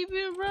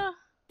sleeping, bro?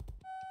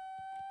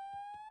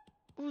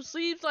 Who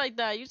sleeps like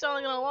that? You sound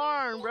like an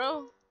alarm,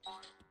 bro.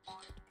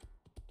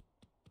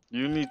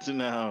 You need to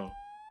know.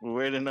 We're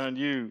waiting on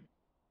you.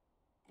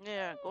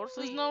 Yeah, go to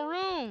There's sleep. no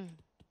room.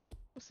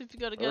 Let's see if you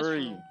got a guest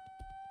Hurry. room.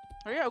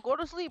 Hurry up, go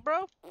to sleep,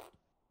 bro.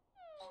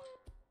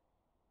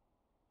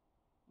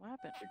 What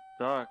happened?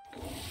 Doc.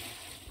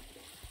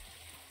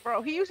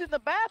 Bro, he using the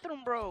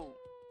bathroom, bro.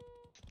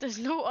 There's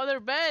no other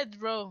beds,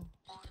 bro.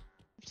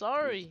 I'm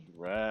sorry. It's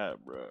rat,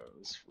 bro.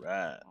 It's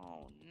rat.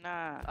 Oh,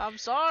 nah. I'm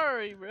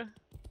sorry, bro.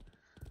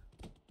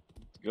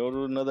 Go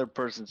to another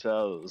person's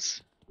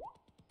house.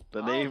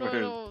 The I don't know,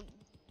 neighbor. no,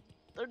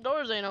 their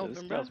doors ain't This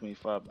open, bro. cost me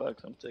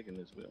 $5. I'm taking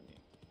this with me.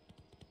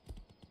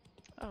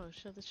 Oh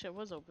shit, this shit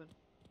was open.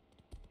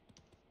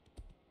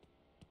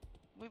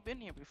 We've been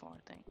here before,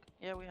 I think.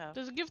 Yeah, we have.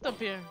 There's a gift up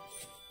here.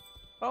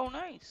 Oh,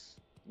 nice.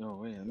 No,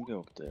 wait, let me go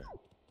up there.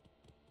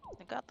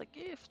 I got the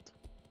gift.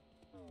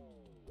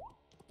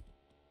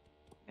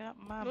 Got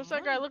my What's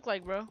that guy money. look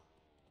like, bro?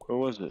 Where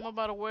was it? I'm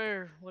about to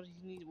wear. What does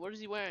he need? What is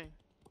he wearing?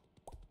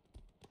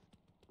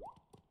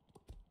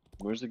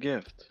 Where's the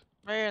gift?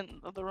 Right here in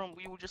the other room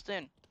we were just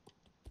in.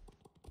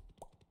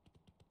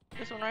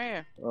 This one right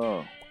here.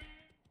 Oh,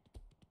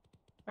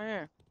 Right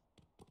here.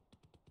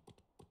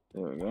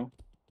 there we go.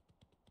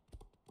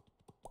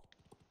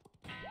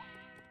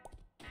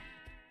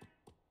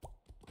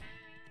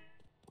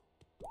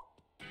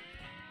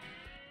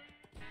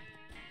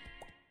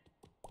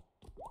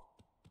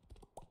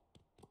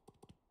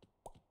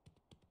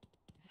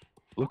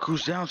 Look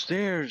who's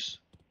downstairs.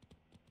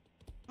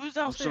 Who's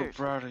I'm so downstairs?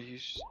 proud of you,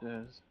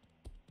 Staz.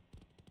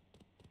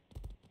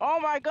 Oh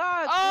my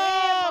god!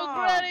 Oh,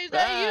 damn! Granny, is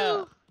that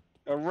you?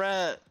 A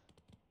rat.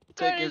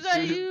 Granny, Take is it that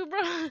to- you, bro?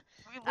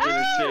 We Get live-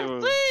 it Ah, to him.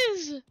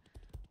 please.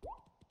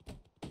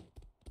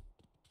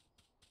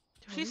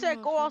 She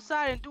said go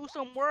outside and do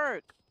some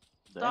work.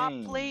 Stop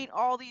Dang. playing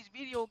all these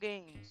video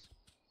games.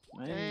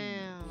 Dang.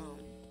 Damn.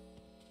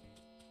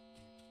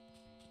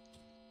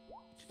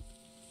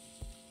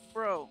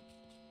 Bro.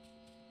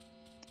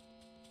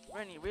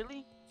 Rennie,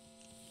 really?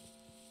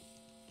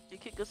 You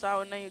kick us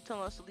out and then you're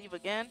telling us to leave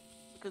again?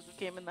 Because we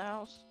came in the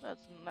house?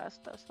 That's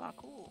not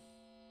cool.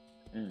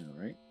 Yeah,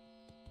 right?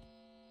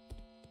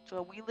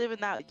 So we live in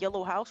that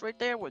yellow house right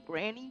there with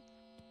Granny?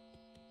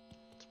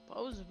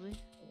 Supposedly.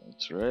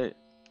 That's right.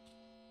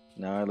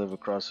 Now I live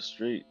across the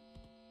street.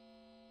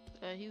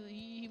 Yeah,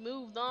 he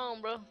moved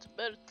on, bro. It's a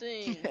better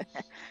thing.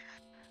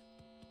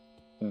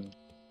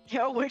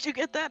 Yo, where'd you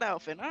get that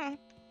outfit, huh?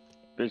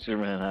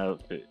 Fisherman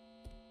outfit.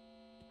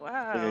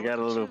 Wow. Look, I got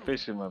a look at little you.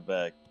 fish in my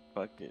back.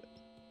 Fuck it.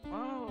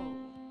 Oh.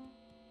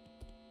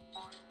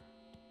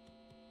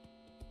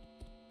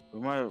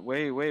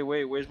 Wait,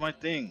 where's my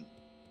thing?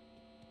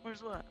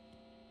 Where's what?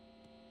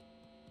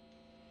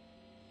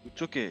 Who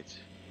took it?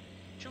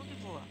 What you looking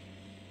for?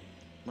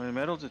 My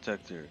metal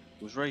detector.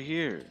 It was right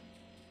here.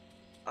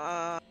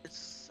 I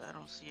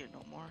don't see it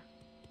no more.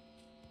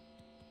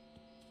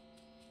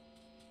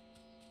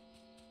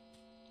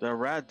 That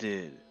rat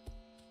did.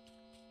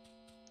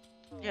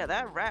 Yeah,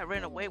 that rat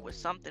ran away with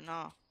something,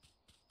 huh?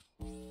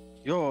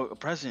 Yo, a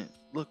present.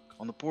 Look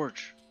on the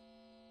porch.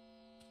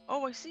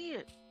 Oh, I see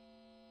it.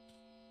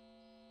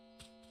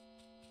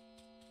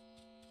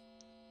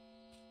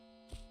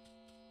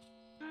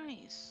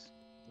 Nice.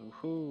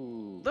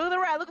 Woohoo. Look at the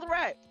rat. Look at the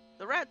rat.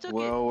 The rat took it.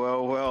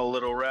 Well,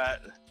 little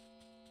rat.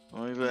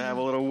 I need to have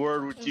a little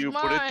word with It's you.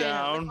 Put it mine.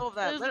 down. Let go of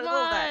that. It's Let go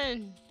of that.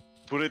 mine.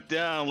 Put it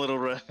down, little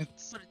rat.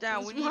 Put it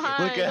down. We It's need it.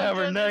 mine. Look, I have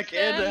her Don't you neck and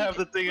I understand? have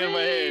the thing in my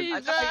hand.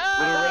 Please, I got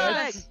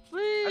the leg.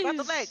 Please. I got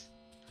the leg.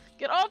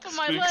 Get off of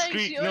my Squeak, legs.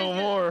 squeak, you no ain't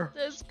more.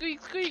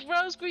 Squeak, squeak,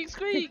 bro. Squeak,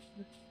 squeak.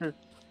 Come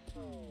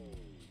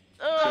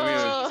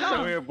Oh. here,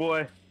 come here,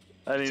 boy.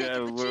 I need to Taking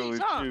have a the word cheese,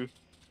 with huh? you.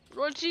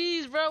 What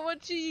cheese, bro?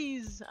 What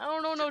cheese? I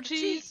don't know no Took the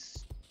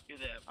cheese. Get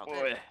that Okay.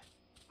 boy.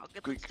 I'll get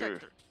the Quicker.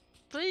 detector.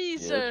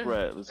 Please, Yeah, sir. that's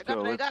right. Let's I got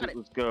go. it, I got it.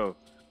 Let's go.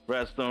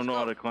 Rats don't Let's know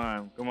how go. to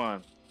climb. Come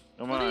on.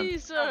 Come on.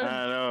 Please, sir.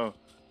 I know.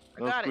 I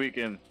No got it.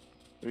 squeaking.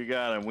 We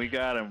got him. We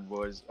got him,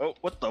 boys. Oh,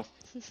 what the?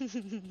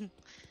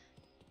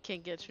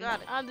 Can't get you.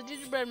 Got it. I'm the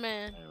gingerbread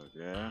man.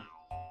 There we go.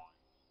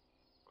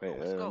 Wait,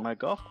 Let's go. my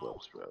golf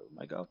clubs, bro.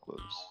 My golf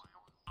clubs.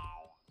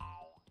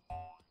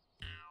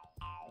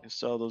 I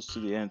sell those to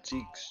the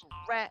antiques.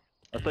 Rat.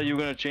 I thought you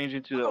were gonna change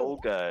into the Oh.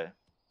 old guy.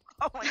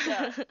 Oh my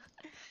god.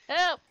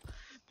 Help!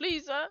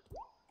 Please, sir.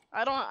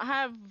 I don't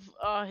have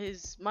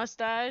his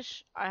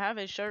mustache. I have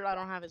his shirt. I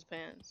don't have his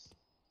pants.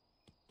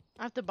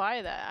 I have to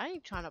buy that. I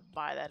ain't trying to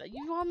buy that.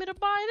 You want me to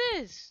buy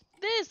this?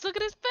 This. Look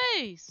at his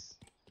face.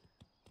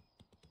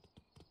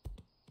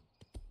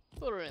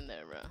 Put her in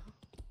there, bro.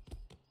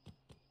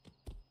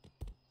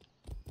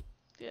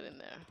 Get in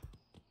there,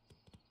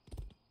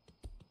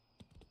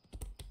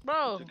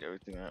 bro. Took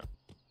everything out.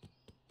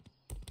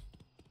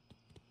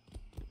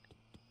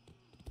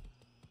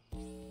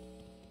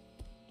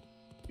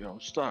 Yo, I'm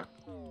stuck.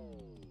 There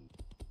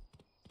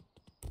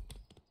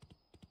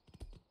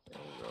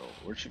we go.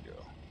 Where'd she go?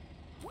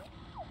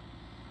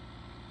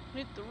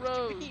 Hit the What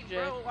road, you mean,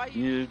 Jack. bro? Why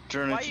You you? need to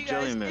turn Why into you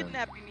guys Jellyman.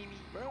 kidnapping me,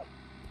 bro?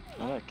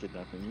 I'm not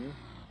kidnapping you.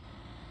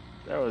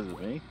 That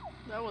wasn't me.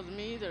 That wasn't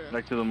me either.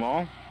 Back to the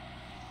mall?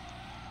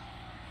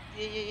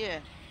 Yeah.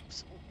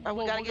 Oh,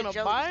 we what, gotta we're get gonna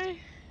jellies. buy?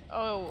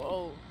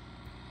 Oh.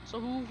 So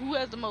who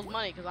has the most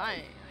money? Cause I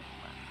ain't.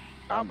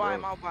 I'll buy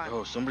bro. him.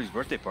 Oh, somebody's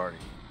birthday party.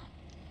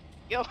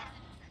 Yo.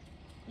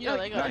 Yeah,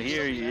 they got Not it.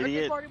 here, you Birthday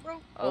idiot. Party, bro?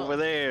 Oh. Over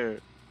there.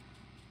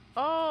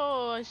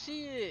 Oh, I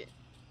see it.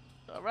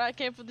 Alright,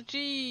 came for the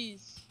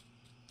cheese.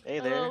 Hey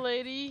Hello, there.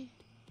 lady.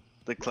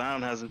 The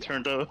clown hasn't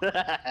turned up.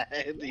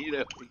 You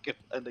know, we can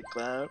find the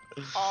clown.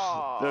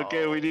 Oh.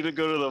 Okay, we need to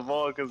go to the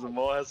mall because the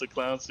mall has a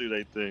clown suit,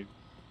 I think.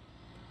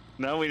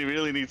 Now we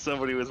really need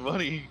somebody with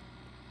money.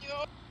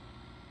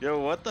 Yo,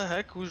 what the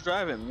heck? Who's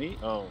driving? Me?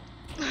 Oh.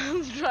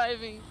 Who's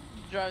driving?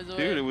 Drives away.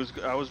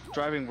 Dude, I was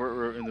driving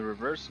in the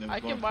reverse and it was I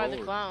going can buy forward.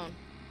 the clown.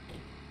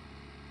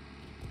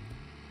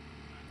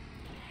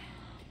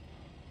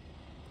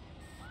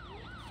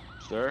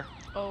 Sir?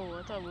 Oh,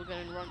 I thought we were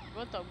getting run.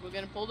 I thought we were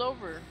getting pulled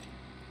over.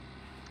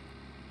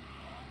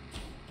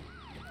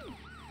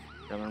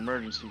 Got an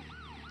emergency.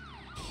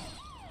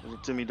 Little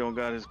Timmy don't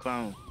got his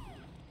clown.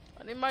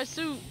 I need my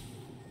suit.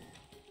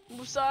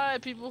 Move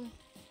side, people.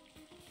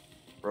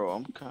 Bro,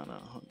 I'm kinda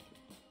hungry.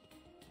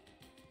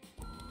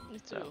 Me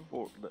too.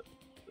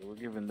 We're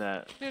giving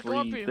that Here, come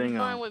up free here. thing Who's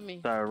buying on with me?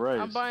 Thai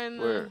rice. I'm buying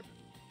the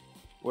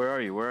Where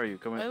are you? Where are you?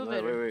 Come in.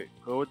 Elevator. Wait.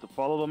 Go with the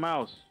follow the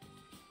mouse.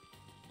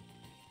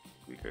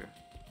 Quicker.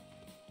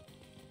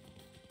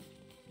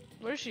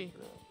 Where is she?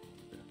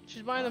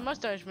 She's buying the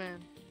mustache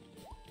man.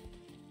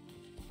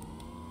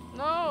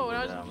 No,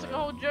 I Yeah, took a man.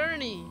 whole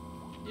journey.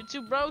 You're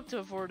too broke to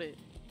afford it.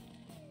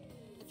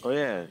 Oh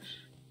yeah.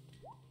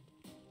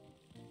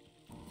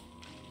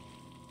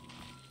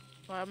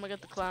 Alright, I'm gonna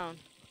get the clown.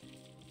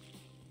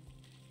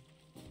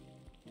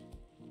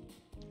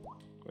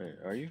 Wait,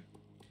 are you?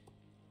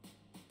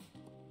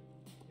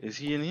 Is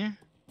he in here?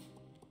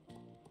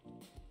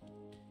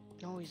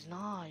 No, he's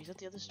not. He's at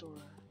the other store.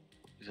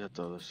 He's at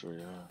the other store.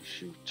 Oh,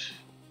 shoot.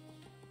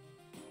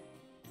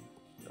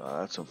 Oh,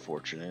 that's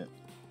unfortunate.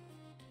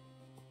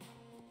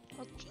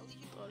 I thought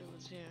he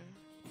was here.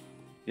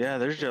 Yeah,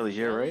 there's jelly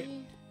here, right?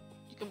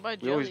 You can buy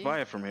jelly. We always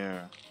buy it from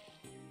here.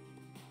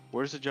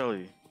 Where's the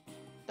jelly?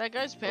 That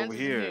guy's pants Over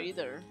isn't here. here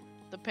either.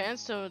 The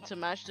pants to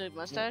match the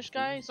mustache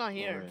guy, it's not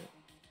here.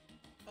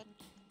 Alright.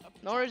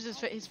 Nor is his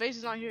face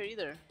is not here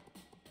either.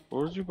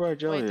 Where did you buy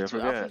jelly? Wait, the I two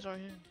forget. outfits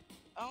aren't here.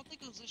 I don't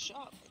think it was this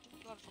shop. I think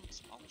we got it from a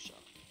smaller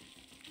shop.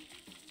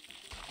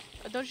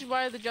 Don't you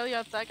buy the jelly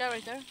off that guy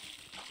right there?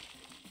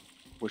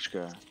 Which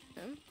guy?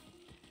 Him?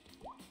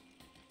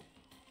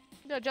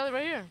 You got jelly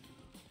right here.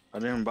 I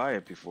didn't buy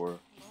it before.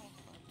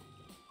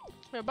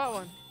 Here, I bought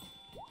one.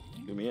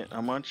 Give me it.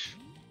 How much?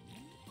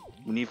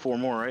 We need 4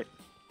 more, right?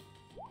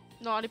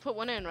 No, I already put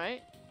one in,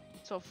 right?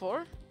 So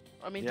 4?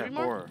 I mean, Yeah, 3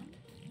 more? 4.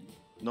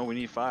 No, we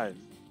need 5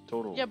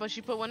 total. Yeah, but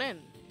she put one in.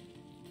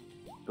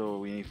 So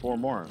we need 4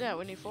 more. Yeah,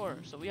 we need 4.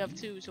 So we have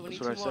 2, so we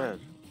That's need what 2 I more. said.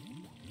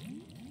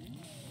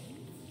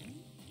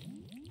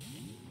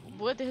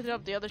 We'll have to hit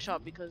up the other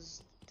shop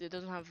because it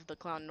doesn't have the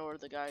clown nor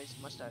the guy's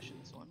mustache in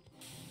this one.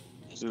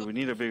 Let's Dude, go. we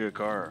need a bigger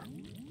car.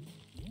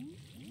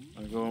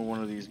 I'm going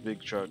one of these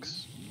big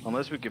trucks.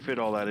 Unless we can fit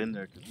all that in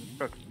there, because this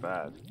truck's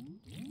bad.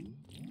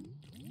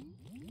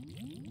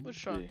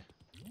 Which truck? See.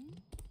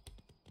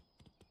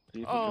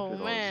 See if we can Oh fit all this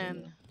in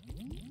man. there.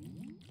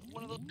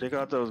 One of those Take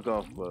out those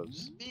golf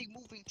clubs. big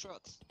moving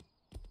trucks.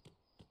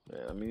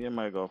 Yeah, let me get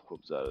my golf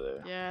clubs out of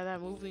there. Yeah,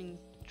 that moving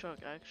truck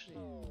actually.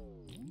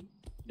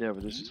 Yeah,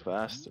 but this is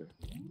faster.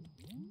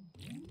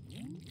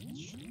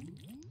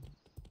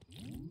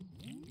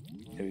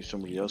 Maybe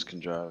somebody else can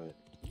drive it.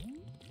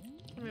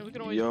 I mean, we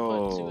can always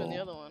put 2 in the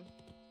other one.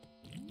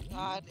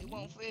 God, it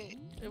won't fit.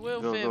 It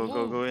will Go, fit. go, Move.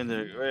 go, go in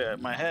there. Wait,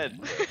 my head.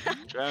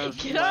 Trying to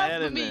Get put my off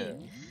head of in me. there.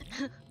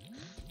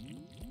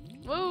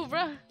 Move,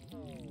 bruh.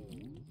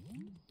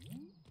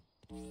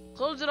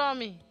 Close it on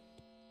me.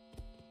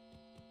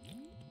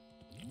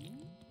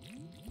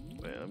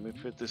 Wait, let me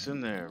fit this in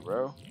there,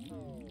 bro.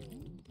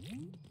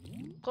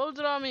 Close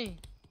it on me.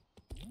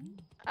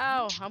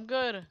 Ow, I'm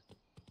good.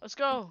 Let's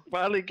go.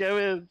 Finally,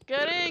 Kevin.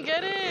 Get in,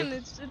 get in.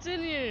 It's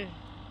in here.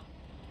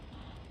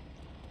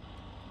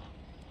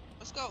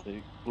 Let's go.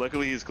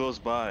 Luckily, he's close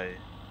by.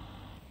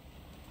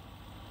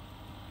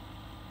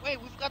 Wait,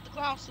 we've got the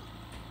clown suit.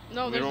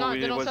 No, We there's not.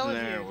 They it don't wasn't sell it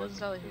there, here. it It doesn't wasn't-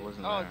 sell it It here.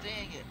 wasn't Oh, there.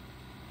 dang it.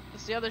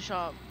 It's the other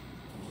shop.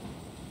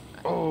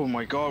 Oh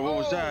my god, what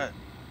was Oh. that?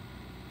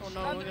 Oh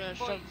no, we're gonna Boys.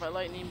 struck by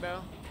lightning,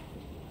 bro.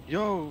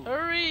 Yo,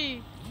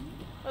 Hurry!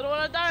 I don't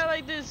wanna die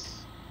like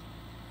this.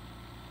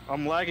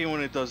 I'm lagging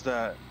when it does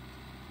that.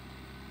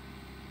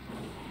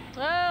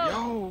 Help!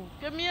 Yo,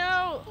 Get me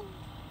out!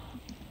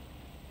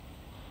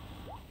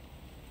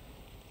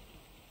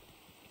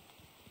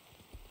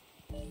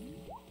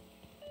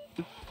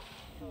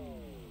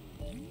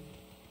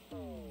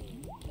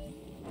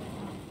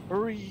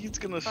 hurry, he's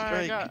gonna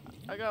Alright, strike.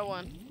 I got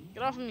one.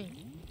 Get off of me.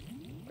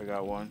 I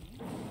got one.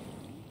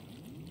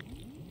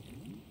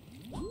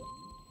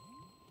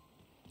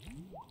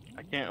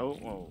 I can't.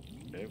 Oh,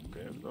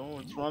 okay. No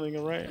one's running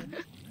around.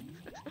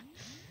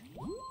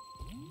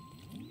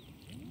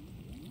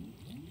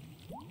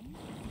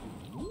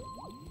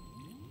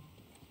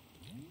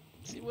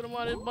 See what I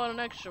wanted, bought an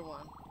extra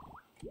one.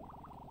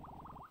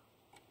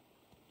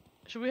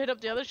 Should we hit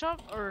up the other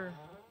shop or?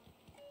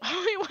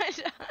 Oh, he went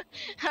down.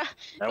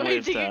 That Where do you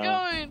way's think you're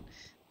down. going?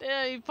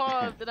 Yeah, he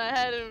paused and I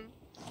had him.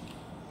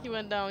 He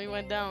went down. He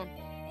went down.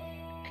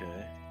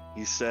 Okay.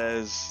 He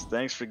says,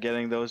 "Thanks for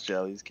getting those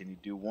jellies. Can you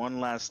do one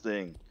last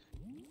thing?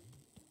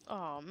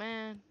 Oh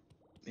man.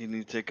 You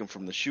need to take them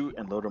from the chute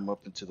and load them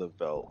up into the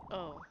belt."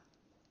 Oh.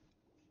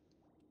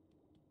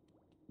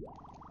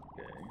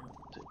 Okay,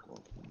 I'll take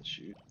one from the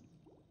chute.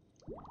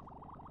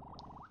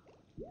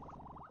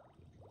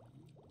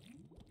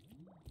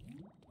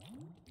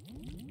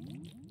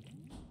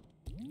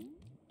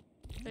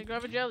 Hey,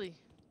 grab a jelly.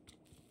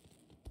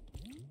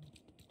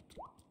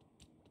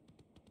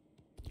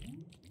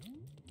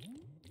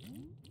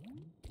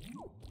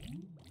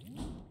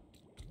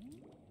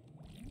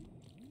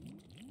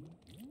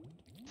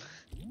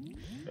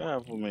 Yeah,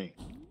 for me.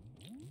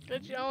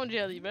 Get your own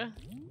jelly, bruh.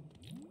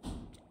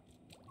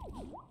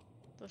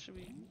 That should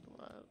be.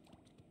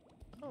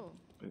 Oh.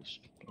 It's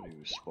he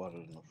was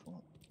spotted in the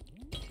front.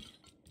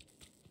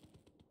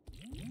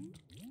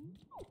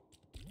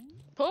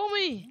 Pull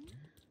me!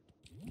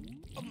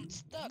 I'm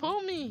stuck.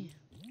 Pull me!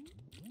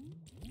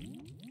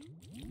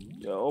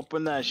 Yo,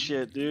 open that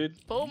shit, dude.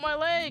 Pull my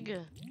leg!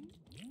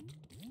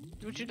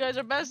 What you guys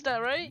are best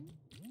at, right?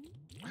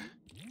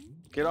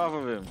 Get off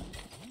of him.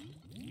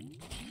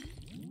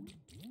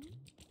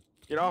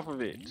 Get off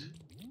of it.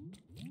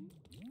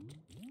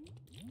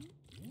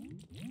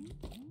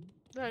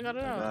 There, I got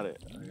it I out. got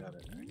it. I got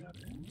it.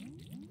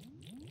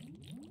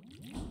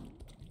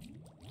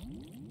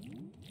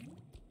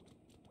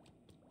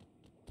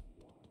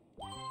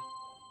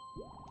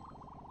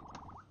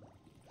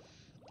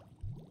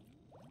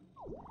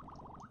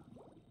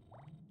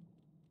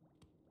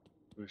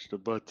 Push the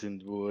button,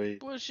 boy.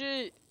 Push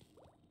it.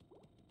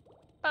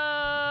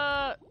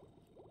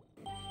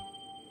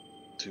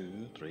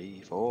 2,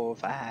 3, 4,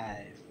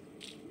 5.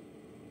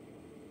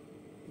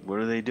 What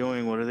are they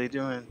doing? What are they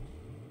doing?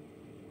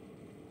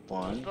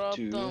 1, Drop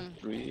 2, them.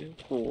 3,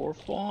 4,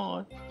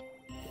 5.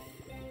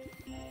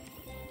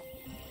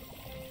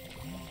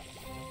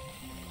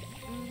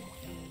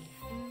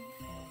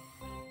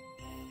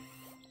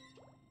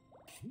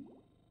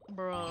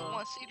 Bro.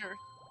 One seater.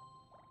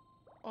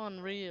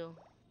 Unreal.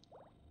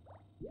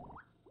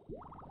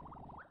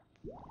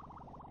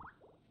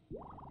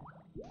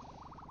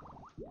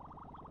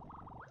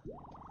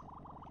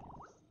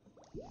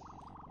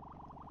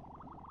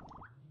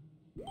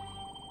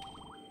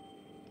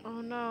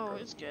 Oh no,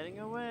 it's getting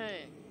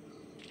away.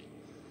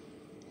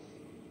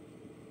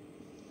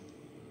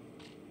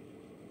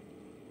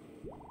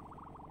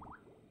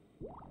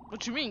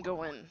 What you mean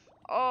go in?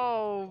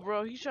 Oh,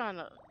 bro, he's trying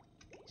to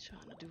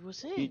do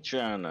us in. He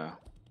tryna.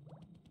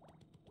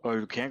 Oh,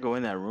 you can't go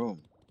in that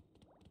room.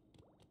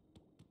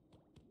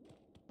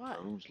 What?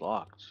 That room's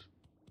locked.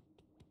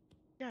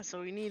 Yeah,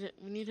 so we need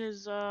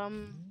his Bro,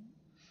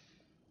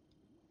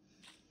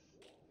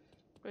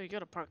 you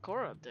got a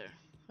parkour up there.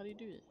 How do you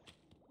do it?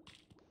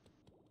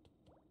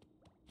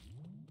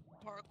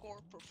 Parkour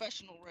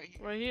professional right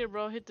here. Right here,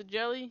 bro. Hit the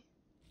jelly.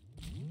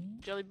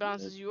 Jelly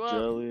bounces you up.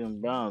 Jelly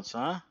and bounce,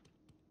 huh?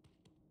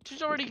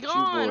 She's already Look at you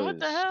gone. What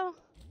the boys. hell?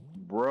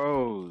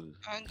 Bros.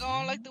 I'm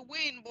going like the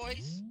wind,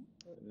 boys.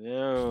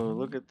 Yo,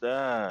 look at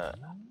that.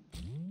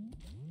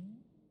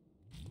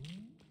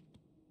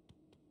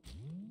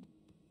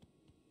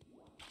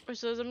 Wait,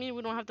 so does that mean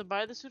we don't have to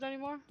buy the suit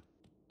anymore?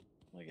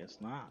 I guess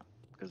not.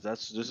 Because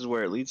this is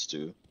where it leads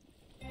to.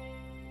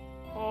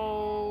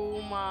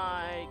 Oh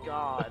my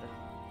god.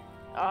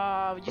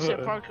 You said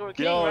parkour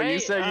king, Yo, right? you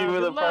said you were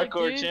good the luck,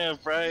 parkour dude. champ,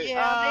 right?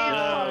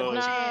 Yeah, Yo.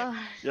 Nah.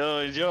 Yo,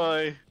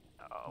 enjoy.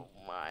 Oh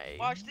my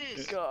Watch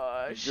this.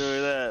 gosh.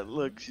 Enjoy that.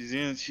 Look,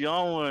 she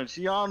on one.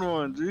 She on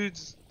one, dude.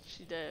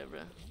 She dead,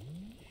 bro.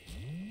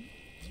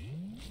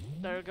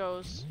 There it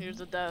goes. Here's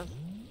the death.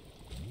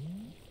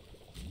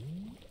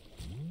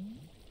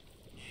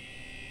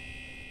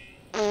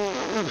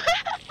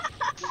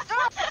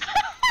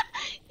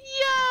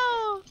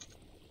 Yo!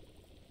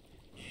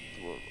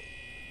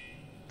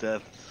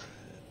 Death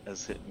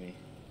has hit me.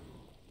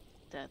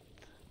 Death.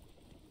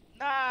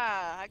 Nah,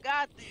 I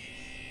got this.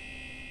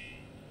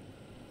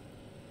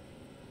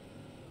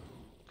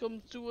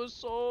 Come to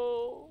us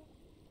all.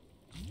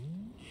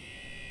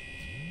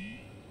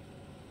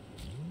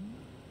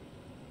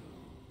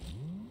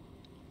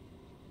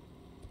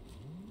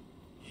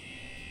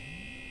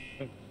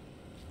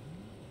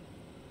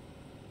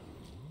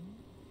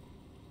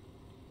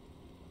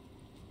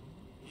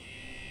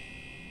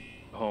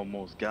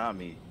 Almost got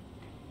me.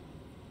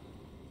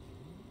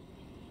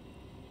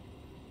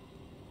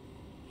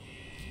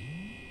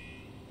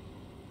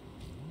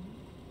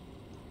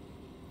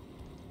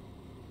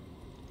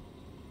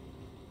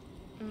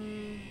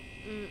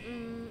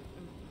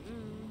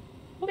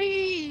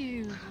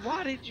 Please,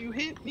 why did you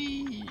hit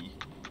me?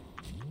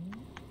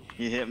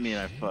 He hit me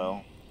and I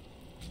fell.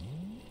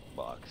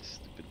 Box,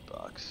 stupid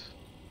box.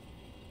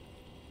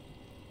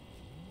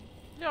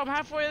 Yo, I'm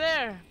halfway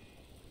there.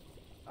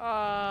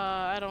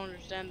 I don't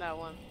understand that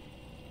one.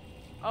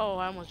 Oh,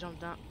 I almost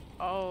jumped down.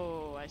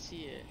 Oh, I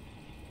see it.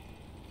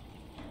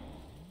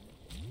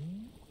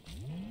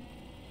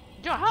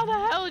 Yo, how the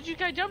hell did you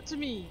guys jump to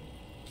me?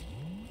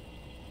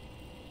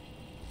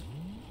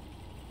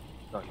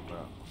 Talking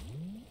about.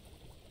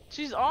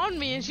 She's on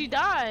me and she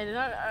died, and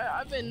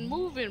I've been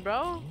moving,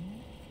 bro.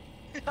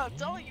 I'm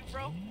telling you,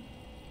 bro.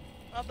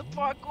 I'm the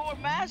parkour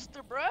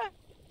master, bruh.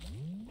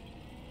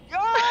 Yo!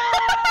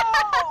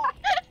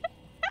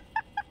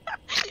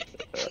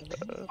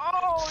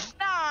 Oh,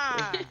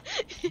 nah.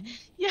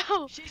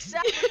 Yo. She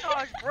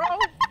sabotaged, bro.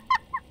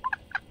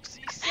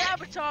 She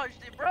sabotaged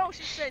it, bro.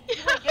 She said you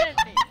ain't getting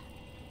it.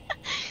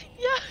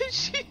 Yo,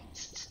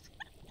 she's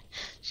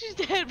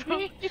dead,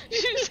 bro.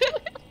 She's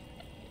dead.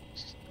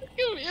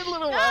 Give me a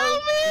little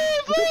Help me!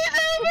 Please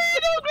help me!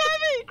 No,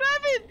 grab it!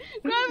 Grab it!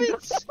 Grab it!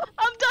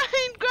 I'm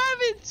dying! Grab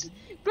it!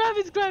 Grab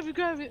it! Grab it!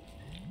 Grab it!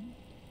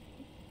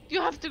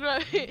 You have to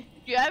grab it.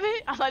 You have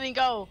it? I'm letting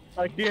go.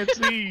 I can't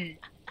see.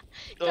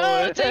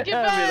 Go, take it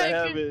I back.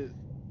 have it.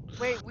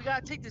 Wait, we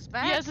gotta take this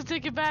back? You have to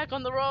take it back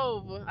on the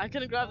rope. I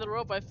couldn't grab the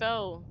rope. I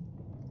fell.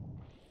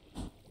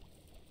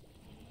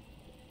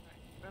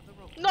 Grab the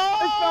rope. No!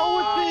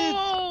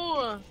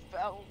 I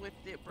Fell with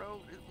it, bro.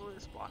 Will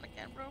it spawn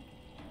again, bro?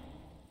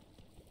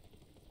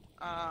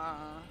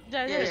 Yeah,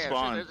 yeah, it it's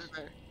spawns. right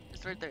there.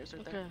 It's right there. It's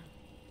right there. Okay.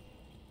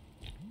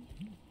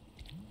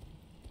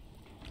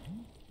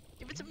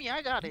 Give it to me.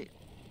 I got it.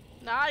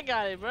 Nah, I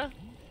got it, bro.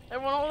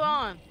 Everyone, hold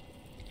on.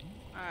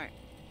 All right.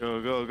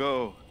 Go, go,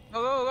 go.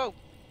 Go, go, go.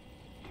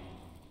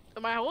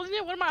 Am I holding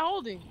it? What am I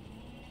holding?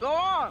 Go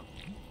on.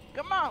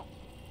 Come on.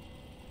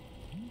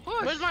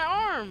 Push. Where's my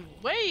arm?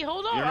 Wait,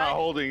 hold on. You're not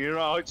holding. You're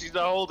not. She's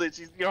not holding.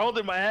 You're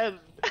holding my head.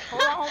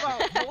 Hold on,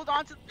 hold on. Hold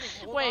on to the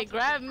thing. Hold on Wait, to the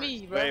grab thing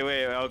me, bro. Wait,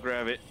 wait. I'll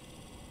grab it.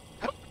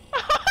 first.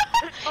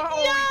 Oh,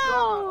 he's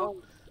gone. Oh,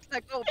 just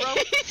let go, bro.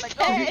 Just let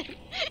go.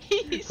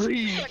 He's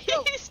Please. Let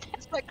go. He's dead.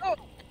 Just let go.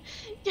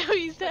 Yo,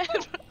 he's dead,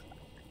 bro.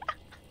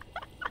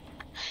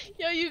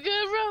 Yo, you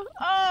good, bro?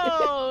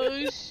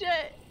 Oh,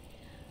 shit.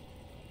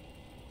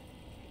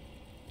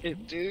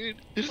 Dude.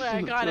 Wait,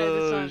 I got it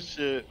this Oh, time.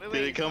 shit. Wait,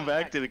 Did it it's come coming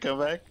back? back. Did it come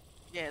back?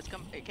 Yeah,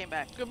 it came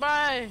back.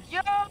 Goodbye. Yo!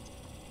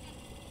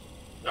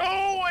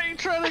 Oh, I ain't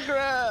trying to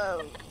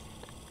grab.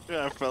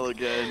 Yeah, I fell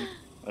again.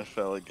 I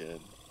fell again.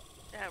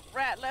 That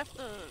rat left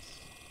us.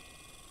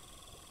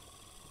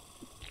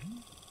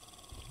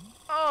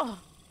 Oh,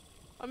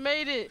 I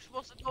made We're it.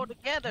 supposed to go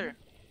together.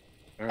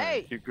 All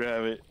right, Hey. you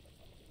grab it.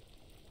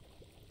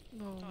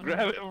 No.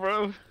 Grab it,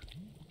 bro.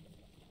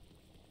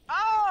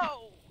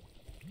 Oh!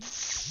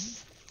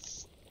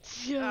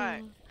 Yo.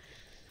 Alright.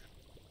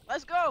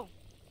 Let's go.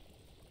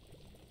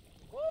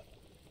 Whoop.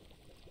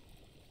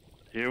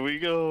 Here we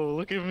go.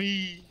 Look at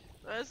me.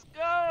 Let's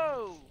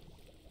go.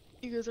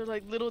 You guys are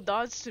like little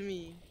dots to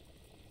me.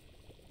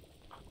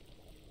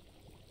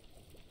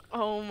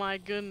 Oh my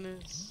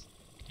goodness.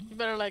 You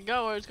better let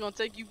go or it's gonna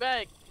take you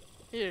back.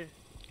 Here.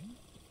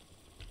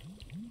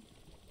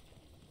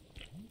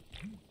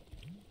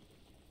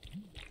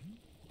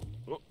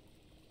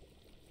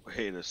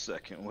 Wait a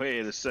second.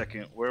 Wait a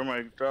second. Where am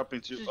I dropping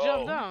to? Just Oh,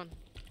 jump down.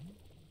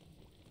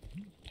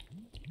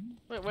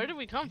 Wait, where did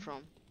we come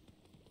from?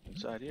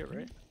 inside here,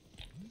 right?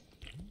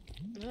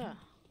 Yeah.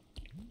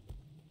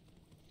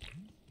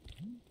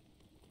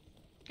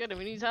 Get him,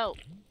 he needs help.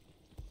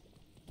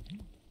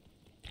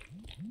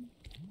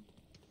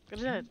 Get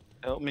his head.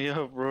 Help me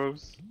up,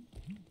 Rose.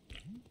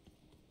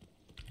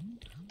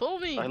 Pull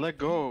me! I let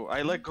go.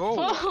 I let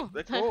go. Pull.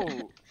 Let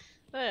go.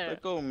 There.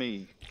 Let go of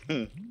me.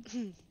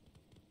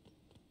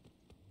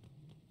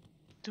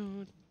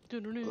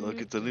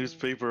 Look at the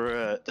newspaper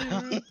at.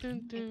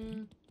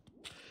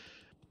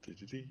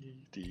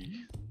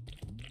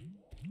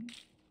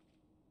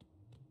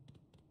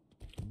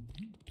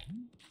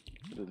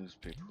 The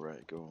newspaper,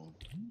 right? Go.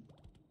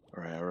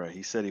 All right.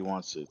 He said he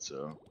wants it,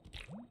 so.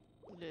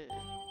 Yeah.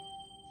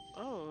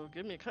 Oh,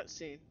 give me a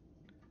cutscene.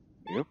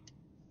 Yep.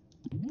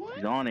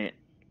 He's on it.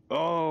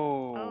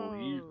 Oh.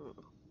 Oh.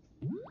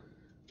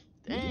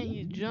 Dang,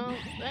 he jumped.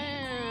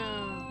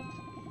 Damn.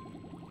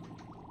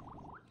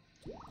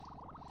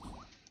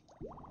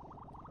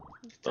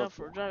 Tell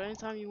for a drive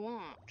anytime you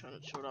want. Trying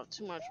to show it off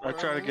too much. I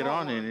try to get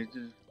on it. It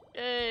just.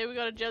 Hey, we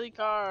got a jelly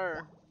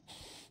car.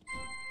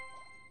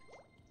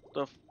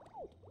 Stuff.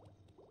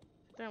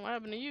 Damn, what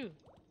happened to you?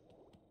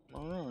 I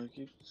don't know. It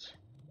keeps.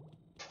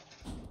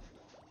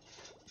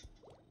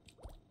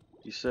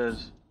 He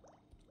says,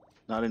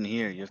 not in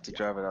here. You have to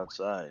drive it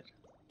outside.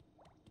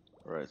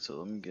 Alright, so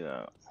let me get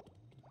out.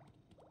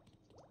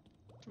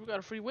 We got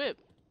a free whip.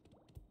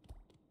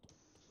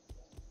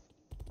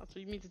 That's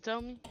what you mean to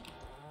tell me?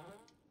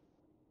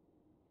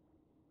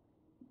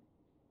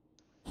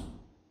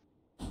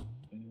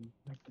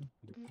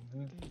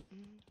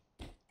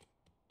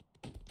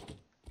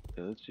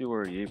 Okay, let's see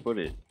where you put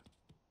it.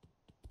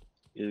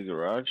 In the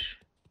garage?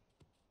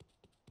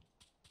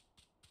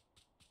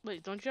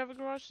 Wait, don't you have a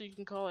garage so you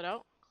can call it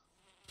out?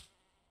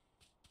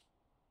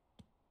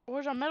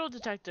 Where's our metal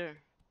detector?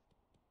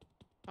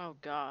 Oh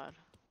god.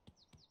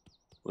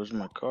 Where's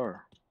my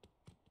car?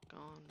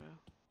 Gone, bro.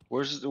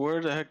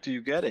 Where the heck do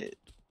you get it?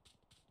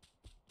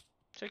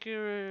 Check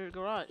your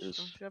garage. This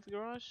Don't you have a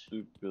garage?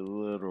 Stupid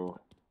little.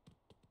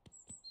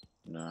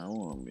 Nah, I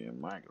want to be in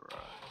my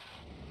garage.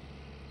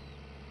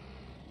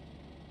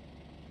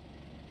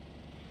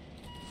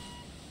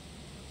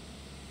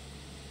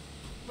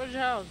 Where's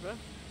your house, bro?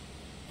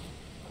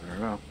 I don't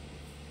know.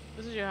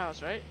 This is your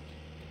house, right?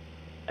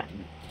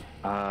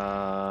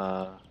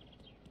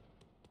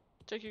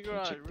 Check your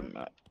garage, Check the bro.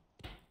 map.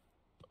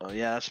 Oh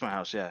yeah, that's my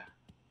house. Yeah.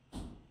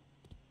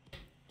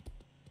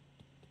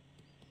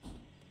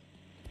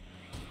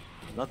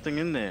 Nothing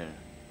in there.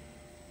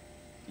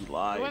 You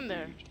lied. Go in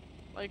there. Dude.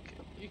 Like,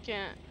 you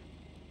can't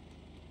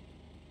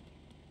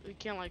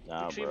like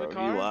Nah, retrieve bro. a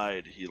car. He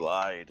lied. He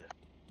lied.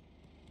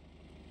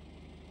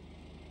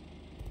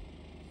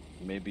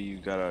 Maybe you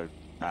gotta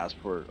ask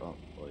for it,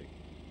 like,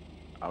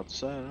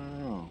 outside. I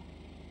don't know.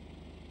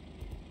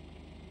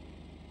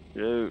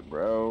 Dude,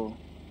 bro.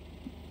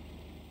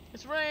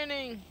 It's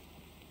raining.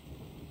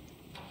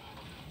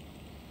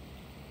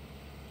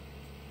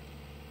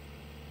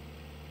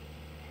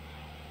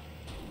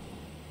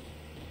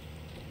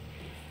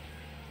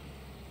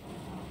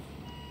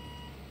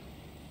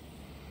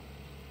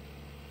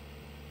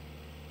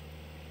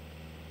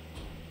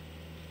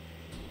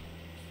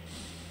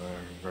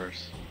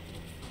 Reverse.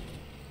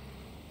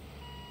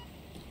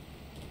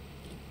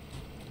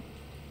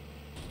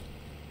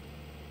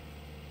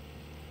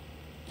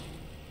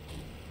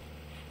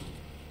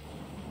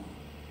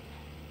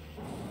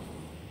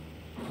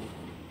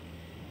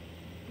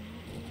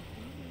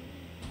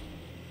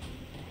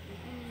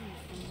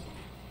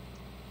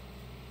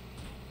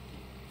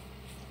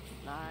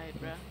 Lied,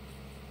 bruh.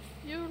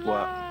 You What?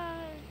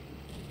 lied.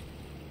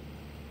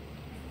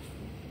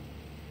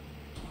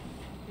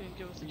 You didn't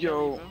give us the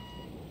Yo. jelly,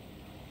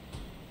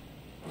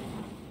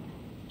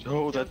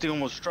 Oh, that thing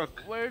almost struck.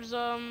 bro. Where's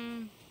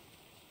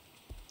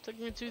Took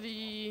me to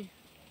the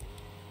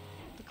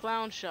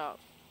clown shop.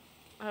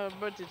 I have a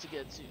birthday to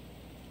get to.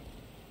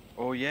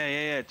 Oh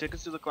yeah. Take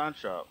us to the clown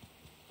shop.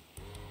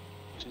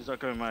 She's not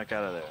coming back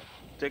out of there.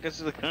 Take us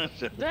to the clown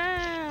shop.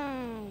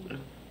 Damn. Well,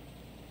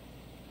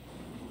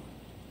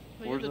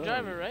 you're Where's the that?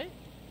 driver, right?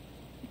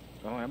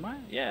 Oh, am I?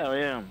 Yeah, I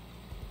am.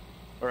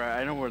 Alright,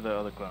 I know where the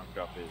other clown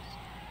shop is.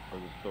 Or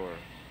the store.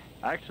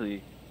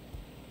 Actually,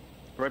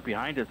 right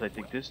behind us, I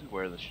think this is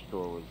where the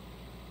store was.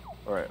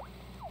 Alright,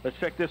 let's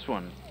check this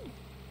one.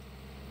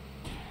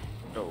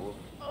 Oh,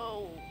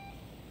 Oh,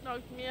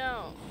 knocked me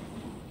out.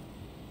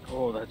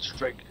 oh, that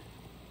strike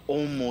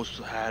almost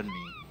had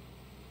me.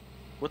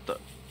 What the?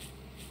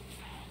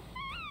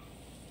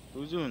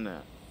 Who's doing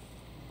that?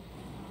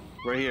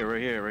 Right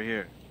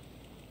here.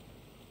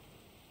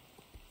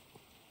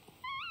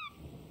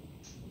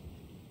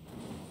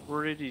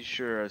 Pretty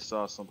sure I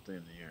saw something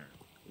in here.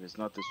 It's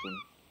not this one.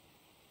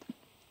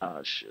 Ah,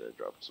 shit, I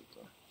dropped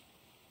something.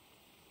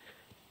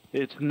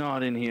 It's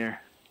not in here.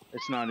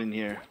 It's not in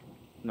here.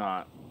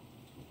 Not.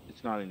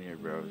 It's not in here,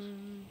 bros.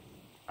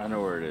 I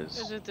know where it is.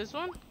 Is it this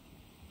one?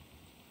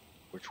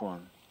 Which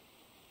one?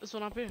 This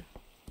one up here.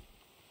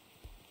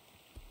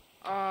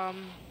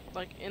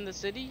 Like in the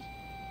city.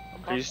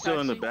 Are you still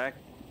in the Taxi. back?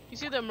 You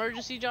see the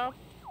emergency job?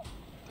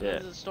 Yeah.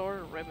 There's a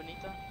store right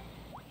beneath that.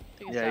 I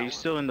think it's Yeah, that you one.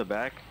 still in the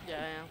back?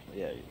 Yeah, I am.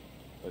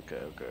 Yeah. Okay.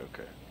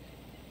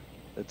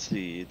 Let's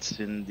see. It's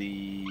in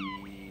the.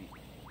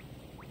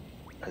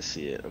 I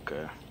see it.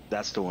 Okay.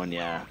 That's the one.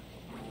 Yeah.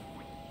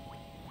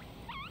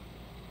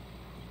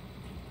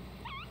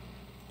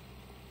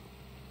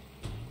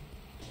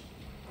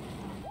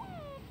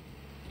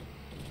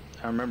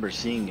 I remember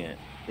seeing it.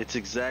 It's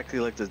exactly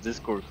like the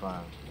Discord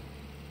clown.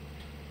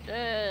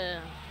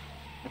 Yeah.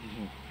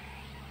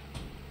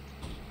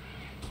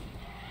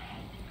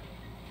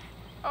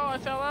 Oh, I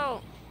fell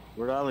out.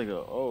 Where'd Ollie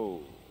go?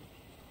 Oh.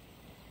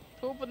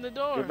 Open the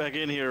door. Get back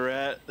in here,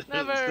 rat.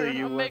 Never. This thing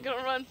you I'm want- making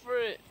a run for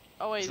it.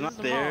 Oh wait, It's this not is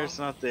the there. mall. It's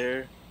not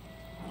there.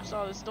 I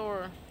saw this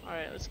door. All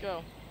right, let's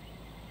go.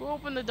 Who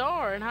opened the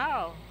door and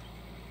how?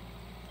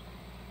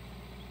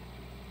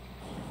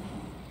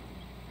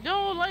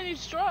 No, lightning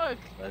struck.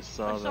 I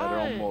saw I that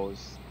saw it.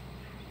 almost.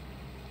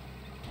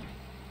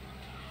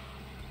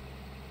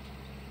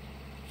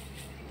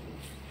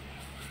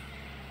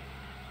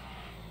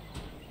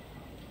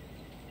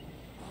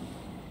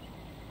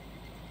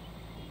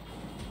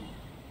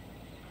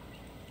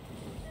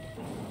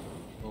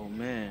 Oh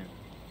man.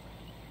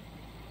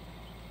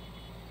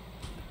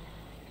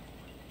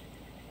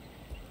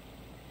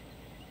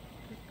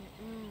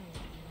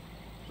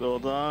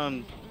 Hold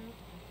on.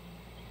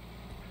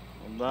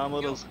 Hold on,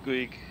 little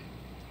squeak.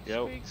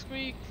 Yep. Squeak,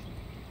 squeak.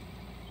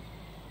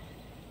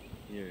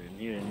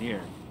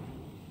 Here.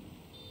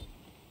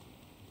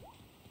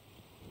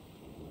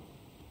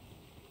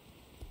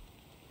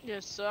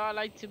 Yes, sir. I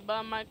like to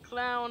buy my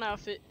clown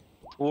outfit.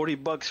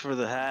 $40 for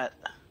the hat.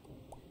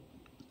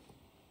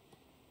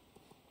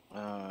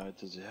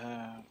 Does it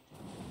have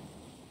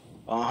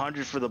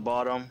 100 for the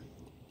bottom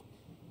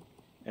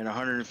and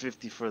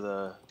 150 for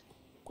the?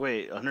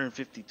 Wait,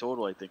 150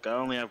 total. I think I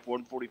only have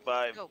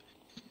 145. Go. What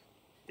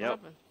Yep.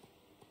 happened?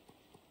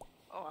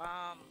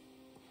 Oh,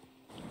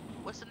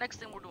 what's the next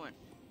thing we're doing?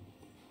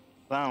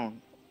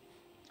 Clown.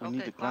 We need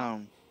Okay, the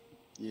clown.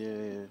 clown.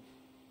 Yeah.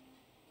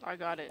 I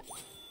got it.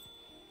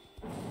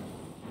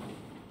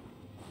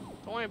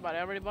 Don't worry about it.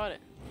 I already bought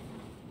it.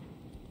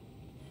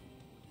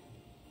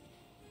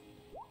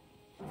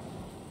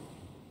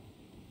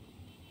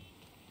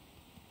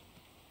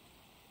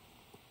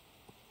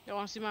 You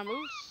want to see my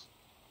moves?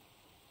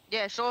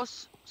 Yeah, show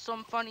us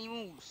some funny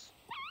moves.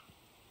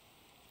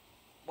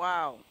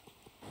 Wow.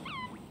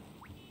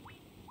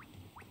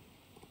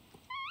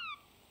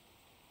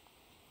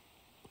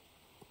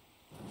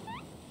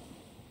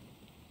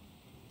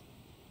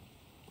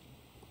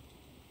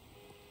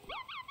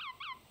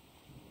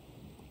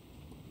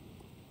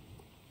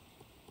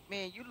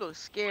 Man, you look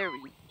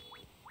scary.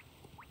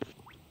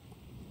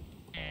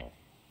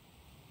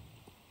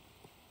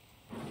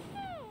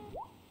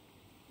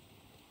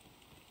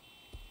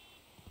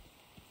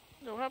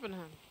 Yo, what happened to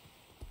him?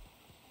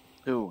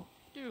 Who?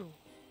 You.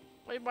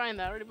 Why are you buying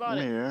that? I already bought I'm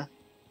it. here.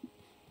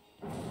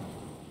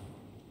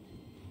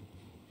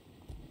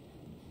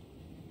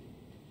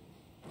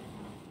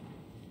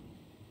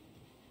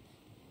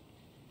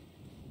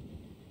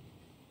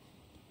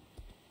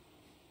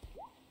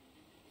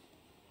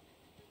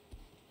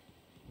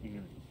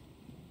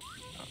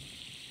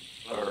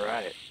 All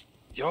right.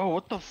 Yo,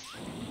 what the?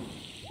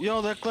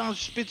 Yo, that clown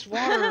spits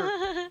water.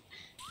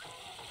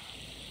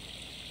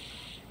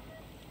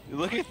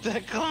 Look at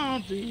that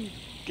clown, dude.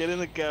 Get in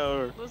the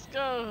car. Let's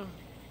go.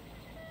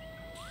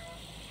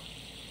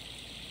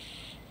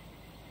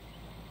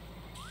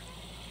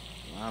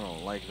 I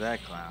don't like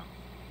that clown.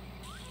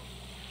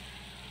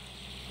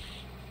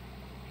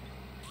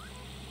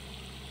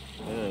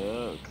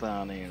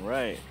 Clown ain't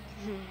right.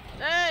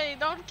 Hey,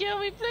 don't kill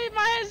me, please.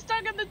 My head's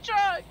stuck in the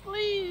truck,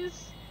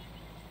 please.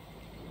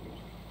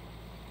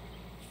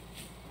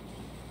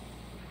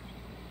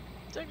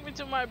 Take me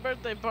to my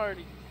birthday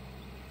party.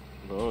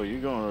 Oh, you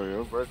going to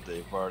your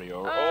birthday party?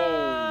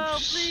 Oh,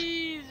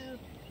 please.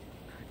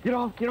 Get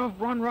off,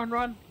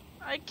 run.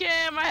 I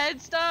can't. My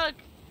head's stuck.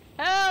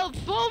 Help!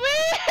 Pull me!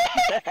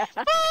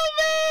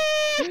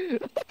 Pull me!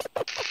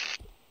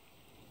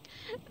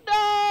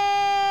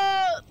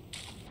 No!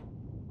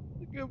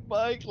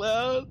 Goodbye,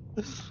 clown.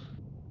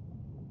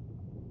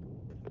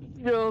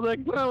 Yo,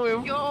 that clown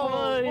went Yo,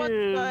 flying. what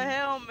the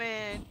hell,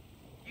 man?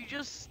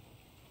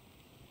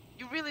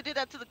 You really did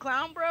that to the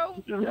clown,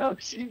 bro? No,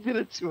 she did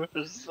it to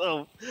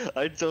herself.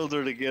 I told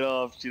her to get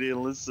off. She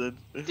didn't listen.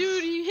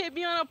 Dude, he hit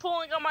me on a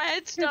pole and got my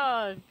head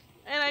stuck.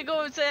 And I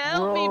go and say,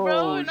 help me,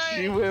 bro. And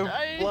she went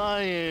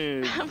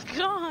flying. I'm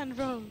gone,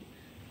 bro.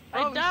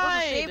 Bro, I you're supposed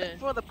to save died. it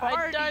for the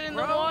party, I died in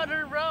the bro.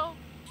 water, bro.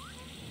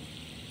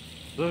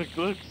 Look.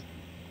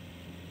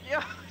 Yo.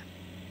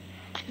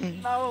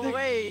 No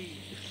way.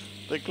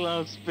 The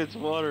clown spits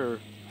water.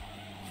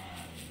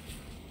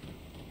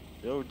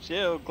 Yo,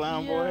 chill,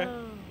 clown boy.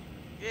 Yo.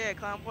 Yeah,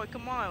 clown boy,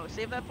 come on.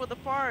 Save that for the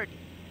party.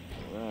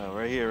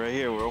 Right here.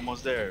 We're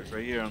almost there. It's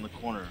right here on the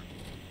corner.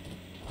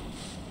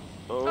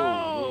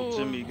 Oh, little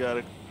Timmy got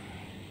it.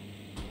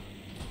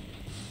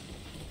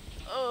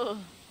 Oh.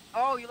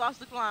 Oh, you lost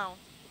the clown.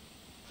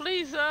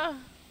 Please, sir.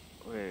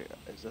 Wait,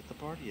 is that the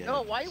party? Yeah.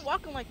 Yo, why you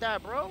walking like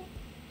that, bro?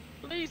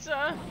 Please,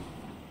 sir.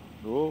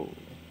 Whoa.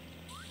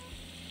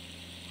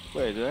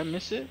 Wait, did I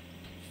miss it?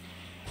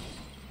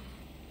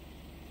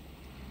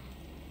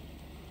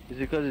 Is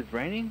it because it's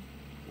raining?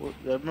 Well,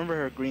 I remember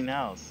her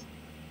greenhouse.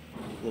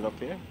 Is it up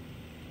here?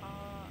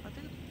 I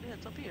think yeah,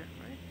 it's up here,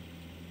 right?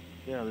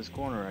 Yeah, this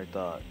corner I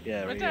thought.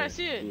 Yeah, Right there, I here.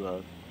 see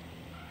it.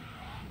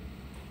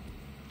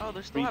 Oh,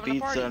 they're still Free having a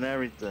party. pizza and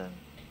everything.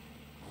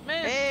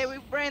 Miss. Hey, we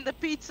bring the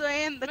pizza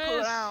and the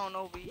Miss. clown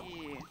over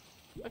here.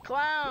 A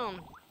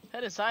clown.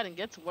 Head inside and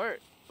get to work.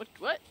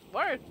 What?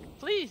 Work?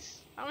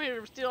 Please. I'm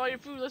here to steal all your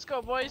food. Let's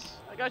go, boys.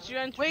 I got you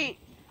entry.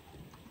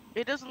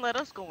 Wait, it doesn't let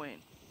us go in.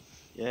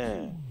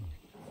 Yeah.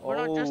 We're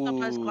not dressed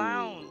up as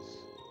clowns.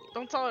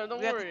 Don't tell her. Don't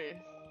We have to-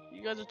 worry.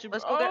 You guys are too.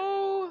 Let's go get-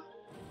 Oh.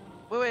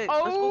 Wait,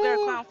 let's go get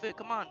a Oh. clown fit.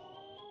 Come on.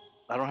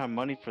 I don't have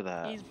money for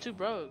that. He's too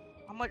broke.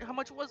 How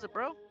much was it,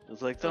 bro? It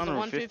was like It was a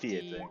 150,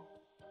 I 150. think.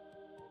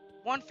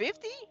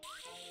 150?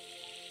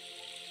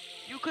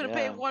 You could have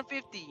Yeah. paid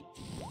 150.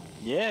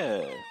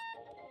 Yeah.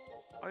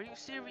 Are you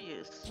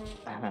serious?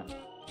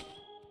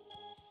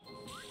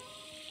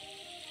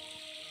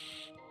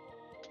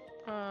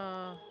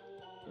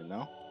 You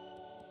know?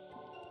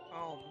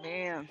 Oh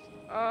man.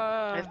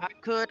 If I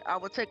could, I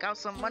would take out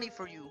some money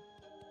for you.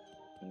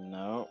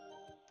 No.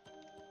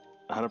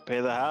 How to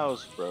pay the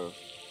house, bro.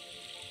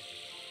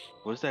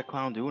 What's that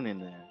clown doing in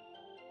there?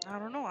 I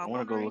don't know. I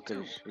want to go look at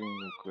his screen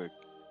real quick.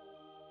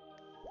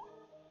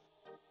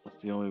 That's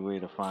the only way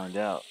to find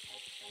out.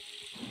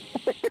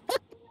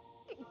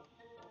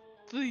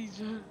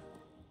 Please.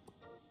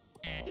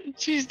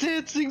 She's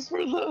dancing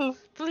for love.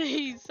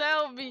 Please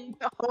help me.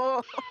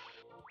 Oh.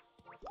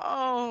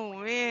 Oh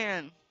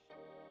man.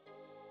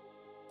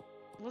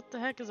 What the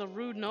heck is a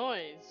rude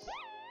noise?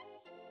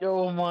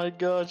 Oh my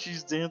god,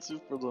 she's dancing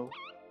for love.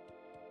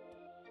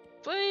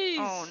 Please.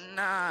 Oh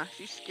nah,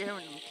 she's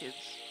scaring them kids.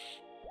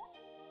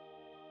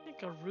 I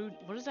think a rude.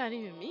 What does that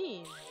even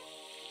mean?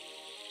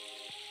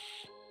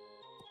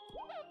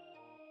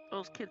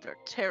 Those kids are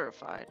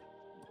terrified.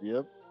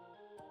 Yep.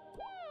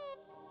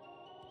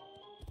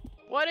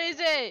 What is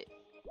it?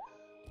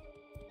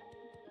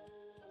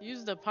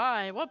 Use the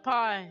pie. What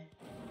pie?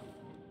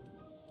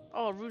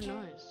 Oh, a rude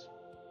noise.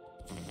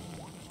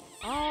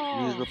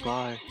 Oh. Use the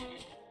pie.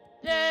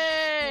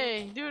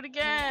 Yay! Do it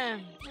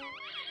again.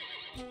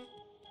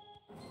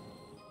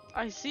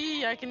 I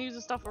see. I can use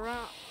the stuff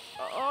around.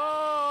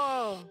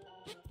 Oh.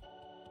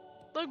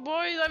 Look,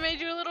 boys. I made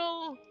you a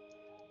little.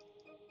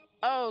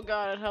 Oh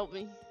God, help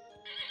me.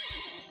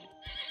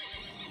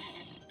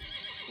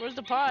 Where's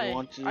the pie? I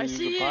want you I to use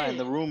see the pie it. in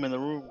the room,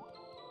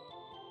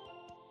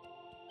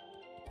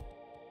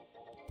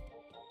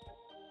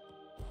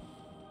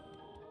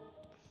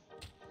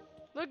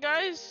 Look,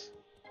 guys.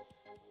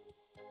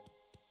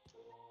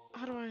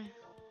 How do I?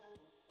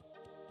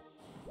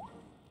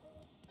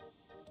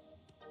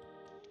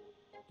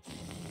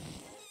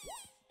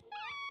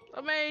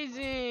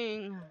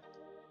 Amazing.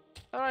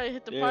 How do I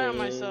hit the pie on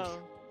Yes. myself?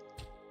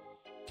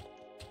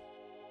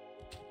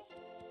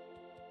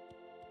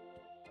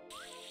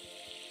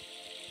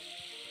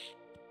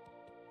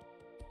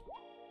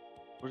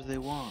 What do they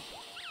want?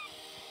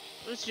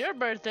 It's your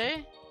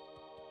birthday.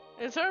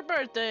 It's her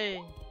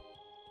birthday.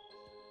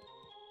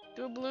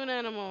 Do a balloon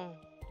animal.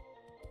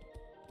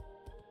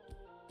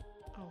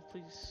 Oh,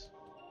 please.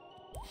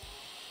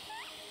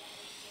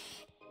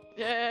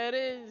 Yeah, it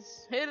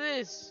is. Hit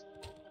this.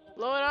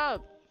 Blow it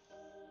up.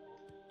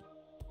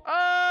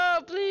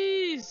 Oh,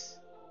 please.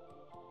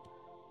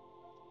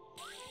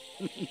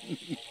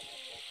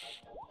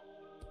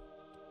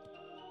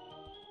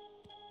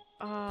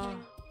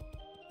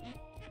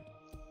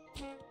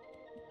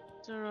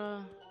 Is there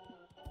a...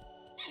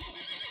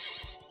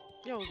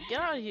 Yo,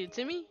 get out of here,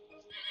 Timmy.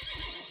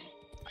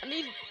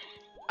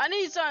 I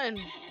need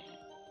something.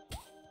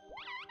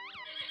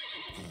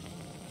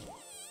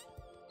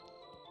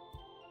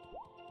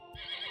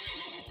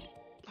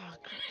 Oh,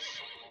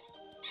 Christ.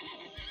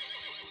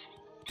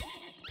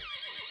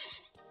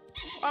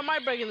 Why am I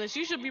breaking this?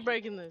 You should be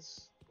breaking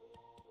this.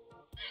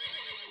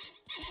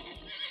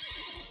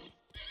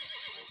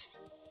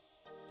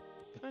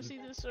 Can I see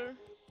this, sir?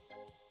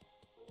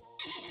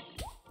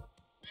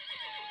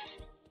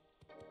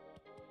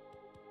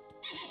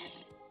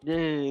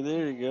 Yay,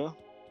 there you go.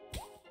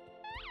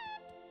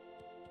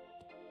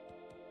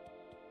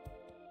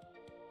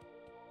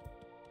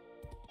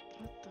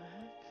 What the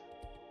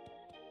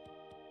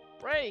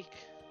heck? Break!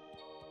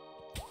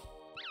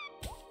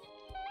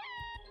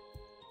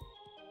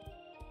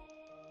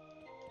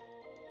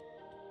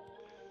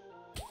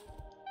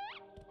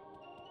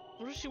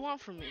 What does she want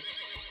from me?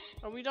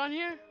 Are we done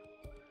here?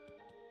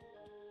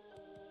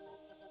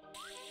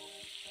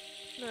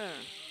 There.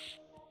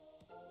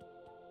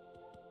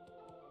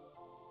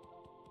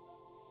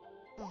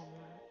 Oh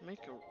man, make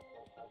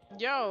a...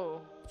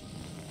 Yo! I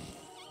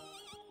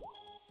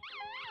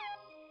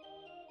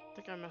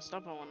think I messed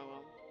up on one of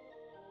them.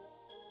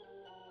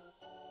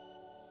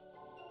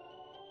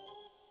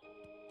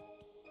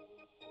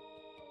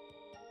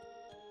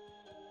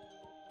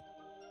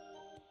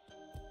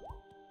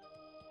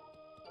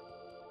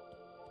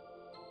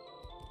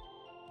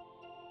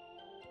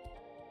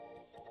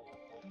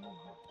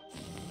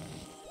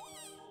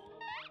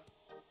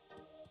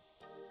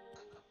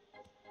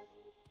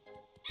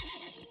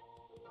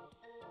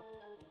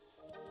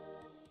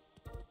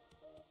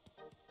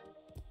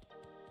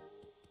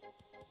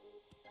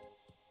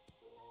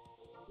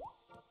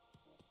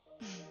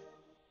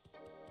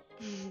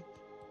 Yeah.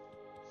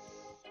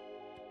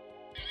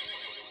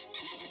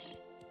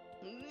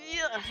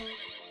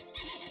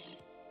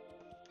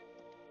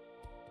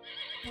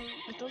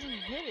 It doesn't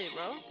hit it,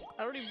 bro.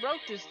 I already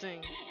broke this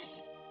thing.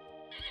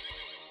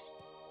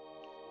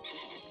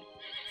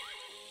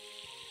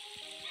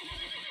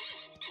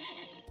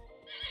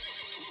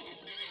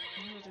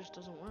 No, it just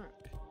doesn't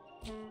work.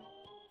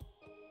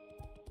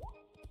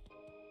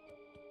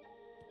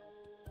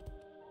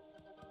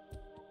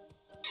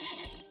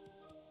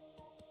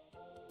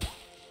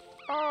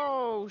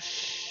 Oh,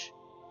 shh.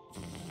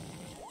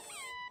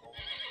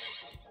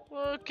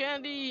 Look,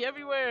 candy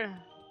everywhere.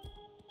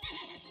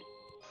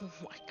 Oh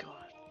my god.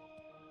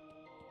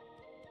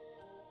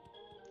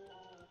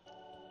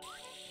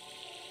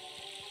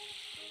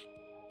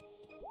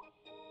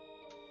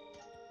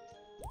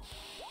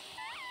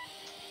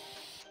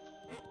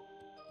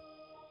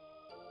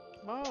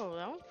 Whoa,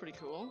 that was pretty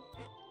cool.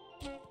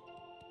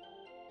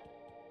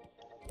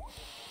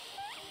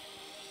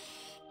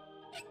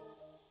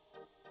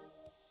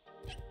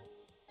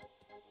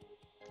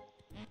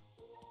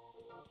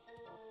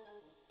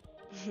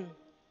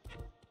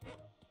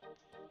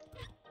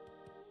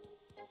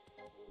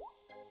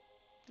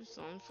 This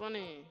sounds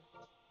funny.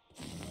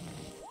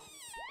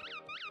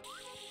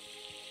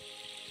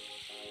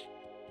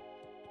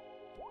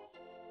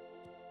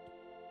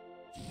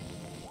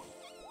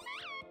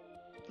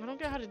 I don't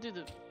get how to do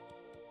the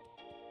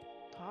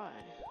pie.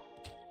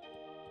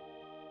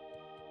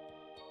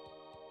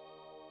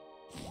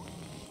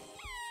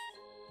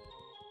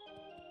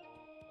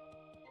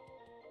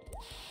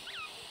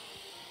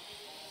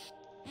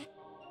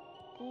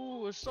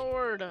 Ooh, a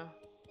sword.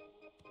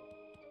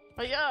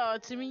 Oh yeah,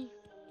 Timmy.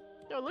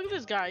 Yo, look at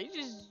this guy. He's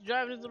just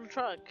driving his little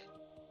truck.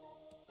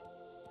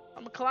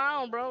 I'm a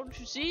clown, bro. Don't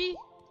you see?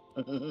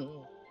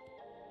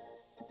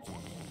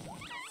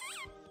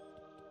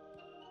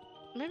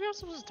 Maybe I'm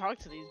supposed to talk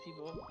to these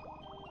people.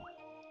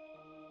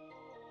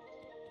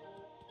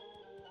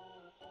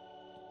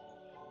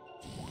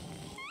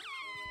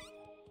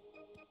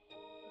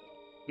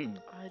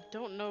 I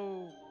don't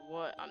know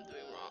what I'm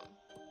doing wrong.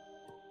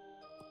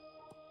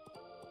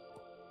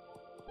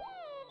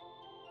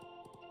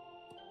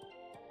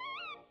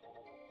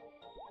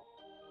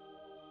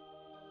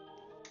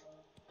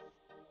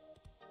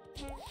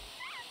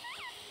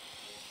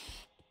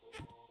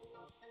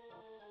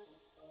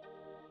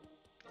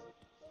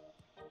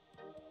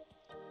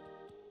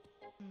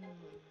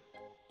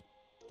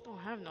 Don't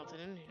have nothing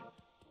in here.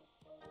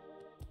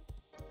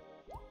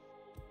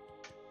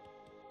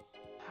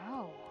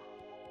 How?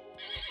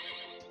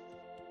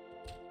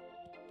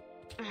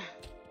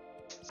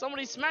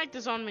 Somebody smacked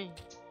this on me.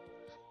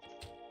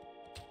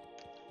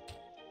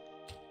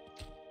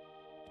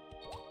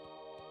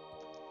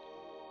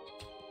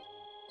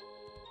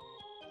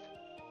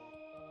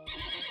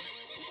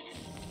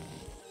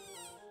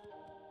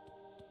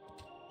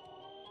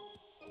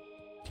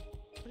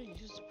 What did you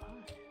use the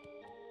pie?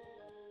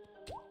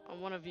 On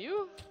one of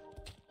you?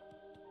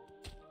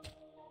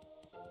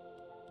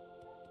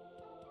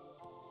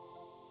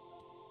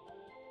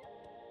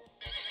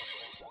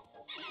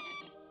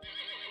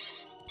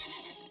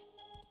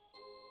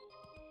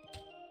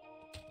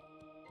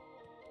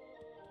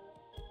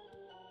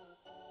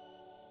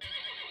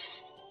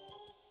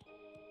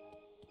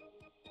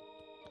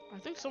 I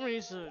think someone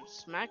needs to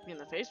smack me in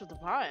the face with the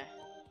pie.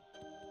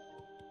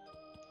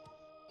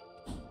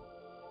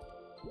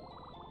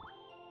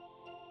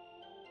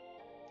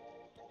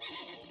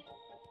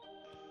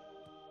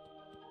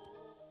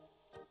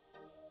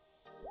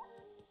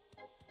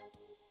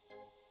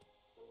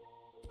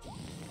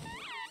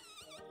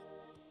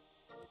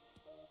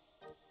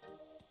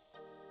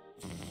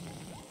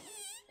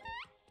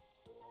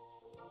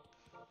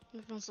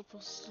 If I'm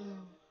supposed to.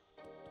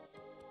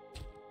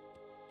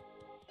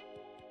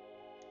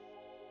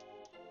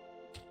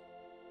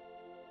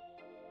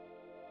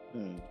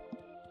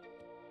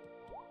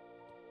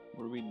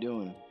 What are we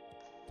doing?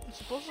 I'm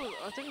supposed to.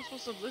 I think I'm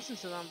supposed to listen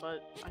to them,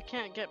 but I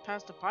can't get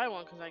past the pie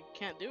one because I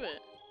can't do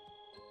it.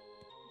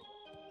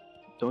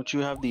 Don't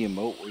you have the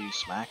emote where you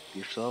smack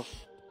yourself?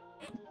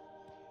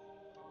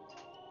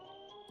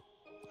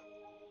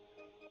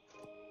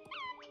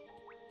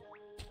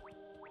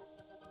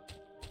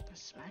 I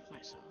smack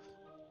myself.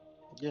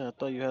 Yeah, I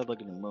thought you had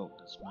like an emote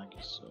to smack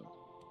yourself.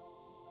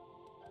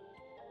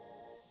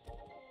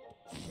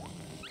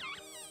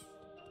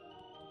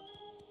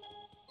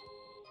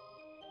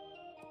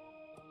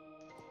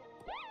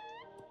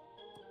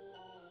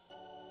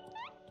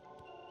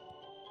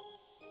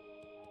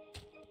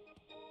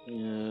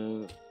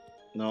 Yeah,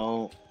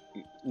 no.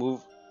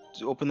 Move.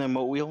 Open that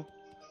emote wheel.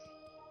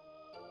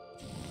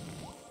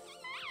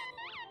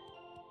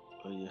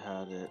 Oh, you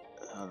had it.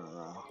 I don't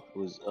know. It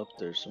was up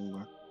there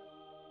somewhere.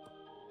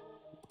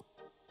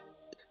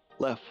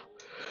 Left.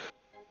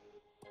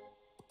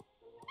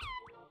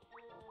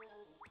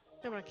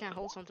 Yeah, but I can't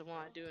hold something while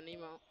I do an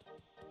emote.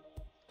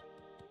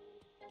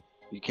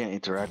 You can't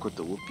interact with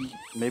the whoopee.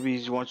 Maybe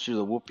he wants you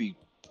to whoopee.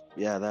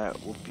 Yeah, that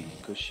whoopee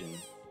cushion.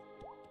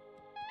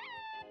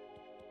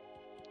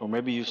 Or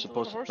maybe you're Where'd the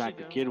supposed to horsey smack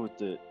the go? kid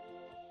with it.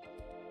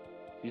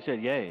 You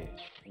said yay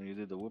when you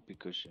did the whoopee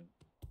cushion.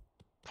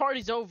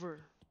 Party's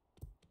over.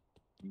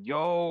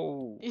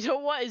 Yo! You know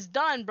what? It's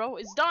done, bro.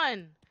 It's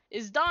done.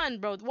 It's done,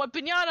 bro. What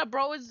pinata,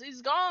 bro?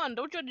 Is gone.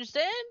 Don't you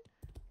understand?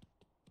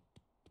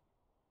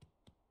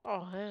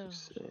 Oh hell.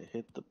 She said,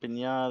 hit the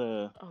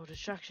pinata. Oh,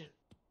 distraction.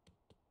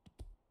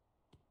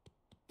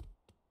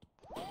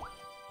 Open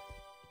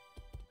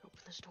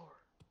this door.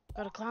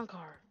 Got a clown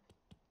car.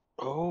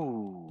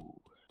 Oh,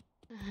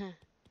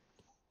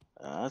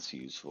 that's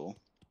useful.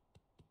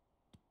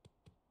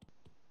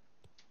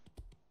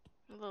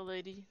 Hello,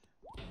 lady.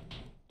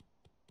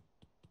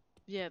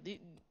 Yeah,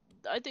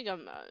 I think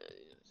I'm.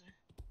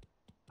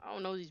 I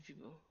don't know these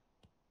people.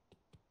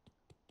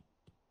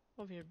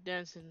 Over here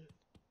dancing.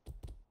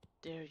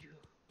 Dare you?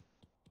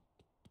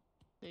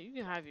 Yeah, you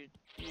can have your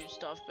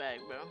stuff back,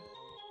 bro.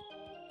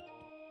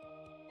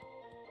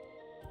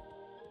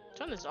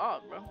 Turn this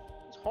off, bro.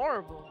 It's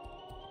horrible.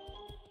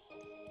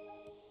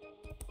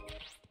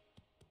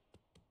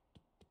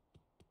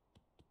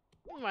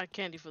 Give me my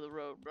candy for the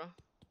road, bro.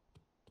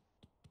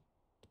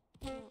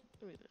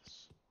 Give me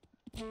this.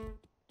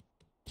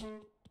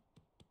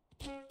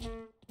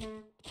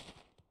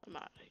 I'm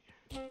out of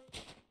here.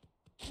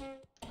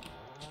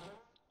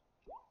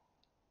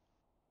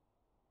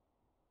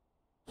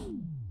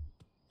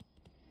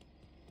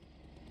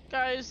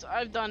 Guys,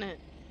 I've done it.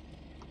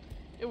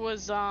 It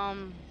was oh,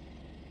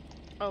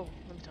 let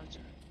me touch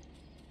it.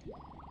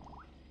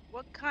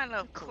 What kind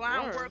of Good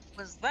clown lord. work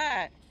was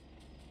that?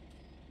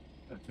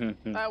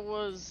 That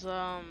was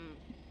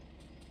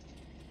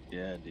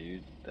Yeah,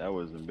 dude, that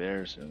was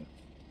embarrassing.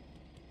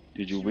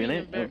 Did you It's win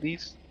really it at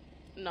least?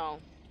 no,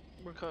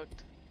 we're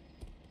cooked.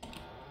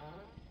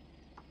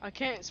 I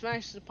can't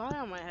smash the pie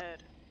on my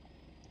head.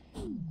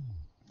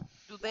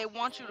 Do they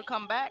want you to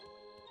come back?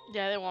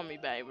 Yeah, they want me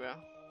back, bro.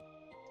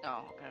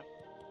 Oh, okay.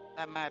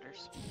 That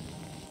matters.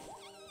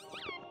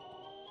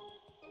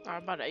 Alright,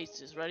 I'm about to ace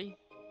this. Ready?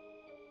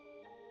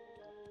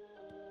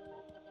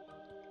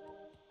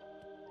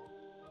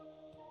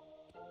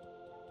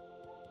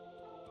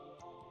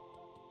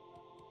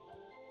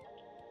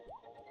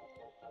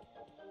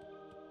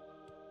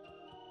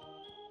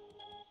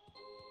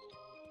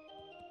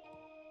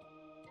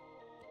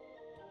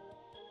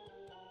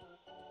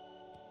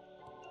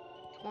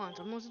 Come on,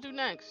 tell me what to do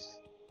next.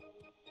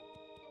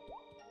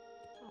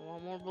 I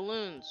want more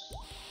balloons.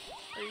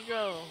 There you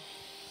go.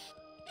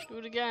 Do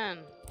it again.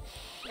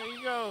 There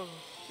you go.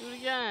 Do it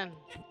again.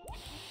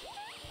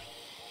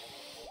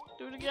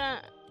 Do it again.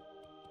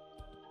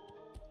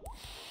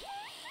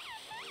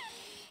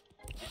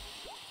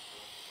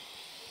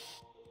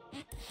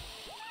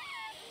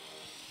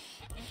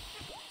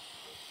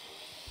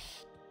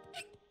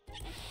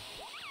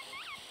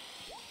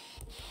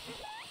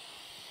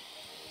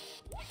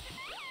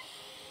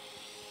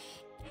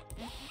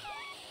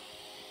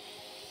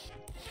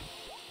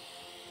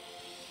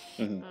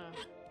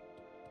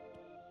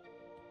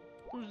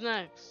 Who's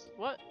next?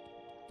 What?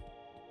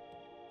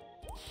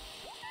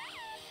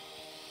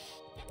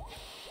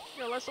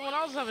 Yo, let someone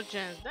else have a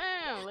chance.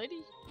 Damn,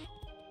 lady.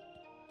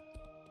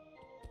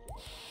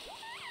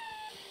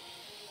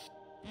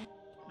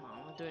 No,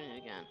 I'm not doing it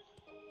again.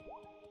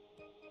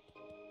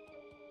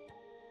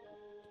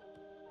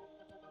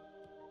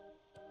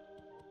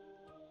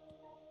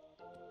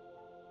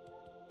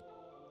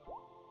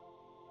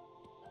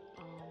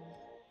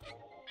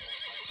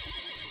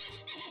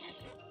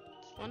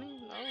 It's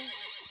funny? No.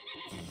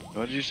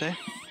 What did you say?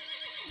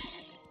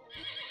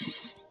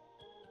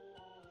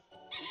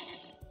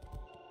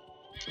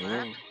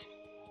 What?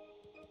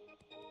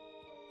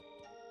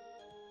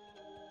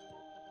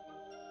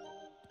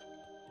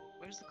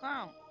 Where's the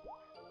clown?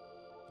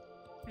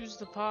 Use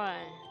the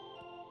pie.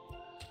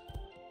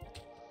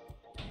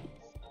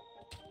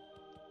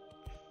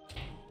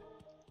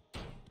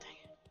 Dang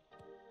it.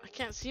 I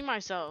can't see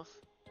myself.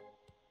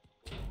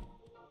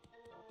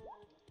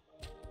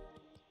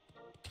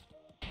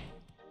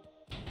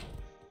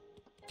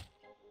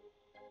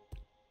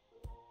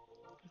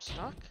 I'm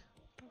stuck?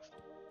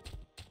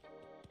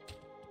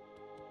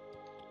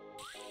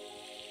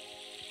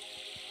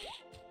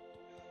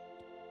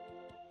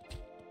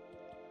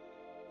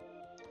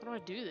 How do I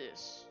do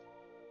this?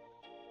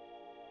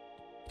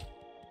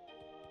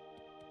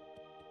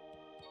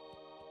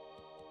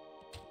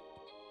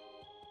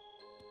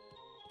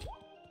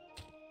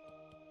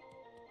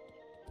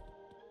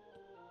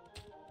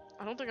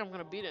 I don't think I'm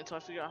gonna beat it until I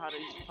figure out how to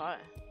use the pie.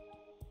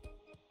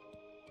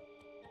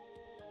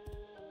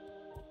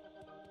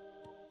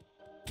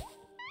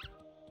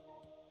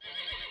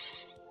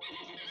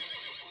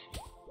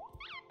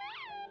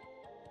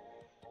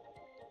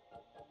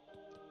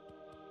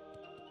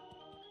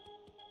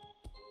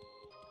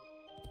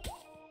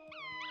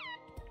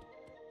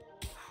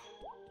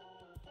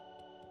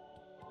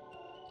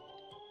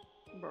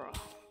 Bruh.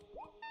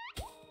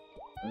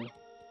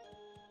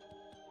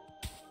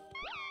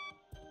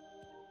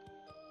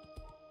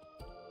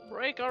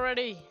 Break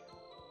already.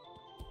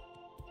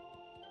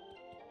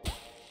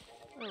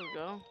 There we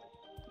go.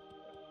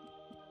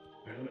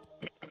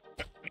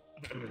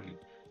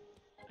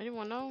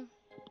 Anyone know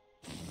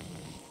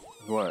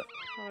What?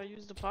 how I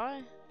use the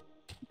pie?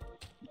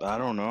 I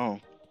don't know.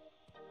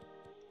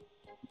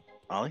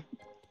 Ollie?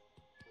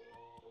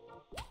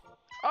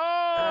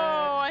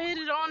 Oh, I hit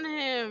it on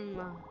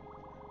him.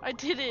 I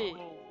did it.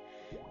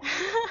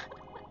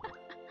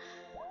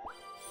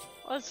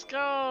 Let's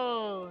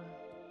go.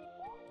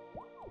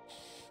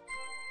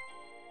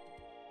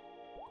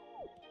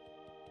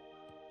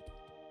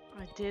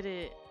 I did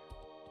it.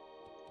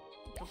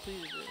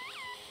 Completed it.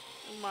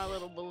 With my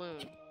little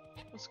balloon.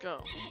 Let's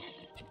go.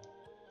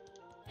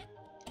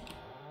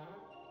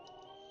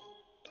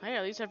 Hey,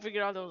 at least I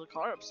figured out there was a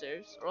car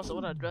upstairs. Or else I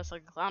would have dressed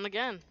like a clown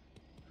again.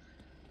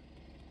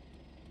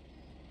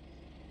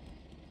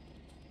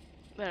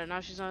 There, now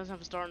she doesn't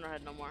have a star in her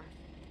head no more.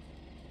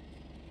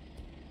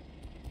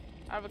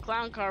 I have a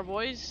clown car,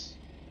 boys.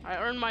 I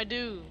earned my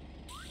due.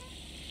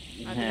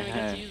 I didn't even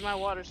get to use my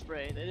water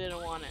spray. They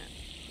didn't want it.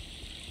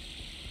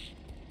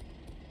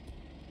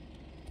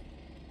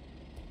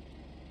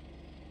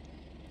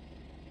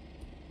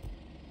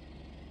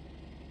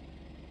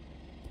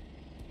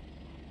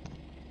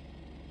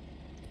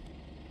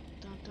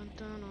 Dun dun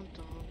dun dun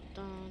dun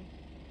dun.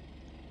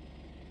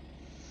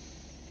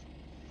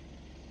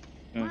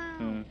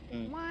 Wow.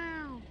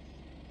 Wow.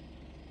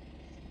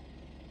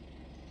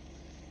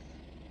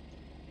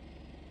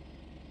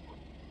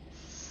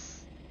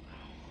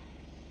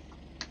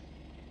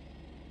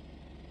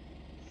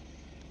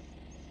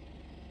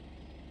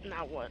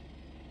 Now what?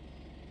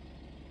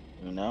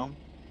 You know?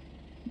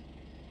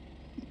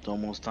 It's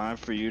almost time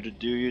for you to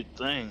do your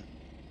thing.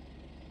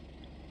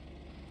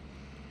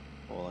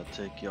 Well, I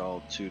take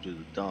y'all two to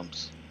the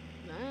dumps.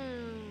 No.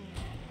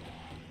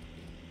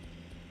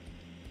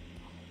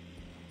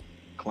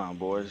 Clown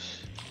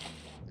boys.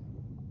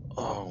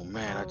 Oh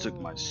man, I took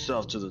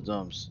myself to the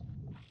dumps.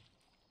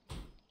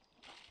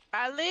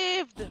 I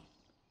lived.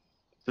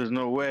 There's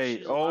no way.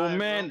 She's Oh alive,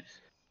 man, bro.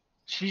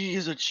 she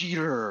is a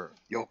cheater.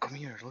 Yo, come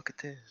here. Look at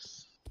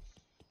this.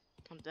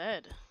 I'm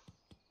dead.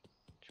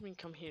 What do you mean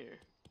come here?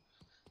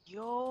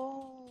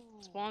 Yo.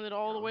 Spawned it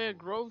all the way at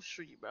Grove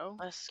Street, bro.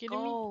 Let's Kidding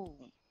me? go.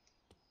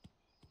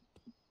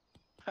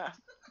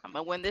 I'm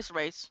gonna win this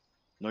race.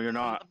 No, you're I'm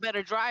not. a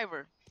better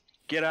driver.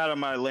 Get out of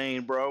my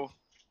lane, bro.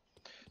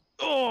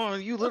 Oh,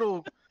 you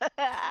little.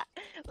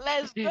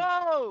 Let's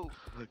go.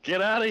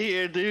 Get out of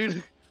here,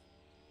 dude.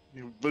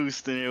 You're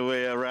boosting your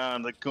way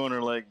around the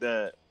corner like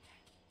that.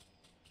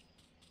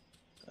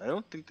 I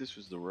don't think this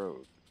was the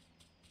road.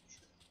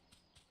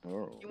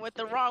 Oh. You went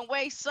the wrong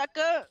way,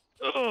 sucker.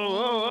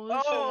 Oh, this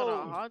shit got a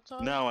oh. hot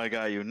tub? Now I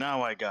got you.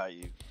 Now I got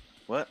you.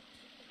 What?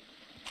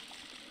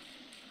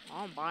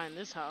 Oh, I'm buying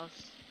this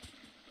house.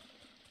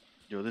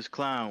 Yo, this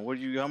clown. What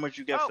do you? How much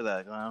you get Oh. for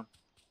that clown?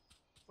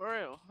 For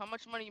real. How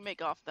much money you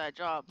make off that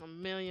job? $1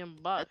 million.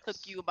 That took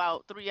you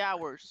about 3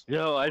 hours.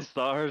 Yo, I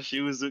saw her. She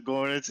was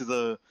going into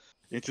the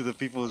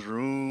people's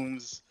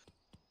rooms,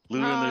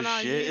 looting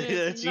their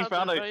shit. She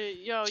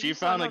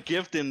found a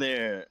gift in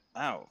there.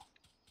 Ow.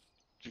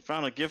 She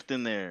found a gift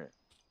in there.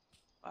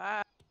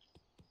 Wow.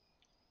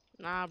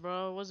 Nah,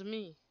 bro, it wasn't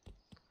me. I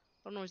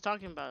don't know what he's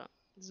talking about.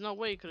 There's no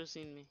way he could have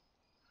seen me.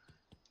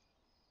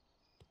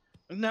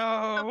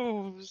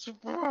 No,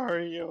 Super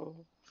Mario.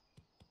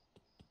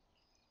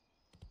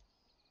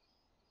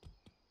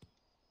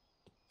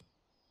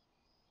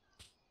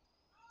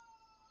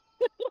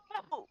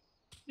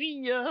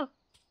 See ya.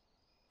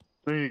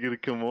 Then you're gonna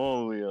come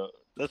all the way up.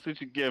 That's what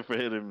you get for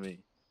hitting me.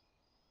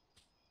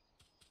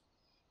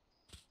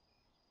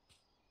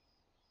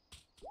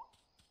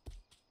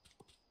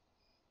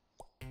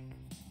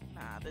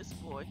 Nah, this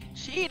boy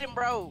cheating,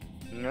 bro.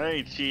 I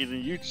ain't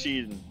cheating. You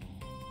cheating.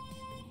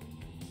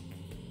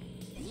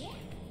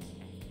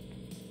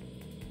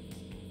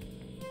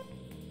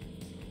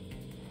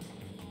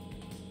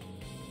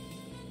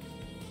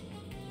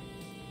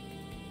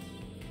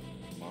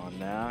 Come on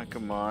now.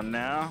 Come on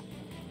now.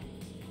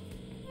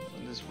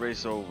 When this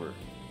race over?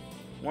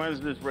 When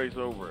is this race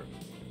over?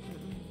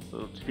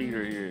 Little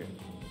cheater here.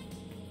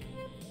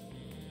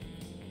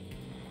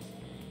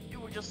 You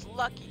were just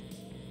lucky.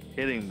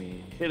 Hitting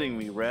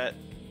me, rat.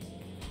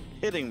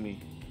 Hitting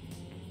me.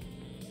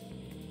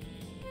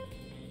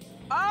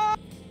 Oh,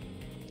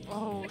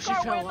 Oh, the she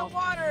car fell went in the off.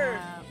 water.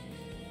 Crap.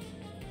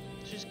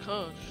 She's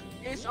cooked.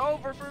 It's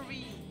over for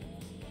me.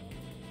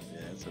 Yeah,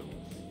 it's over for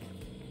you.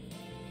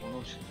 Oh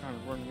no, she's trying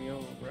to run me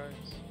over,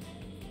 Bryce.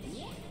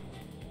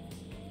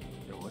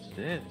 Yo, what's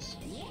this?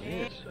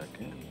 Wait a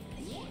second.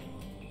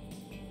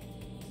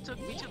 Took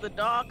me to the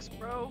docks,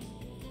 bro.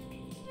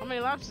 How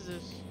many laps is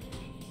this?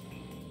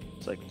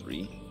 It's like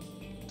 3.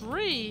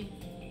 3?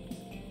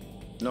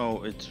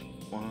 No, it's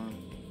 1,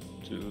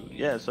 2.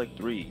 Yeah, it's like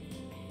 3.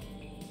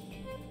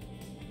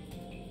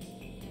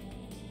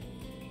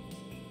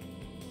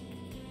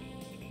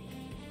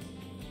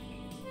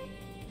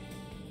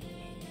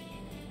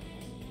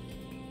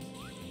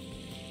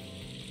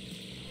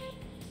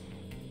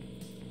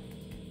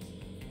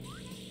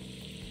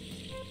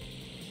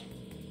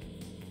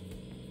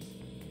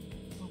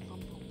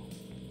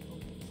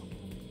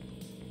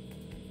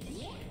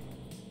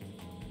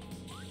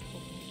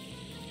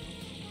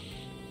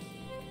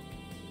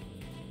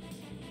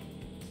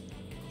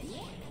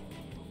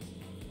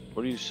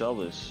 Where do you sell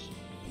this?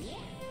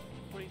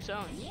 What are you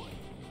selling?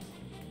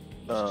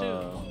 There's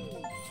two.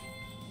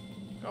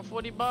 Got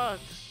 $40.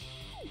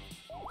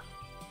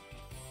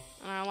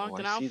 And I unlocked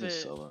an I see the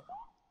outfit seller.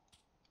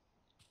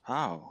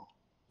 How?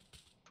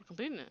 for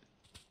completing it.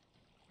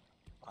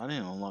 I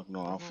didn't unlock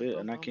no Bum, outfit,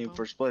 bum, and I bum, came bum.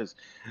 first place.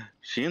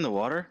 She in the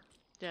water?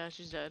 Yeah,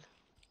 she's dead.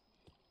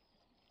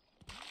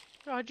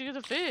 Yo, how'd you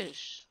get the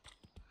fish?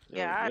 Yo,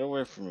 Yeah, get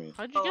away from me.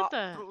 How'd you get I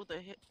that? through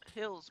the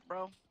hills,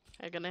 bro.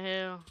 Heck in the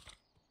hell.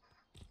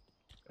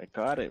 I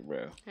caught it,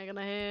 bro. Heck in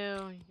the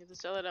hell. You get to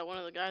sell it at one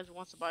of the guys who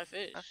wants to buy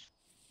fish.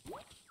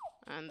 That's-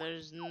 And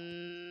there's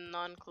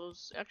none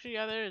close. Actually,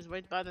 yeah, there is.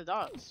 Right by the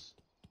docks.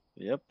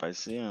 Yep, I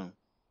see him.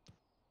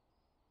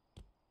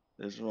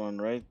 There's one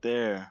right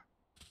there.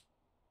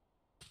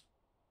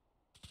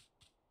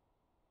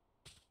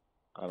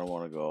 I don't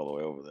want to go all the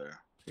way over there.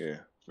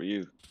 Here, for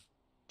you.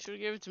 Should've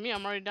gave it to me.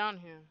 I'm already down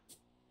here.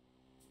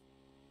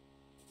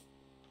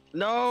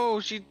 No,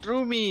 she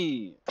threw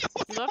me.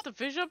 You left the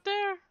fish up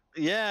there?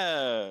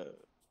 Yeah,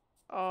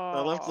 Oh. I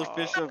left the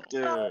fish up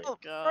there. Oh,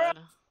 God.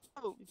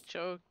 Bro. You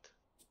choked.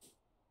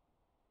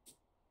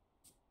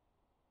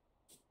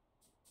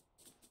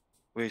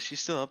 Wait, she's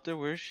still up there?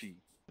 Where is she?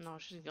 No,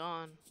 she's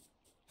gone.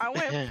 I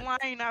went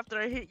flying after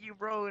I hit you,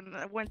 bro, and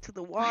I went to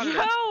the water. Yo,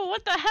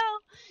 what the hell?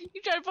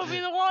 You tried to put me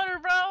in the water,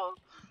 bro.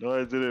 No,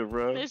 I didn't,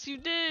 bro. Yes, you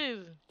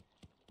did.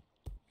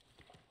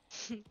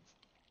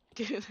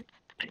 Dude.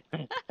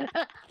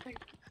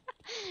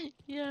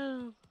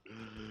 Yo.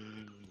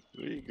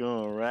 Where you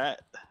going,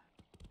 rat?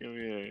 Come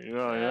here. You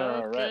know, you're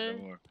not a rat Okay.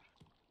 no more.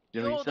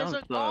 Yo, he there's sounds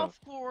a golf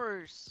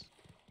course.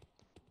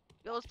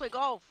 Yo, let's play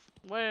golf.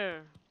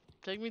 Where?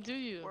 Take me to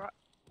you.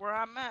 Where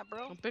I'm at,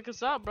 bro. Come pick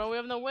us up, bro. We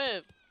have no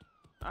whip.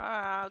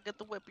 I'll get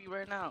the whippy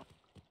right now.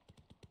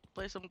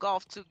 Play some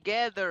golf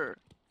together.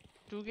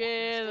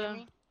 Together. Understand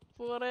me?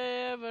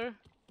 Forever.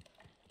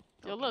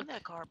 Yo, Don't give me look.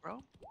 that car, bro.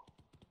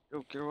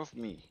 Yo, get off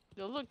me.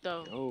 Yo, look,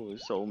 though. Yo,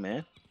 it's old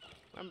man.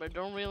 Remember,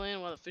 don't reel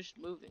in while the fish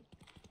is moving.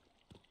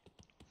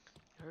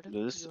 You heard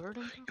him? This- You heard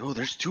him? bro? Yo,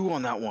 there's two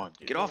on that one.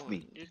 You're Get off going-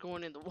 me. You're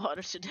going in the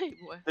water today,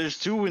 boy. There's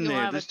two in You don't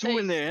there. have There's a two in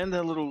taste. there, and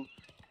that little.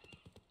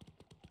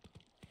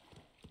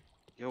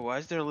 Yo, why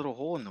is there a little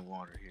hole in the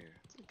water here?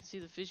 You can see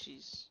the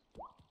fishies.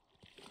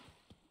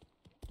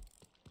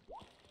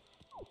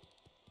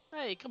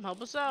 Hey, come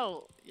help us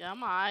out. Yeah,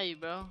 I'm alright,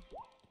 bro.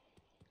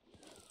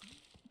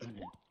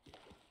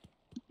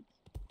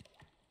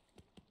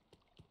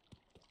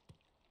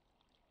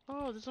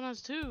 Oh, this one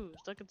has two.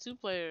 It's like a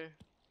two-player.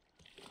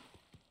 Yo,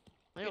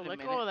 Wait a let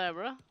go minute. of that,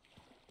 bro.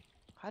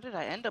 How did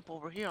I end up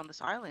over here on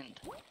this island?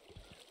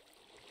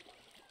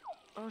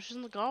 Oh, she's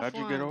in the golf How'd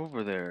you one. get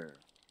over there?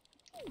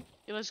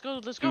 Yeah, let's go.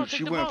 Let's go. Dude, Take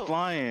she the went boat.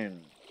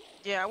 flying.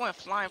 Yeah, I went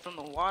flying from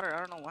the water. I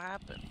don't know what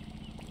happened.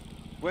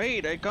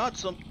 Wait, I got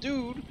some.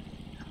 Dude,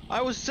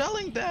 I was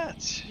selling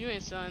that. You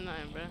ain't selling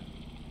nothing, bro.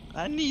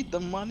 I need the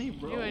money,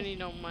 bro. You ain't need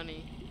no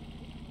money.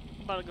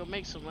 I'm about to go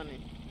make some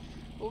money.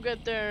 We'll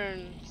get there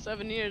in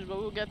 7 years, but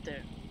we'll get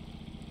there.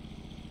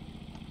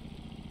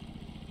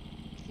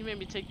 You made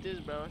me take this,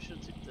 bro. I should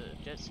have took the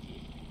jet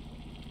ski.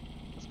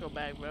 Let's go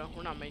back, bro.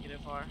 We're not making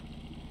it far.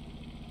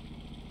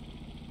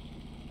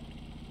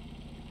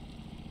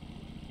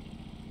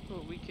 Who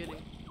are we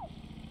kidding?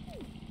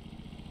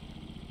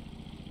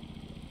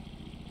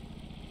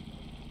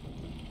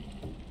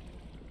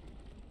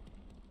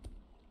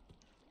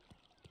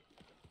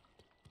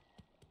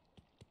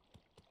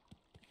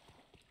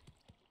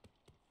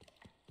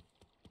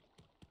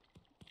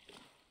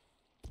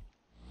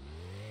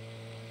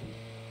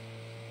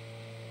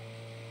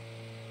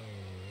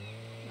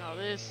 Now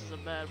this is a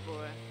bad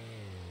boy.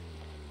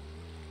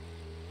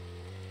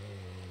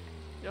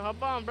 Yo,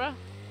 hop on, bruh.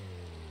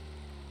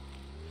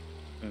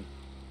 Hmm.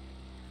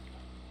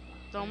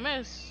 Don't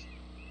miss.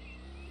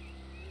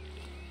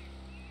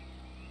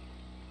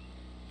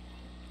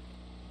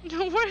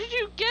 Where did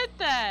you get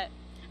that?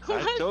 I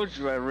What? told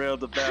you I railed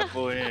the bad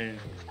boy in.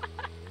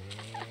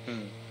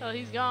 Oh,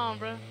 he's gone,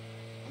 bruh.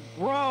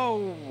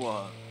 Bro!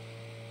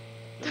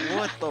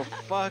 What the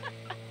fuck?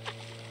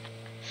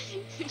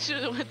 You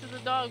should have went to the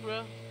dog,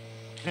 bro.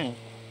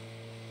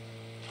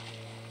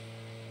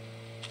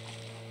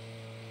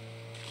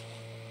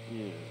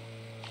 Yeah.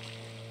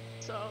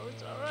 So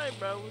it's alright,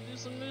 bro. We'll do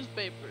some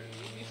newspapers.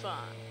 We'll be fine.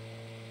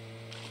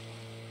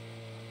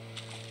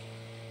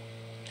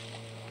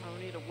 Oh,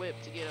 we need a whip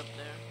to get up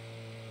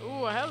there.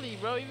 Ooh, a heli,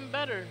 bro. Even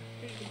better.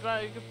 You can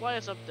drive. You can fly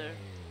us up there.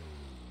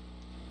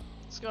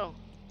 Let's go.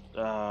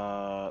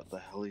 The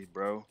heli,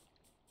 bro.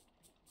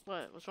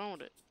 What? What's wrong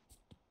with it?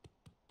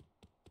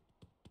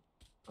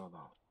 Hold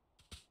on.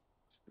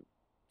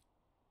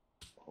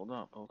 Hold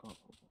on, hold on.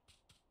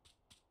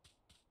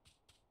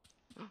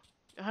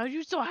 How do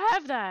you still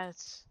have that?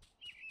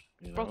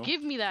 You Bro, know?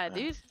 give me that,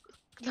 dude.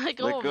 Let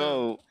go. Let of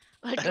go. him.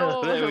 Let go.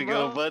 of There him, we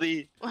go, bro.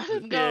 buddy. Let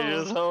him go. Yeah,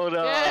 just hold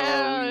on.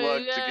 Yeah, we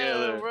walk yeah,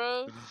 together.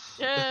 bro.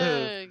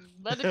 Yeah,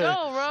 let it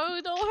go, bro.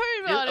 Don't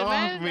worry about Get it,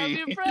 man. off I'm me.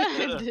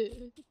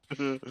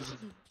 your friend.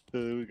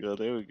 There we go,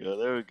 there we go,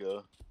 there we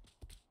go.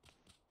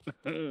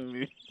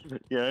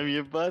 Yeah, I'm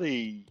your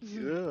buddy.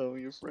 Yeah, I'm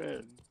your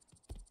friend.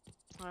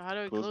 Alright, how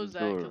do we Close close the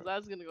that? door. Because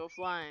that's gonna go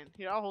flying.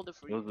 Here, I'll hold it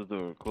for Close you. the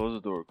door. Close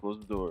the door. Close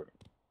the door.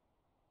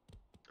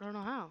 I don't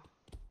know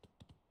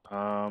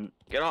how.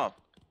 Get off.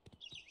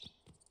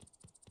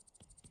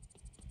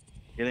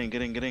 Get in.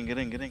 Get in. Get in. Get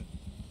in. Get in.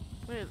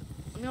 Wait,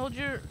 let me hold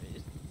your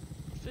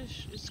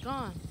fish. It's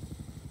gone.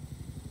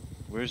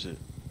 Where is it?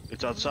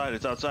 It's outside.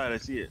 It's outside. I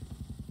see it.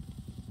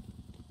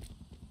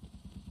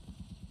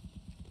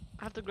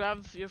 I have to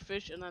grab your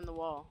fish and then the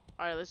wall.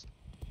 Alright,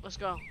 let's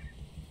go.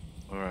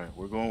 All right,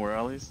 we're going where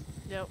Ali's?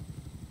 Yep.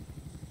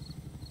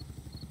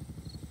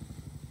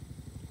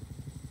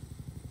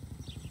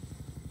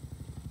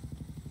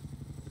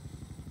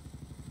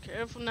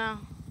 Careful now.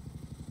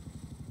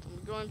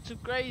 I'm going too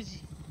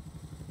crazy.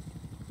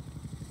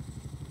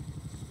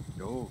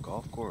 Yo,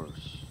 golf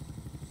course.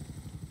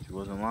 She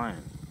wasn't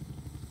lying.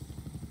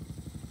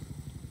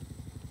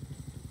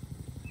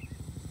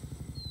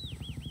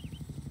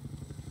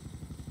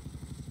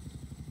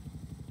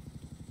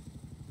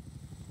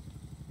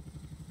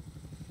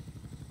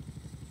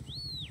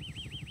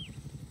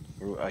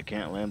 Bro, I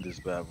can't land this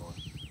bad boy.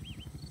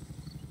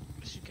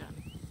 Yes, you can.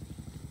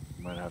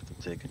 Might have to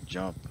take a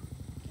jump.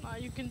 Nah,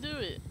 you can do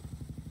it.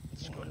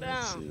 Just go Let's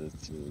down. see,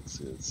 let's see, let's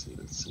see, let's see,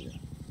 let's see.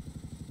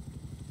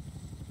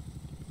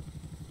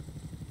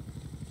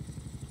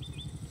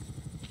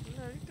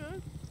 Yeah, you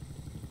good.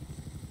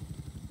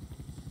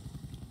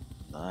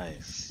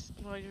 Nice.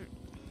 Well, you're...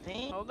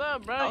 Damn. Hold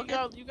up, bro.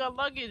 Okay. You got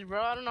luggage,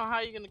 bro. I don't know how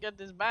you're gonna get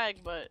this bag,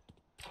 but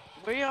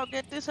Where y'all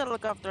get this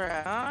helicopter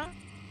at, huh?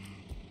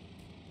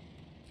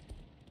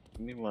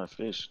 Give me my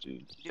fish,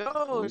 dude.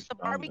 Yo, it's the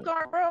found Barbie it.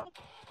 car, bro. I'm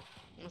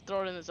gonna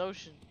throw it in this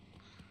ocean.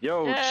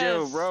 Yo,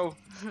 chill, Yes. bro.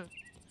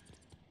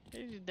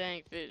 Here's your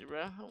dang fish,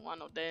 bro. I don't want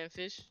no damn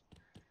fish.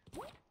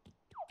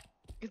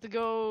 Get to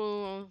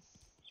go.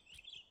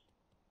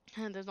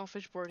 Man, there's no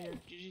fish board here.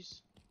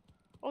 GG's.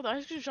 Oh, the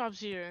ice cream shop's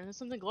here. There's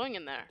something glowing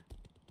in there.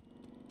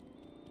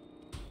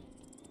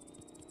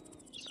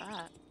 What's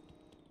that?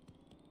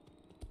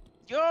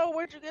 Yo,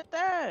 where'd you get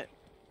that?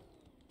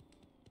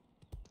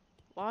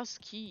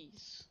 Lost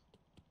keys.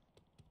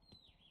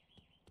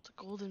 It's a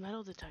golden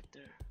metal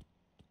detector.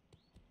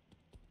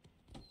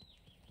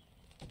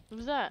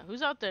 Who's that?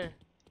 Who's out there?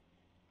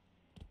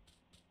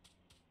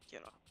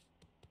 Get off.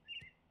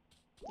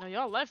 No,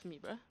 y'all left me,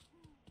 bruh.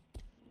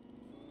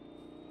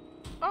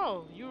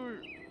 Oh, you were.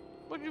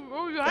 Where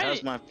were you It has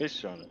hiding? my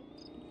fish on it.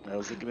 I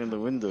was looking in the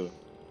window.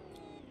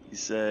 He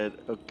said,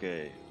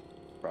 okay,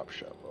 prop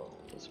shop, bro.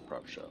 What's a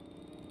prop shop?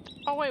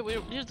 Oh wait,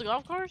 here's the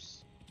golf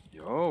course.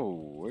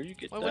 Yo, where you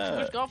get Wait, that?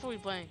 which golf are we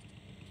playing?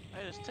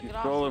 I just took You it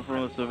off. stole it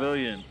from a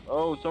civilian.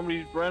 Oh,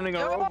 somebody's running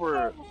her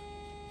over.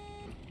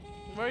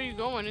 Where are you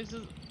going? This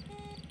is.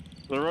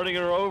 They're running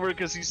her over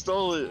because he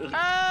stole it.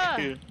 Ah!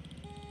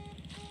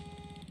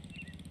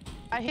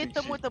 I hit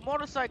them with the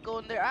motorcycle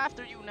and they're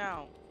after you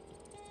now.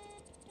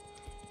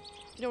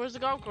 Yo, where's the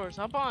golf course?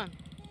 Hop on.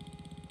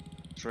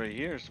 It's right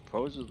here,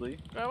 supposedly.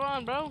 Grab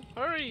on, bro.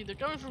 Hurry, they're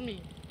coming for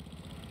me.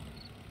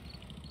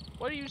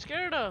 What are you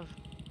scared of?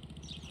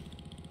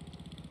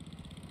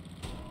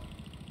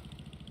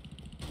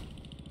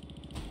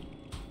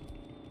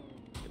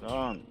 Get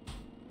on.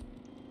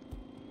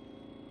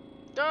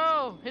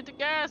 Go! Hit the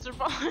gas, they're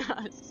following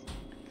us.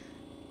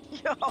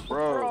 Yo,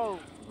 bro.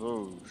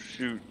 Oh,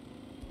 shoot.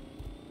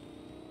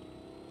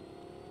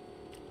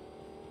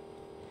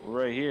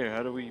 We're right here.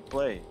 How do we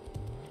play?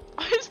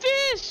 Oh, it's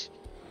fish!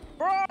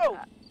 Bro.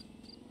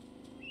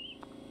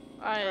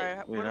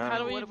 Alright, Wait, how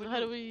do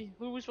what we,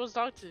 who are we supposed to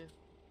talk to?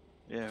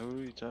 Yeah, who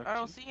are we talking I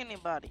don't to? see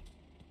anybody.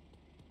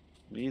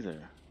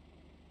 Neither.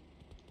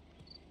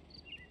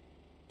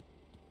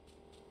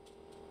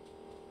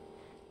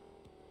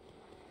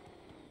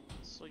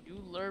 So you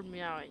lured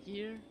me out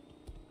here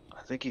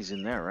I think he's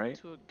in there, right?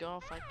 to a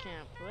golf I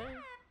can't play?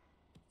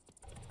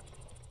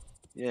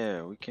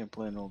 Yeah, we can't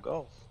play no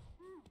golf.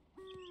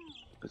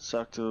 Let's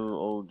talk to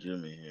old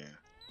Jimmy here.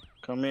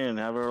 Come in,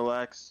 have a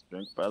relax,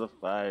 drink by the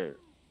fire.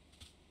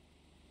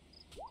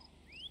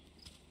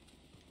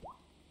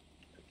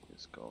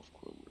 This golf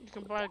club. You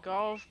can buy a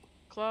golf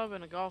club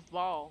and a golf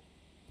ball.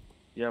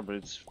 Yeah, but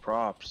it's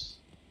props.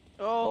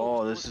 Oh,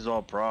 Oh, this is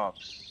all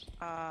props.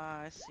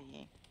 I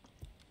see.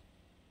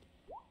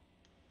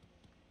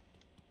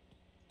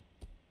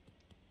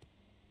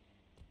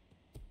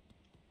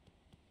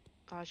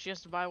 She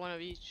has to buy one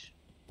of each.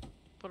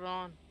 Put it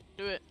on.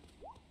 Do it.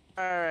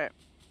 Alright.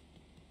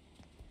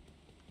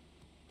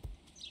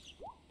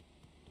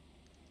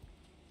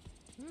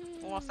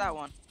 Who wants that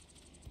one?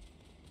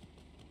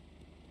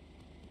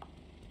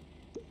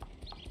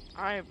 Hmm.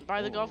 Alright,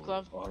 buy the golf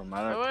club.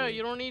 Automatically. Wait,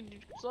 you don't need.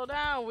 Slow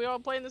down. We all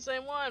playing the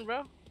same one,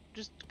 bro.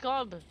 Just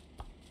club.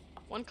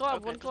 One club.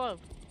 Okay, One just- club.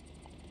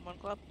 One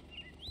club?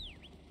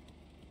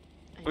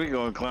 Where you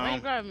going, Why you clown?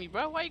 grabbing me,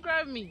 bro? Why you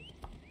grabbing me?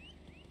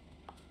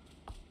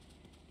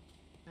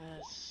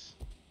 Yes.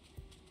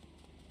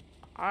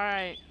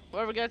 Alright.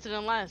 Whoever gets it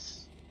in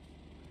last.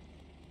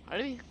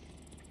 Ready?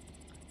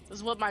 This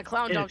is what my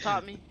clown dog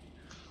taught me.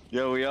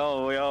 Yo, we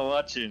all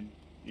watching.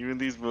 You and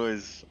these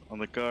boys on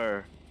the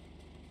car.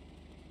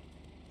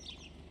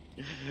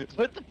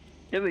 What the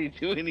hell are they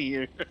doing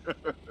here?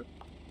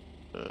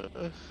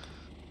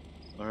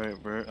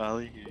 Alright, Bert,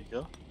 Ollie, here you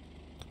go.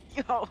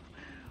 Yo,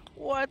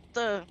 what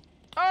the?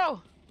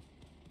 Oh,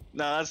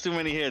 No, that's too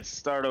many hits.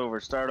 Start over,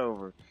 start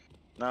over.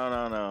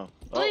 No.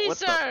 please, what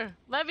the? sir,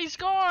 let me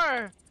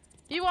score.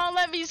 You won't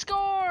let me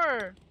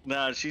score.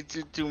 Nah, she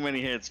too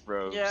many hits,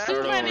 bro. Yeah.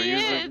 Start Too over. many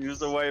hits. Use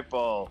the white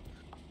ball.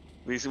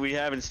 We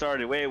haven't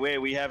started. Wait,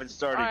 we haven't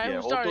started Alright,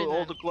 yet. who started Hold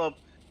then? the club.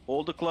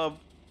 Hold the club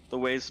the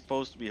way it's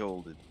supposed to be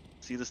holded.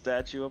 See the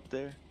statue up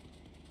there?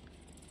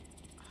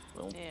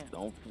 Yeah.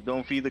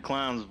 Don't feed the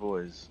clowns,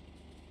 boys.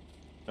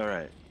 All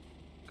right,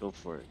 go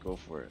for it. Go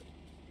for it.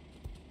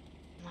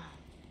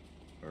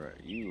 All right,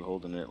 you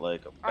holding it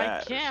like a I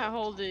bat. or can't something.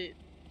 hold it.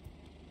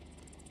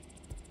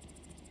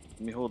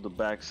 Let me hold the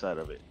back side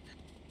of it.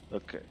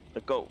 Okay,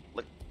 let go.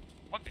 Get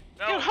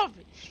off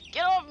me.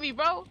 Get off me,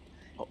 bro.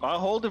 I'll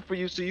hold it for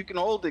you so you can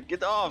hold it.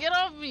 Get off. Get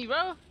off me,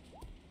 bro.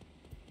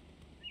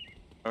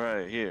 All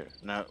right, here.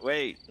 Now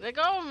wait. Let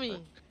go of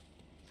me.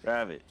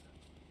 Grab it.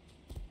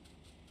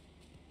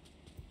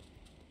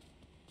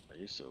 Oh,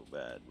 you're so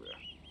bad, bro.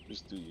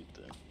 Just do your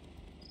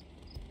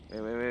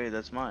thing. Wait.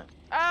 That's mine.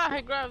 Ah,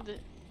 I grabbed it.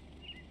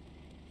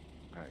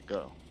 All right,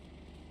 go.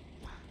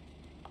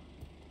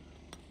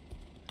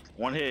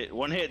 One hit.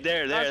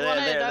 There. That's one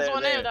hit. That's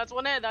one there. hit. That's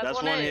one hit. That's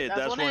one hit.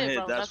 That's one hit.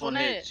 bro. That's one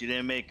hit. She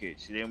didn't make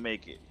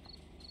it.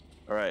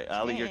 All right,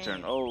 Ali, your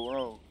turn. Dang. Oh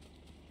no!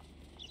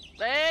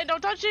 Hey, don't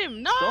touch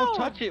him. No. Don't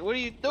touch it. What are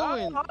you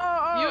doing?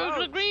 Use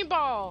the green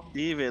ball.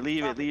 Leave it.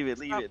 Stop, Leave it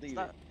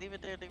Leave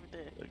it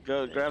there.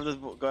 Go grab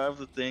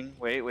the thing.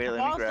 Wait. Let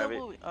me grab it.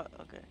 Oh,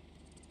 okay.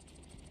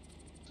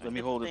 Let me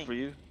Get hold the it thing. for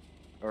you.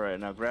 All right,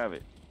 now grab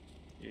it.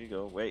 Here you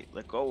go. Wait.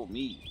 Let go of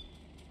me.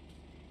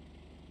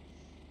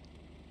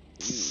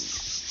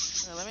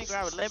 Let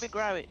me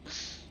grab it.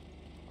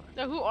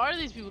 So who are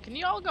these people? Can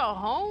you all go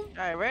home?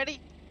 All right, ready?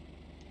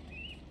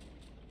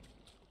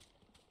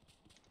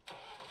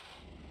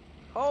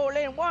 Hole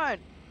in one.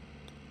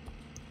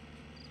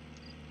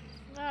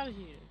 Get out of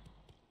here.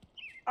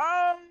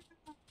 Oh.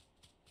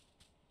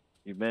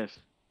 You missed.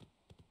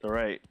 All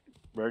right,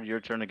 Bird, your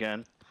turn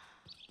again.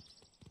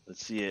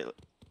 Let's see it.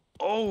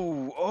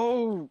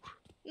 Oh!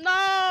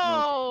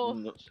 No.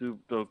 No,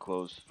 so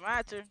close.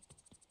 My turn.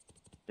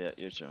 Yeah,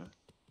 your turn.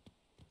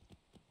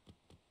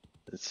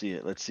 Let's see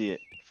it.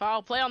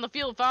 Foul play on the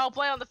field. Foul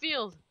play on the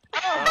field.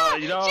 Oh,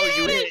 you know,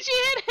 She you hit hit. it. She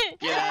hit it.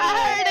 Get I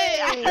out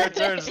heard of it. Your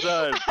turn's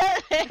done. I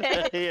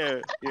heard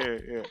it.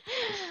 Here.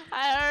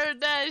 I heard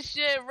that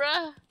shit,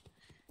 bruh.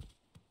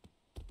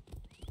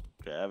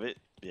 Grab it.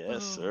 Yes, Oh,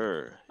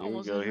 sir.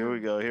 almost Here we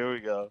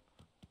hit go.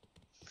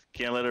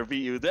 Can't let her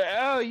beat you. There.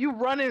 Oh, you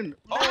running.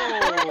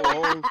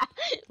 Oh.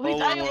 We Hole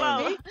talking in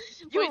about? one.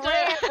 You we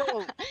ran, talking-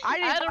 bro. I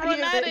had to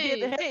run at hear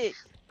the it. hit.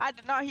 I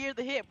did not hear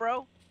the hit,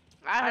 bro.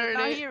 I I did heard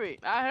not it. hear it.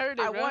 I heard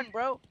it, I bro. won,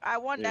 bro. I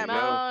won There that, you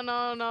bro.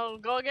 go. No.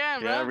 Go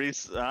again, Yeah, bro. we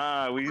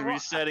Come on.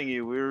 resetting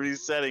you. We're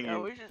resetting Yo,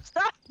 you. we should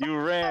stop. You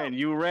ran.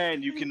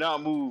 You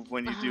cannot move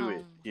when you do it.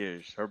 Um.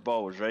 Here, her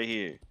ball was right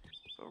here.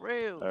 For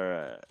real. All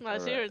right. I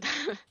see her.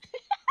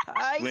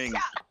 Swing. Hi-ya.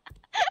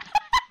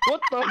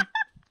 What the?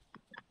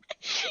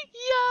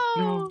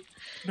 Yo.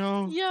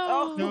 No. Yo.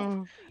 Oh.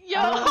 No. Yo.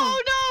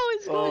 Oh no,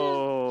 it's going.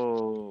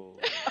 Oh.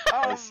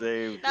 I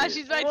saved Now it.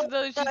 she's back to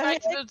the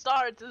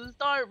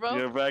start, bro.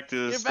 You're back to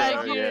the You're start.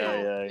 back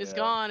here. Yeah. It's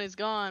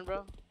gone,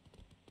 bro.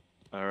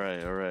 All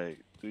right.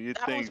 Do your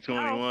That thing, was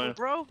powerful, 21.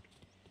 bro.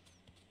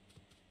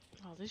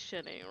 Oh, this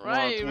shit ain't Come on,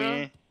 right, bro.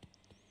 twin.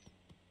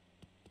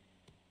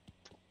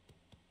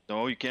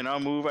 No, you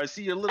cannot move. I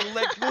see your little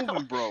legs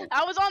moving, bro.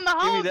 I was on the Give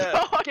home, me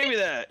that. bro. Give me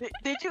that.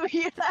 Did you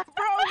hear that,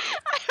 bro?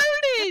 I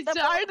heard it. Get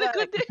the I heard the ball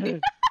good back.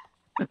 thing.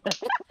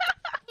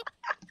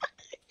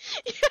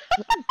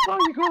 Oh,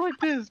 you go like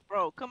this.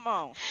 Bro, come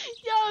on.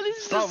 Yo, this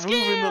is Stop a scam.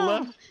 moving the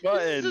left This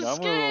button. is a I'm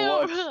scam. gonna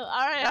watch.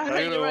 Alright, I'm alright,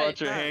 gonna you're right.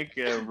 watch your hand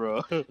cam,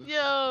 bro.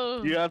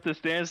 Yo. You have to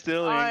stand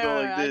still and Alright, go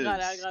alright, like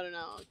I this. got it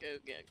now. Okay.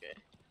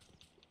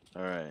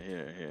 All right,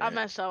 here. I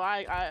messed up.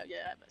 I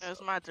messed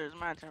It's up.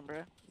 my turn,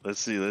 bro. Let's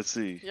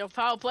see. Yo,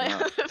 foul play Nah. on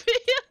the field.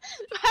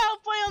 Foul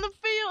play on the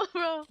field,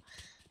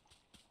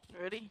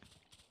 bro. Ready?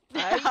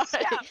 Alright.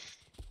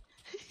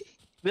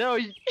 No.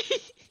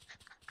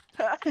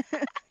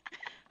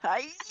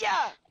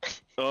 Hi-ya.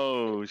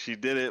 Oh, she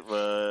did it,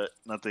 but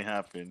nothing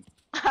happened.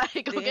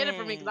 Alright, go get it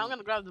for me, because I'm Dang.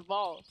 gonna grab the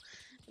ball.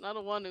 And I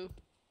don't want to.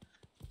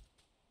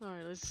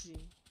 Alright, let's see.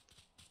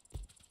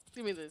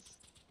 Give me this.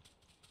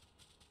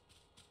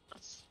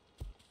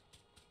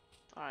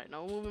 Alright,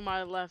 now moving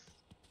my left.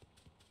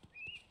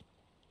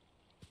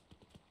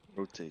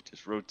 Rotate,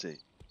 just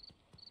rotate.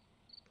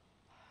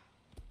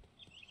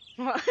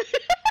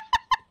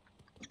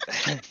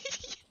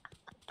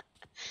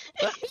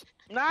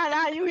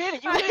 Nah, you hit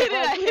it. I hit it,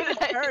 I You hit it,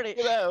 I I heard it.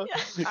 Get out.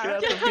 Get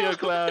out the field,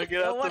 clown. Get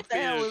Yo, out what the the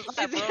hell field. was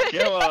that, bro?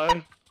 Come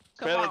on.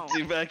 Come on.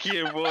 Penalty back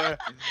here, boy.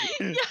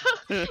 Yo,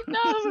 no,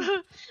 bro.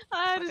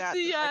 I had I to got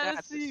see, this, I I had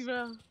got to see, this.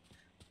 bro.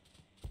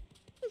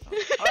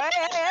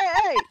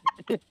 Oh,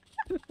 hey.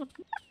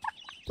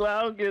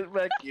 clown get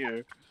back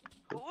here.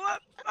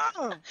 What?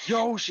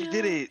 Yo, she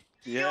did it.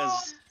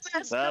 Yes.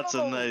 Let's That's a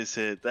go. nice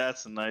hit.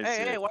 That's a nice Hey,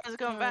 hit. hey, why is it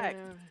coming back?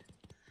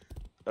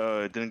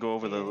 Oh, it didn't go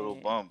over the little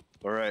Yeah. bump.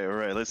 All right, all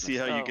right. Let's see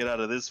Let's how you go. get out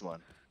of this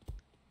one.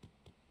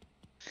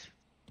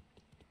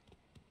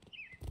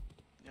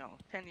 Yo,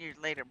 10 years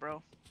later,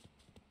 bro.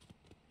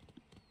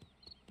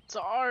 It's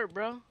art,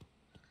 bro.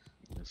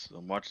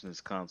 I'm watching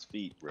this clown's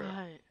feet, bro.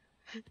 Alright.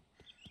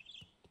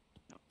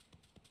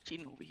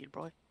 Cheating over here,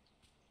 bro.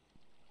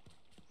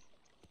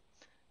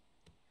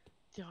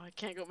 Yo, I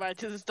can't go back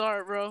to the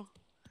start, bro.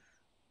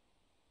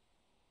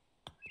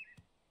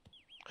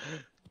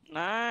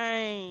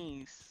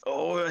 Nice.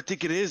 Oh, I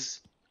think it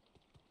is.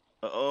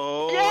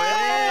 Oh,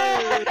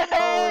 Yay! hey!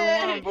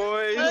 All in one,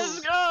 boys. Let's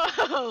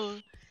go!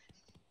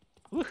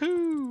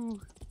 Woohoo!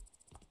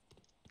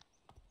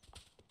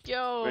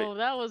 Yo, Wait.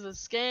 that was a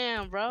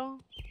scam, bro.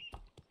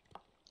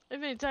 How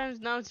many times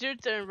now it's your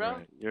turn, bro?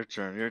 Right, your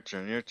turn, your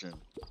turn, your turn.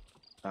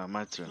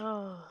 My turn.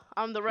 Oh,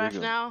 I'm the ref go.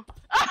 now.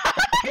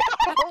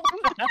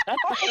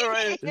 All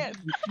right. Yeah.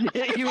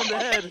 Hit you in the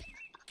head.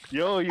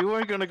 Yo, you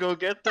weren't gonna go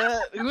get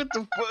that? What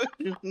the fuck?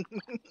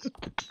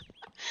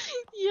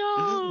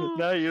 Yo.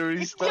 Now you Yo,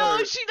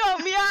 restart. she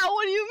knocked me out.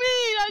 What do you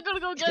mean? I'm gonna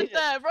go get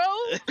that, bro.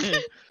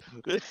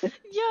 Yo,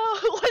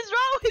 what's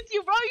wrong with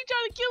you, bro? You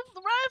trying to kill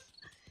the ref?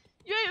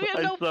 You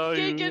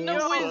ain't get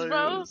no wins,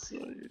 bro.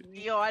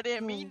 Yo, I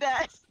didn't mean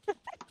that.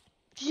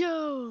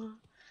 Yo.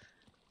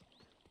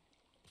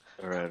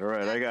 All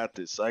right, I got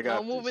this. I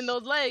got No moving this.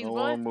 those legs, No boy.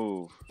 one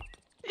move.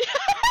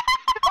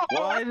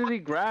 Why did he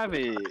grab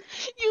it?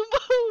 You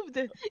moved.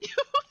 You moved.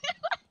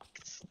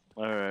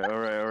 All right, all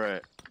right, all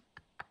right.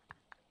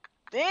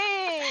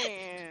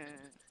 Damn.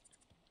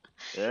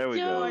 There we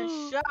Yo. go.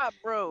 One shot,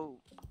 bro.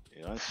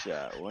 One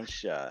shot, one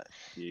shot.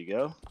 Here you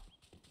go.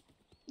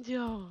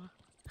 Yo.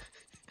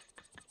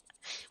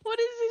 What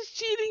is this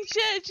cheating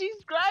shit?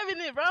 She's grabbing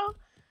it, bro.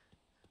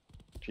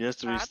 She has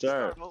to I have to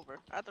start restart. over.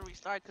 I have to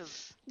restart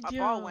because my Yo.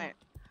 ball went.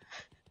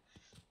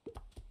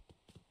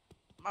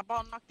 My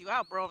ball knocked you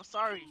out, bro. I'm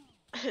sorry.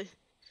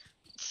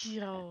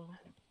 Yo.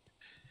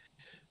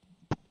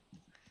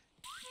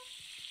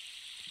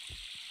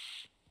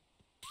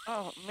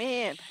 Oh,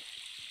 man.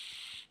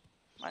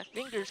 My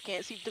fingers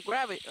can't seem to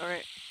grab it. All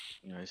right,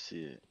 Yeah, I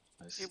see it.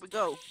 I see here we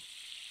go.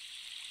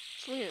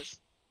 Swing it.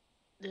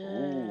 Yeah.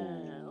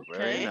 Ooh, Okay.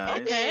 very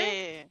nice.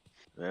 Okay. Yeah.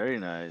 Very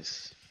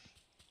nice.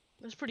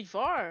 That's pretty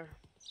far.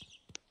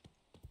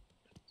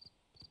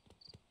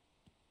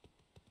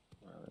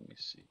 Let me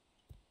see.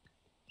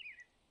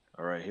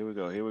 All right, here we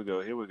go. Here we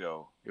go. Here we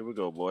go. Here we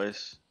go,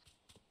 boys.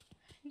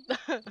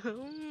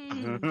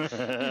 Mm.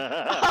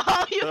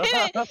 Oh, you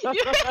hit it! You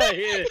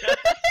hit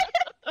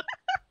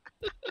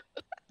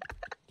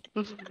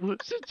it!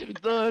 Shut your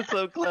nuts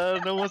up,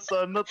 clown. No one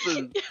saw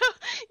nothing.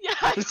 Yeah,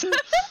 I said-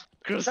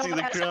 Krusty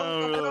the Dumbass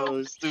Clown,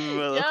 bro. Stupid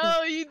mother.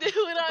 Yo, you did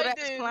what I Stupid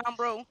ass did. clown,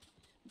 bro.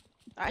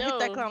 I hit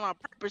that Yo. clown on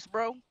purpose,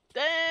 bro.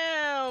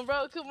 Damn,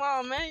 bro, come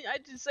on, man. I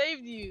just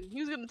saved you.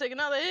 He was gonna take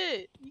another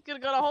hit. You could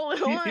have got a hole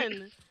in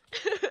one.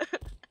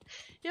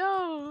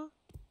 Yo.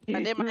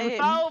 I did my hit.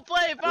 Foul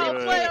play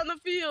Alright. on the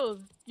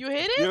field. You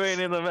hit it? You ain't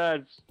in the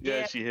match. Yeah,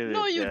 Yeah. she hit it.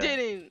 No, you yeah.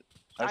 didn't.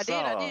 I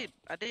saw.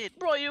 did.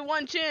 Bro, you had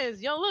one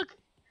chance. Yo, look.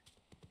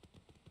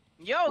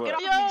 Yo, What? get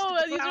off Yo, me,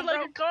 stupid these are clown,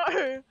 like bro. a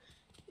car.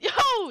 Yo,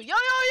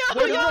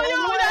 There's no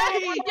that-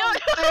 way. yo.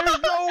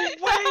 There's no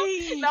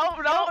way. No.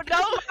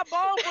 That's my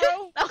ball,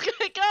 bro.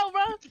 Okay, go,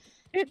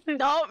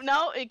 bro.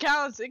 No, it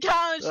counts. It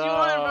counts. You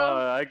won,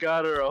 bro. I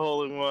got her a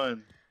hole in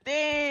one.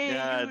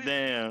 Damn. God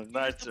damn. You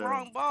Nice used the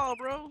wrong turn. ball,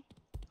 bro.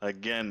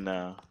 Again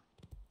now.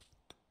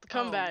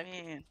 Come back. Oh,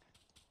 man.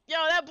 Yo,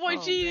 that boy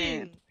Oh, cheating.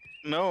 man.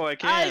 No, I I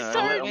can't.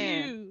 served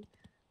man. you.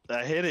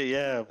 I hit it,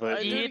 yeah, but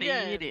I You do it hit it,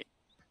 again. you hit it.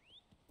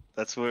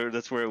 that's where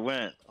it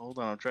went. Hold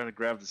on, I'm trying to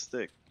grab the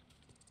stick.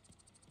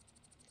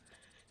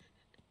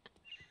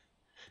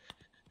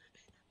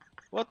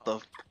 What the?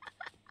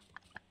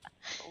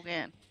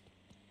 Again.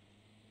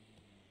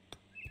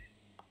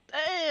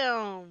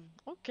 Damn.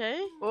 Okay.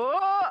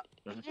 Oh!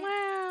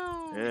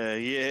 Wow.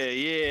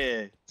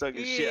 Yeah.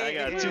 Talking shit. I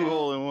got Yeah. 2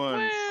 hole in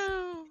ones.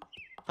 Wow.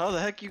 How the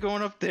heck you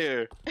going up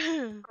there?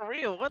 For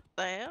real, what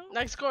the hell?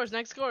 Next course.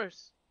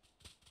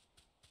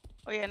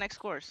 Oh, yeah, next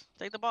course.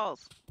 Take the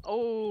balls.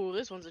 Oh,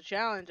 this one's a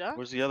challenge, huh?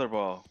 Where's the other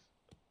ball?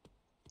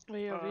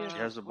 Way over here. She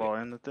has the ball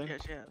in the thing.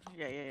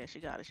 Yeah, she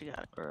got it.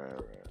 Alright.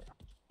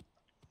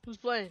 Who's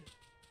playing?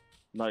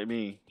 Not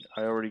me.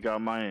 I already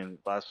got mine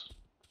last.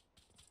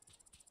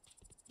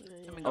 Yeah,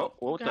 me yeah. go.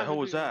 Oh, what can the have hell it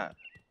was do that?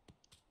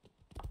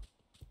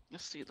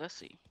 Let's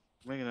see.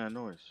 Making that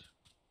noise.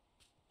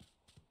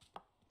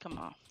 Come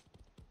on.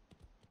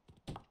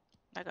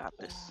 I got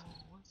this. Oh,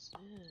 what's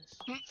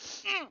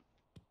this?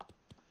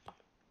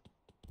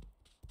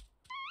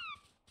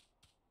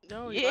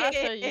 No, he laughed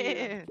at you.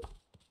 Yeah.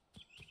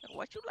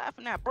 What you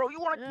laughing at, bro? You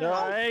wanna Yeah. No,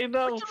 I ain't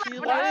no. What you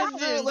He's laughing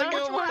laughing, at? bro. What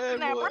you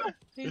laughing at, bro?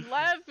 He's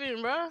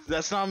laughing, bro.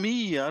 That's not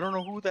me. I don't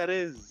know who that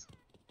is.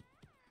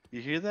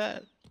 You hear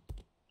that?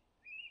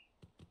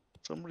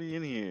 Somebody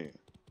in here.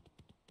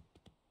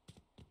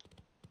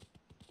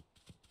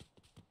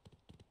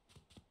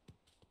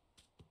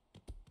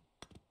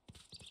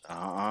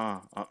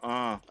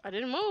 I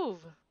didn't move.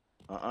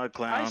 Clown.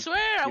 I swear,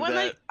 I went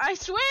like. I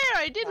swear,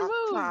 I didn't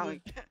move.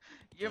 Clown.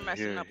 You're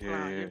messing up,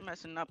 Clown. Here. You're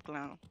messing up,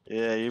 Clown.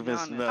 Yeah, you're Be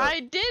messing honest. up. I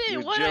didn't.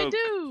 You What did I joke.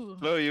 do?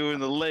 No, you were in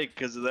the lake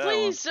because of that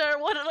Please, sir,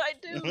 what did I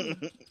do?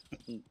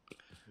 one.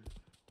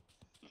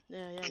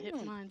 Yeah,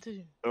 hit mine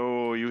too.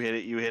 Oh, you hit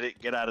it. You hit it.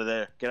 Get out of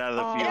there. Get out of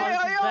the Oh, field.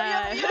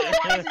 bad.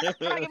 Why is it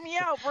dragging me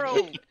out,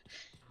 bro?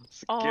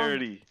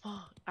 Security.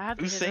 Oh, I have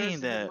to Who's hit hers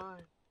saying to hit that?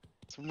 mine.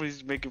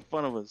 Somebody's making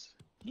fun of us.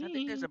 I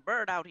think there's a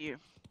bird out here.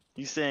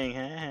 He's saying,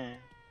 hey.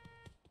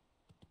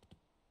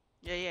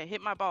 Yeah,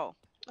 hit my ball.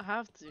 I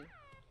have to.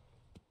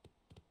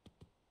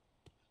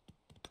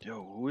 Yo,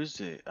 who is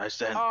it? I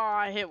said. Oh,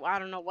 I hit. I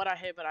don't know what I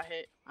hit, but I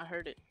hit. I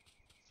heard it.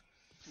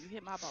 You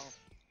hit my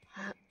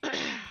ball.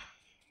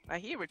 I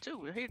hear it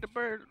too. I hear the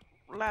bird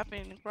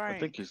laughing and crying. I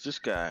think it's this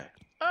guy.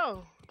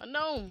 Oh, a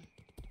gnome.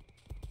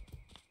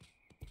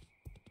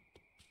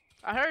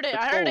 I heard it.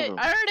 Let's I heard hold it. him.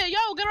 I heard it.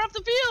 Yo, get her off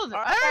the field.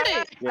 I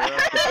heard it. Yeah,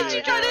 that's the She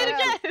field, tried it yeah,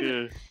 that's the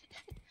again.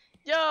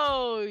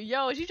 field.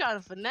 Yo, she trying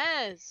to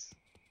finesse.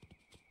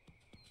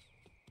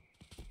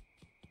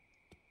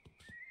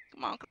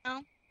 Come on,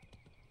 Clown.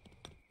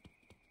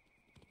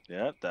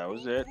 Yeah, that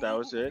was it. That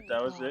was it.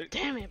 That was Oh, it.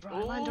 damn it, bro.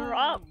 I lined Ooh. her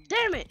up.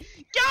 Damn it.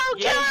 Yo,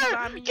 Yeah, kill you her.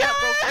 lined me Kill up,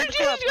 bro. her. Good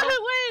She's job, bro.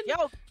 gonna win.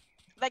 Yo,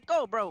 let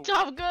go, bro.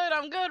 I'm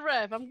good,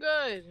 ref. I'm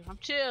good. I'm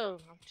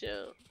chill.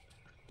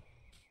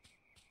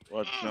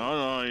 What?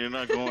 No, you're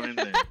not going in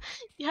there.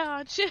 Yeah,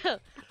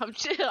 I'm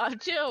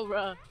chill,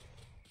 bro.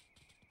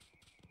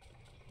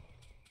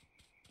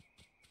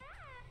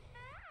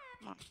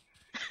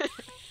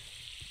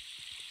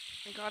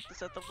 You got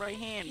this at the right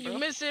hand, bro. You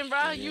missing, bro.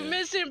 Yeah. You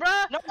missing, bro.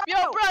 No,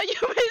 Yo, bro, you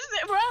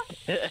missing, bro.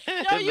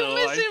 Yo, you No,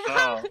 missing, I bro.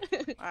 saw.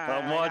 Alright, I'm I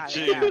got it,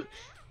 watching. I got it.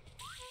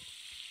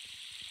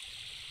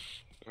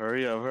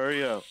 Hurry up,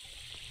 hurry up.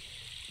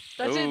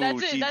 That's it.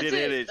 That's it. She That's did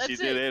hit it. That's She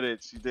did hit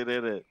it. She did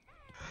hit it.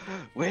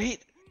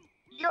 Wait,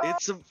 Yo,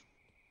 it's a.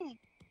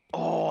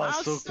 Oh, I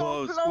it's was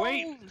so so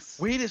close.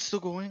 Wait, it's still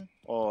going.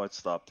 Oh, it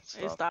stopped.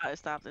 It It stopped.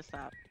 stopped. It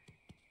stopped.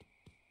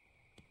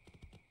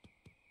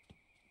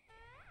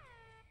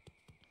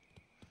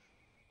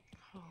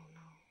 Oh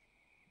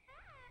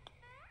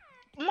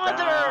no.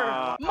 Mother!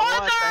 Ah,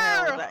 what the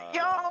hell was Mother! that?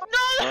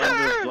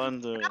 Yo,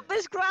 Blunder. stop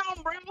this clown,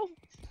 bro.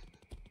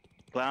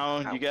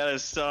 Clown, you gotta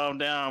calm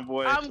down,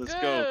 boy. I'm Let's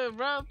good, go.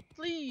 bro.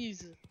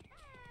 Please.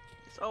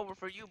 It's over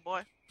for you,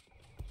 boy.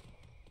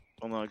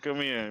 Hold on, come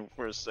here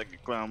for a second,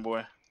 clown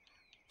boy.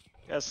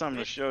 Got something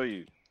to show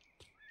you.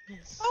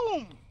 Yes.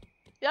 Boom.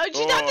 Yo, she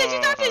stopped it.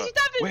 She stopped it. She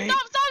stopped it. Wait.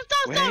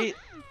 Stop. Wait.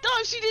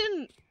 Stop. She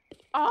didn't.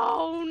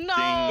 Oh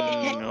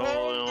no. Ding.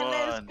 Hole in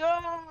Let's one. go.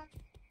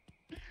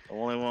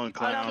 Only one I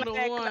clown. could've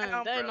That won.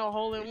 clown, There ain't bro. no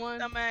hole in one.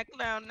 Dumb ass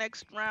clown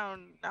next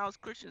round. Now it's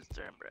Christian's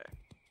turn, bro.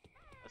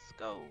 Let's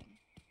go.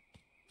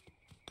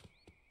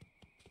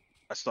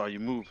 I saw you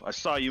move. I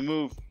saw you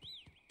move.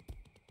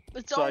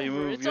 It's Saw over. you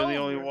move. It's You're over. the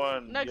only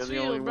one. Next You're the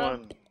field, only bro.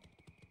 one.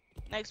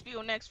 Next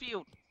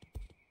field.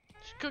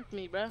 She cooked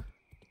me, bro.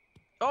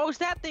 Oh, it's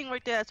that thing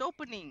right there. It's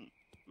opening.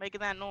 Making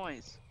that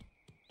noise.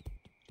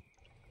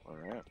 All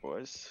right,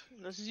 boys.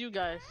 This is you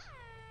guys.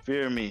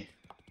 Fear me.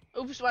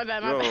 Oops, my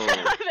bad. Yo.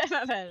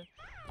 My bad.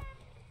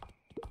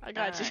 I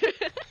got you.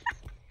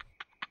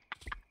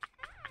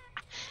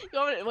 You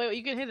want me to- wait,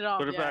 you can hit it off.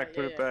 Put it yeah, back. yeah,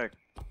 Put it yeah. back.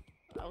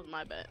 That was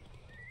my bad.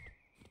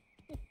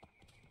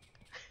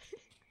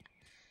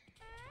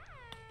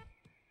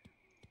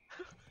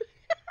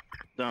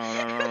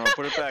 No.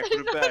 Put it back. Put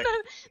it back.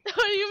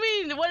 What do you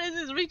mean? What is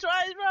this?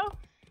 Retries, bro?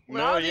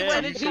 No, yeah.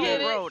 when you did she you hit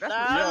cheated. it? bro? That's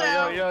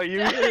Nah, what Yo, you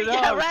hit it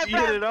Yeah, off. rap, She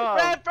hit it off.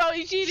 Rap, bro,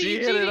 you cheating. She You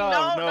hit it cheating.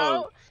 off. No, No.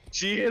 no.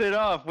 She hit it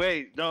off.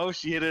 Wait, no,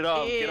 she hit it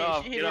off. Yeah, Get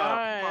off. she hit Get it off. off.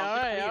 Alright, Come on,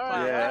 alright, get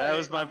alright. Yeah, that alright.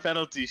 was my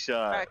penalty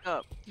shot. Back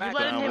up. You Back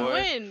letting up. him boy.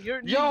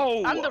 win.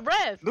 Yo! I'm the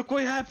ref. Look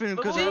what happened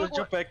because I Look had to what-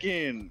 jump back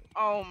in.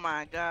 Oh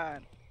my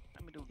god.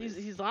 Let me do this.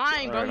 He's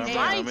lying, bro. Alright, He's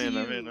I'm lying in, to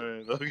I'm you. in, I'm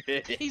in.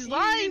 Okay. He's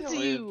lying to I'm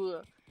in.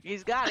 you.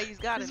 He's got it. He's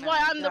got This it. is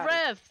why I'm the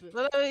ref.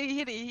 Look, he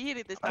hit it. He hit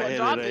it this I time. hit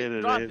Drop it, I hit it.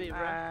 it, Drop I hit it, it. bro.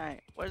 Alright.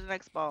 Where's the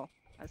next ball?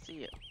 I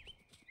see it.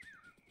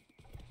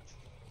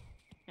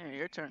 Here,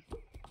 your turn.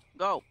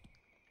 Go.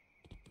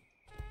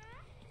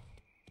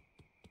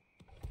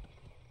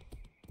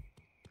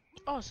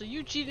 Oh, so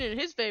you cheating in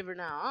his favor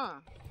now, huh?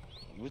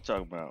 What we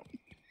talking about?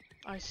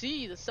 I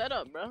see the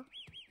setup, bro.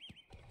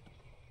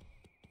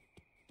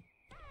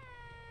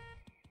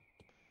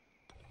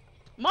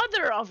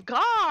 Mother of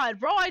God,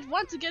 bro! I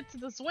want to get to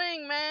the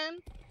swing, man.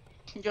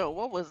 Yo,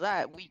 what was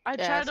that? Weak I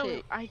try ass to.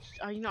 hit.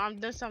 You know, I'm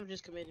this time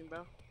just committing, bro.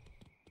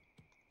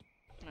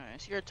 Alright,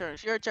 it's your turn.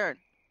 It's your turn.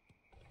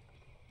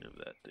 Give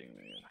that thing,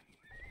 man.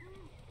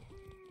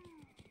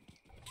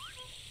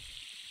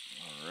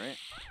 Alright.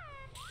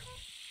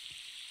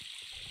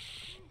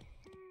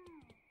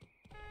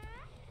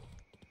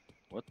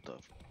 What the?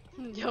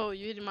 Yo,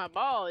 you hitting my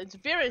ball.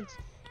 Interference.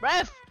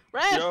 Ref.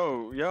 Ref.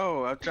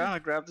 Yo, I'm trying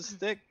to grab the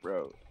stick,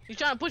 bro. You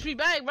trying to push me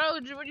back, bro?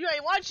 You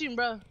ain't watching,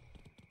 bro.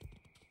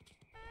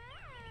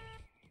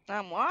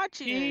 I'm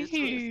watching. It's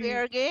a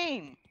fair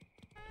game.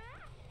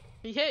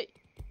 He hit.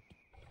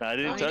 I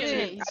didn't he touch didn't.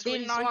 it. He I swung,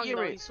 did he not swung hear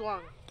though. it. He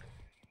swung.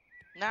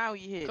 Now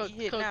he hit. Cook,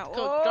 He hit cook, now. cook,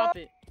 Oh! drop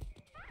it.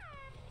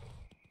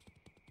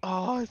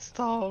 Oh, it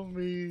stalled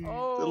me. The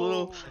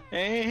little.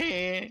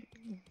 Oh.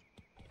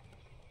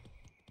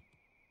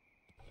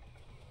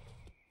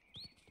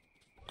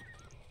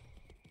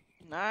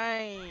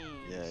 Nice.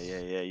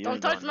 Yeah. You Don't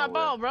ain't touch going my nowhere.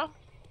 ball, bro.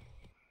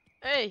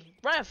 Hey,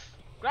 ref,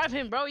 grab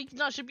him, bro. He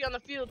not should be on the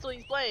field until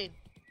he's playing.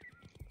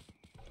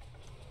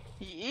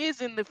 He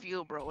is in the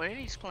field, bro, and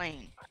he's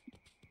playing.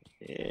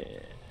 Yeah.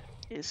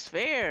 It's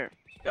fair.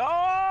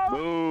 Oh!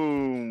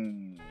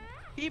 Boom.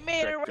 He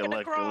made it right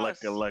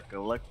across.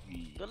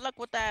 Lucky. Good luck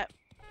with that.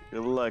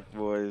 Good luck,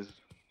 boys.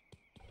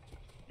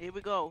 Here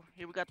we go.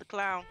 Here we got the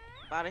clown.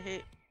 About to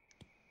hit.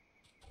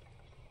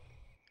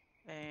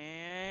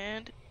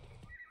 And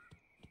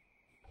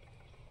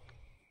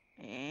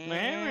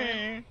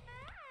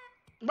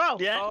Bro,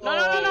 Yeah.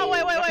 no,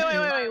 wait,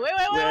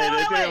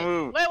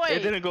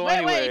 It didn't go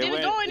anywhere. It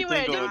didn't go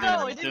anywhere.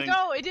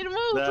 It didn't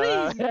move,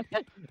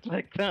 please.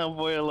 Like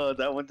Cowboy alone,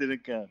 that one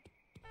didn't count.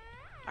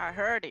 I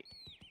heard it.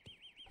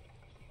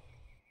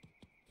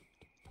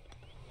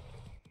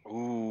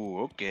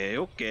 Ooh,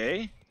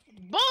 okay.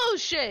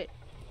 Bullshit.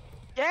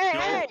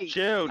 Yeah, hey.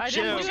 Chill, I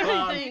didn't do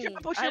Clown. anything. Did you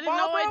push I your didn't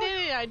ball, know bro?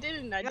 I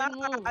didn't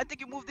move. I think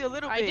you moved it a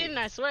little bit. I didn't,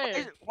 I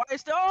swear. Why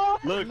is the oh?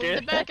 Look, Moved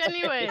it back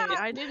anyway.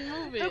 I didn't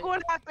move it. Look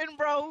what happened,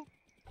 bro.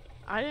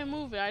 I didn't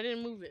move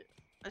it.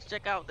 Let's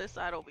check out this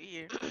side over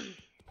here.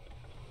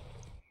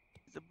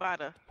 It's about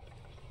to.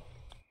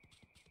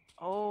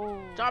 Oh.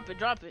 Drop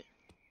it.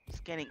 It's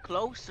getting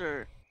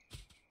closer.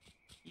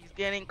 He's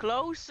getting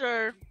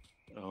closer.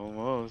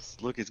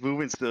 Almost. Look, it's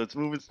moving still.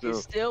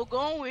 It's still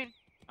going.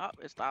 Oh,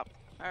 it stopped.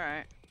 All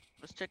right.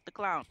 Let's check the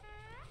clown.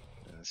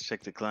 Let's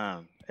check the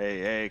clown.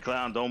 Hey,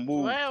 clown, don't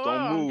move. Wait,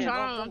 Don't move.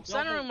 I'm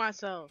centering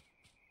myself.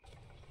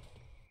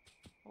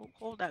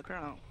 Hold that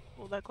clown.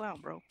 Hold that clown,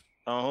 bro.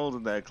 I'm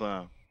holding that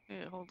clown.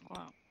 Yeah, hold the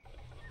clown.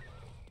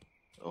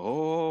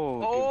 Oh,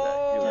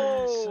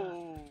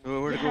 give that.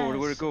 Where'd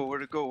it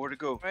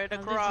go? Right Oh,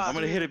 this across. I'm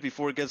gonna hit it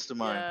before it gets to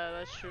mine. Yeah,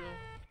 that's true.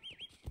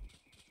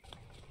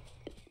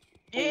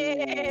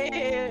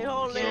 Yeah,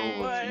 hold It's it,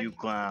 over boy. for you,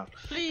 clown.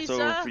 Please, It's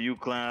over sir. for you,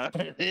 clown.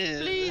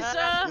 Please,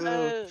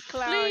 sir.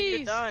 Clown, Please.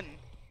 you're done.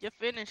 You're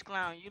finished,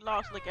 clown. You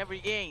lost like every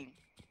game.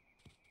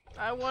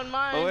 I won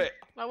mine. Oh, wait.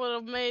 I would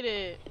have made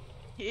it.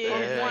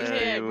 Yeah. One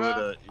hit,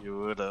 bro. You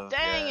would've.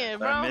 Dang yeah. it, If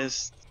bro.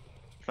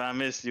 I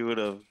missed, you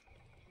would've.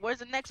 Where's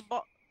the next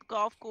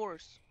golf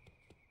course?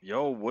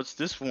 Yo, what's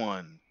this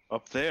one?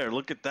 Up there.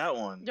 Look at that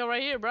one. Yo,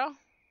 right here, bro.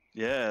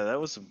 Yeah,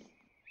 that was some.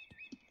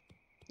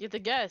 You have to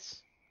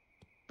guess.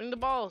 Bring the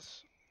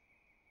balls.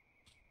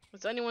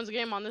 It's anyone's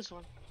game on this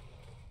one.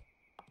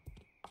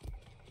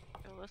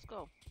 Yo, let's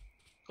go.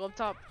 Go up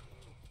top.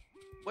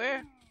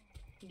 Where?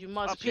 You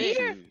must Up pick.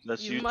 here?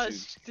 That's You YouTube.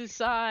 must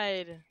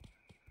decide.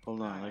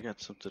 Hold on, I got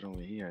something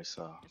over here I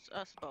saw. It's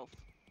us both.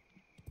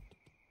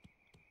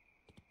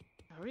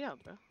 Hurry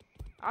up, bro.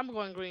 I'm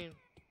going green.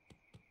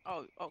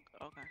 Oh,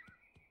 okay.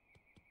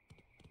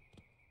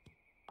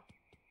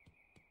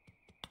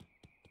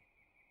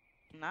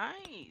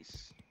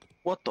 Nice.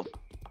 What the?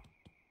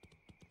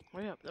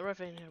 Hurry up. The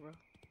ref ain't here, bro.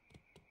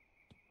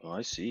 Oh,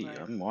 I see. Right.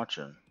 I'm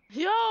watching.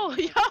 Yo, what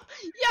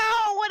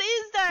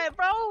is that,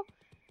 bro?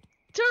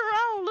 Turn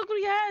around. Look what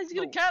he has. He's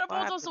gonna Yo,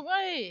 catapult what us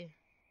away.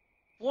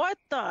 What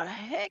the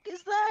heck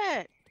is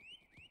that?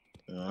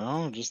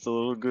 Oh, just a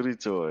little goody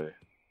toy.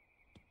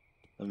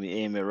 Let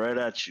me aim it right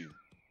at you.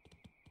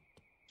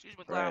 Excuse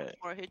me, clown, Right.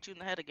 before I hit you in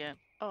the head again.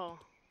 Oh.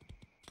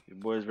 You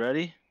boys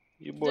ready?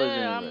 You boys ain't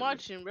Yeah, I'm ready.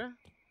 watching, bro.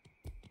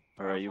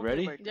 All right, you Okay,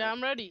 ready? right Yeah, there.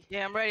 I'm ready.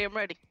 Yeah, I'm ready.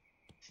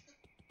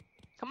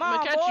 Come I'm on,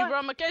 gonna catch boy. you, bro.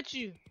 I'm gonna catch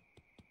you.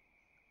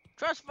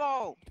 Trust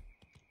fall.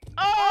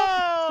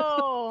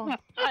 Oh!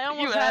 I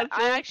almost You had. I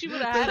asshole. actually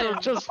would have had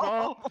him. Just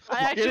fall. I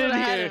actually Get would in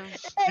have had here.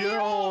 him. You're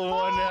all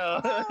one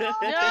now.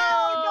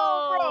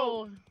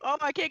 Yo! Oh,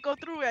 I can't go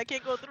through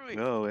it.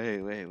 Oh,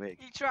 wait.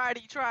 He tried.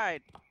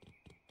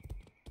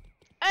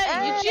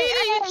 Hey, you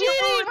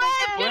cheated,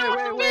 man! Get him off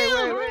the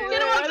field!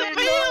 Get him off the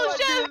field,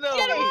 Chef!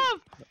 Get him off!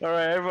 All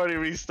right, everybody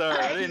restart.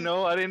 I didn't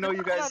know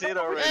you guys hit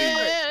already.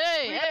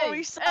 Hey!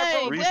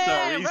 Restart, bro.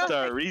 Damn,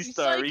 bro.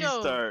 Restart.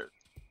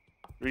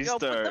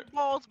 Yo, put the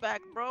balls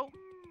back, bro.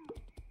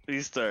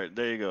 Restart.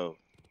 There you go.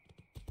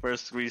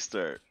 First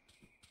restart.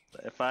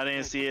 If I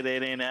didn't see it,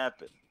 it ain't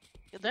happen.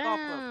 Get the golf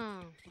club. Damn.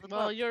 Get the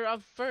Well, club. you're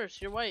up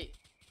first. You're white.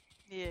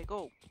 Yeah,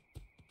 go.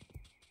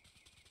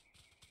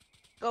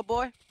 Go,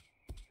 boy.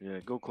 Yeah,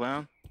 go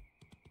clown.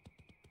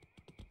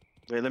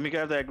 Wait, let me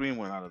grab that green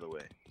one out of the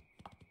way.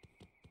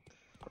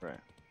 All right.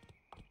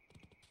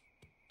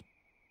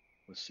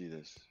 Let's see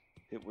this.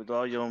 Hit with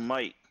all your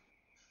might.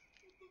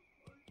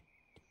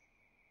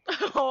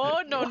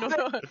 Oh no! you was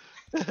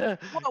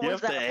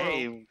have to that, bro?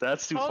 aim.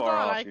 That's too Hold far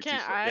on, off. I You're too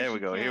can't. far- I There we actually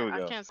go. Here we can't.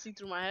 go. I can't see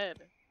through my head.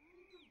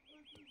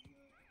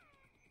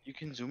 You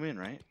can zoom in,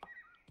 right?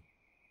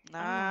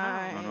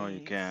 Nice. Oh, no, you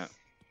can't.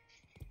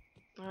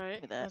 All right,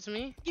 Give me that. that's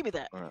me. Give me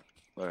that. All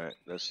right,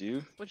 that's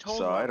you. Which hole?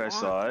 Saw do it. I want,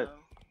 saw it.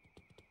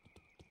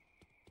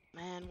 though?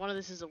 Man, one of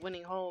this is a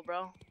winning hole,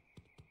 bro.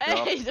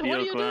 Yup, Hey, what are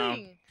deal, you clown.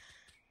 doing?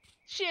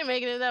 She ain't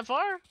making it that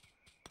far.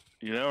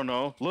 You don't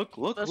know. Look,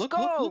 Let's look,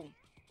 go. look.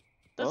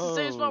 That's the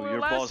same spot we were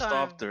your last ball time.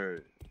 stopped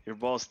her. Your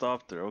ball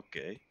stopped her.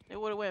 Okay. It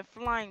would have went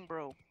flying,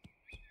 bro.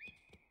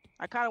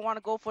 I kind of want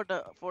to go for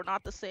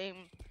not the same.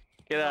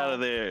 Get you out know. of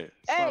there.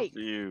 It's Hey! not for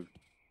you.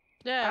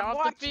 Yeah, I'm off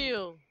watching. the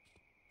field.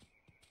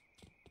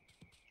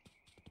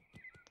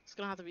 It's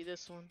gonna have to be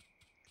this one.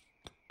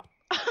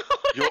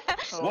 Yo,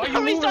 why are you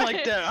Are we moving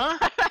like starting?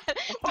 that,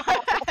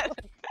 huh?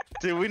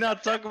 Did we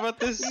not talk about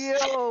this?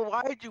 Yo,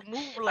 why'd you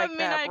move like I mean,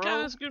 that, I bro?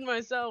 kind of screwed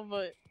myself,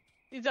 but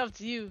it's up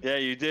to you. Yeah,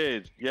 you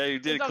did. Yeah, you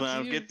did, It's up to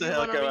clown. you Get if the you heck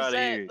wanna out of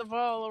reset here. the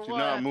ball or Do what.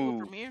 not Do it move.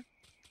 from here.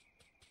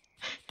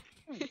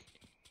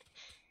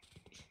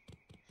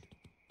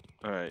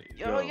 All right.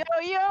 Yo, go. yo,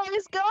 yo,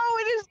 it's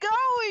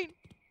going.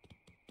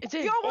 It's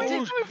in. Yo, where's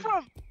Oh, it coming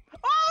from?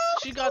 Oh!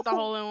 She got the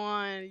hole in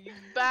one. You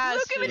Look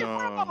bastard. at it, No.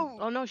 bro.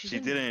 Oh no, she She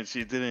didn't.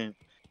 She didn't.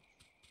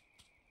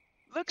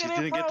 Look She at it,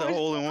 didn't bro. get the It's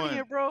hole in going one.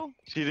 here, bro.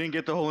 She didn't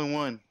get the hole in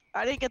one.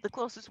 I didn't get the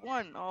closest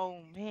one.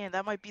 Oh man,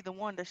 that might be the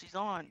one that she's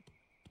on.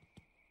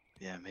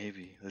 Yeah,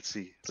 maybe. Let's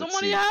see. Let's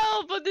Somebody see.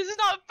 help! But this is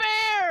not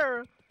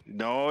fair.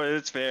 No,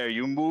 it's fair.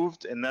 You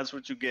moved, and that's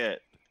what you get.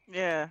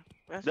 Yeah.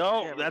 That's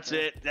No, yeah, right that's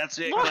there. it. That's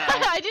it. What?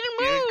 Clown. I didn't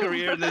Your move.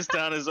 career in this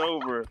town is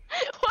over.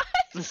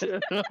 What?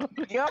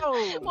 Yo.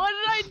 What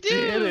did I do? She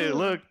hit it.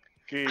 Look.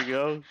 Here you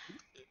go.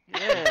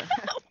 Yeah.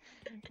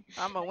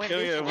 I'm gonna win Come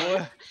this here, one.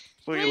 boy.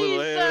 Put your little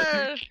Please,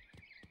 head. sir.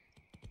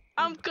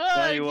 I'm good.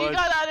 Now You you watch.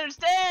 gotta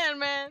understand,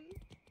 man.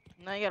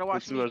 Now you gotta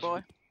watch Let's me, watch-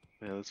 boy.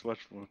 Yeah, let's watch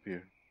from up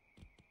here.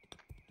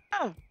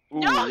 Oh.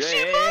 Ooh, Yo, she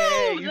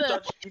hey, moved! you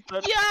touched. You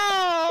touched. Yo!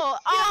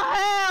 Oh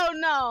hell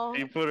no!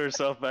 She put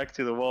herself back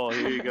to the wall.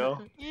 Here you go.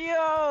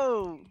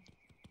 Yo.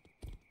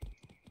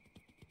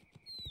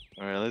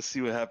 All right, let's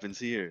see what happens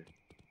here.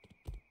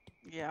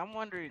 Yeah, I'm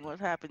wondering what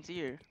happens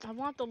here I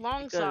want the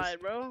long Because- side,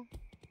 bro.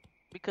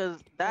 because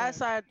that Yeah.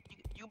 side,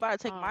 you about to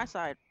take my Oh.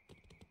 side.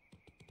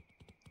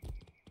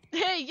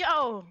 Hey,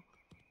 yo!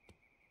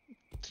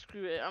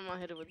 Screw it, I'm gonna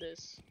hit it with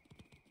this.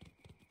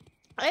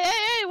 Hey, hey,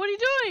 hey, what are you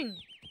doing?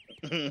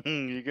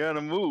 You gotta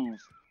move.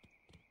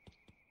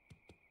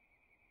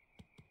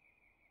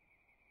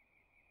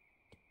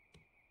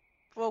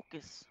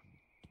 Focus.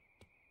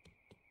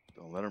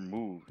 Don't let her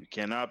move. You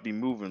cannot be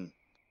moving.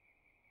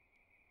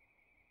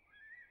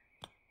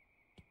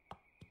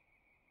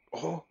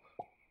 Oh,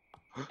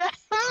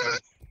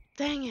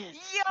 Dang it.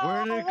 Yo,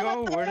 Where'd it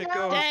go? what the Where'd it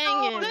hell? go?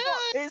 Dang it.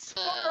 It's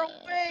far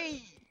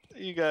away.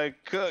 you got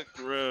cooked,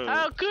 bro.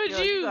 How could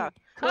Yo, you? got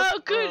How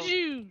cooked, could bro.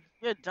 you?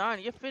 You're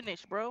done. You're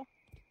finished, bro.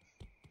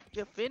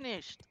 You're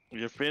finished.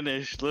 You're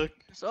finished. Look,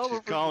 It's over she's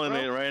for calling you,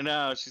 it bro. right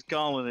now. She's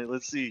calling it.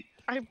 Let's see.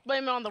 I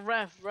blame it on the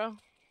ref, bro.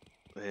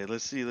 Hey,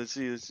 let's see. Let's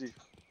see. Let's see.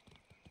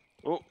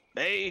 Oh,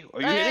 hey,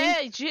 are you Hey, hitting?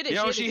 hey, she hit it.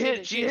 Yo, she she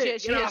hit. She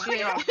hit. Get off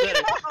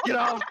that. Get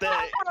off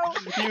that.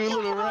 You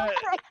little rat.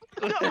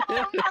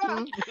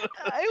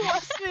 It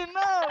wasn't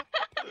enough.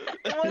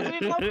 It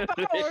wasn't enough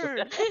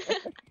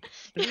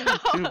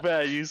power. Too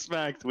bad you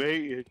smacked.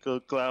 Wait, here go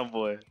clown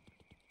boy.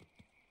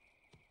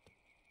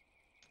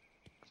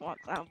 Come on,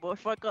 clown boy,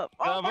 fuck up.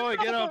 Clown boy,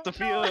 get off the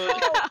field.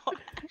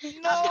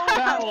 No.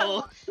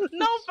 Foul.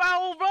 No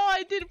foul, bro.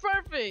 I did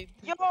perfect.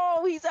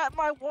 Yo, he's at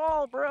my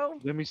wall, bro.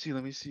 Let me see.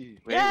 Let me see.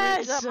 Wait, Yes.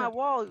 He's at my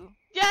wall.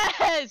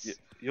 Yes. wait.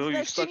 Yo, you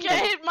Like, stuck. She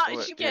can't in- hit my.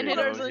 What? She can't Here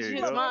hit you hers go, unless she here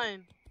you hits go.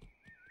 mine.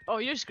 Oh,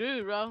 you're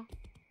screwed, bro.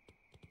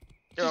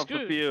 Get off the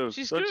screwed. field.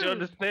 She's Don't you screwed.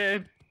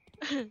 understand?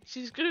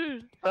 She's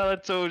screwed. I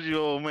told you,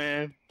 old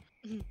man.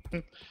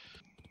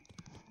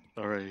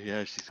 All right,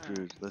 yeah, she's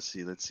screwed. Let's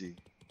see. Let's see.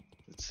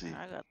 Let's see.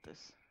 I got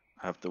this.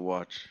 I have to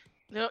watch.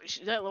 No,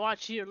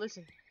 watch here.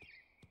 Listen.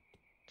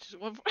 Just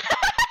one.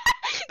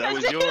 That That's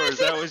was it, yours. that's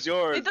That it. was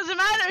yours. It doesn't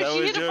matter. That She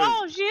was hit a yours.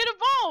 ball. She hit a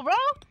ball, bro.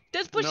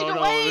 That's pushing no,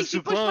 away. that's She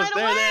too pushed close.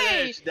 mine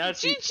away. That's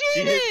She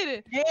she hit-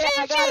 cheated. Yeah,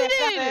 She I got it.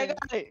 I cheated.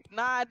 got it.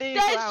 Nah, I didn't.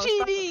 That's Clown.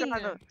 Stop cheating.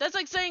 trying to- That's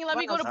like saying, let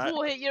me go to How-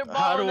 pool, hit your How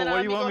ball, do? and then What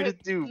let do you want me to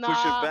do? Push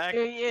Nah. it back?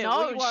 Yeah, yeah. No,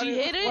 what you want she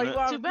to- hit what it you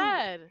want too to do?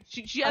 bad.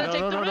 She had to No,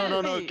 take no, the no, risk.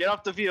 no, no, no! Get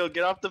off the field!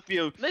 Get off the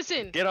field!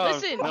 Listen, Get off!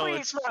 listen. No, Wait,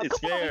 it's come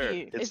fair. over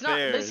here. It's not.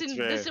 fair. Listen, It's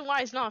fair. listen.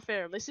 Why it's not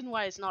fair. Listen,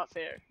 why it's not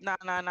fair. Nah,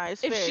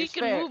 it's If fair. she it's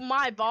can fair. move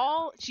my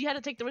ball, she had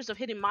to take the risk of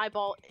hitting my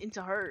ball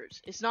into hers.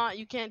 It's not.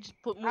 You can't just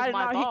move I did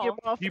my not hit your ball.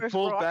 ball You first,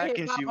 pulled bro. I back hit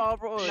and my she- ball,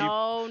 bro. she-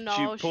 No,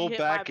 she pulled hit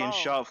back my and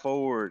ball. shot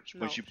forward. No,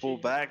 When she she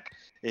pulled did not. back,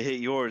 it hit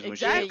yours. When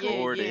she Exactly, hit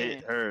forward, yeah. it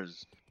hit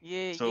hers.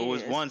 Yeah, So yeah, it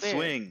was it's one fair.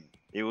 swing.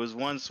 It was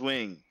one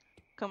swing.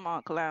 Come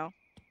on, clown.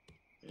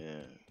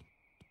 Yeah.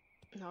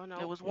 No.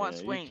 It was one Yeah,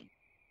 you- swing.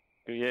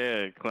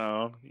 Yeah,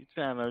 clown. You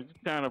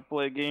trying to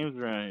play games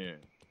around here.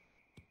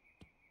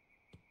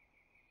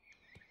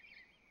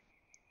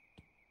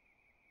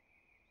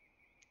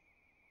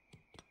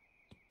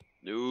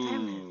 Ooh.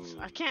 Damn it!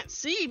 I can't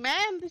see,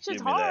 man. This Give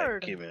is me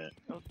hard. that. Give me that.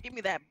 Oh, give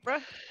me that, bro.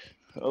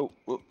 Oh,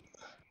 whoop.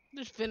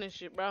 Just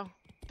finish it, bro.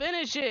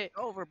 Finish it.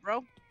 Over,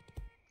 bro.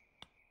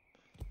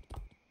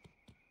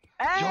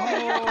 Hey,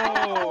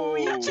 Yo!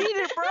 you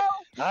cheated,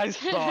 bro. I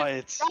saw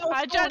it. That was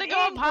I tried to going go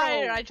up in,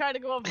 higher. bro. I tried to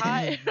go up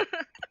higher.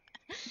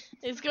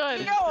 It's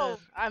good. It's Yo! good.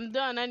 I'm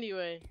done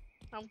anyway.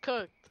 I'm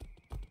cooked.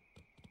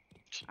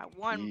 I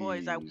won,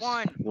 boys. I Jeez.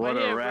 won. What Right a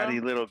here, ratty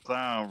bro. little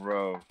clown,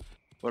 bro.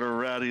 What a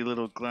ratty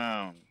little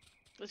clown.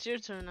 It's your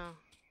turn now.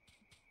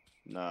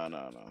 No,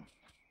 no, no.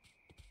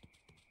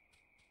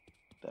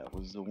 That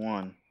was the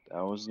one.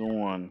 That was the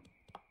one.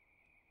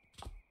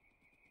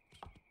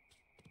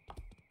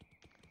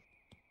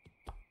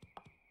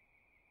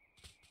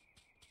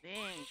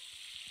 Dang.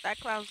 That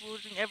clown's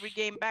losing every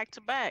game back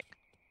to back.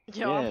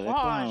 Yo, Yeah, I'm that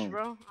washed, clown.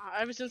 bro.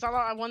 Ever since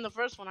I won the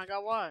first one, I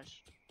got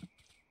washed.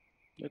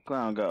 That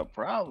clown got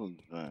problems,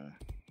 man.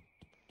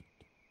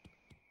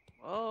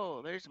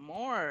 Oh, there's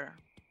more.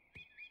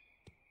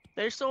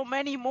 There's so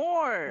many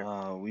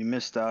more. We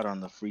missed out on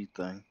the free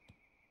thing.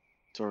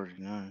 It's already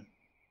 9.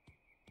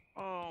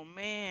 Oh,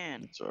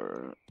 man. It's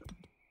alright.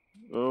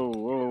 Oh,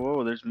 whoa,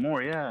 whoa, there's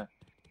more, yeah.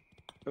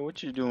 Hey,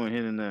 what you doing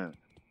hitting that?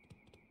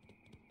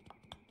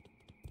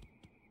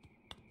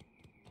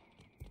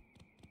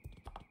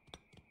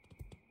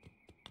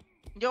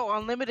 Yo,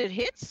 unlimited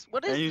hits?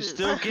 What is And you this?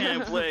 still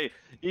can't play.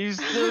 You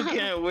still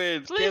can't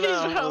win. Please, Get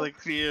out bro. of the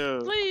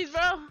queue. Please,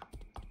 bro.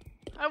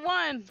 I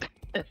won.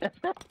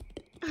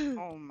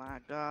 Oh, my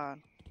God.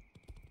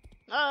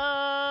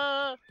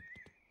 Uh.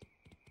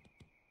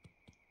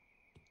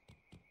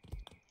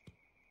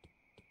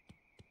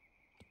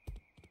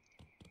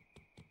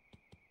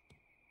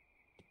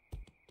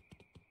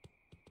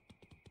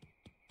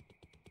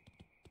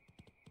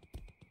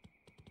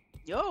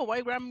 Yo, why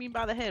you grabbing me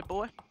by the head,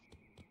 boy?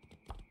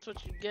 That's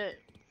what you get.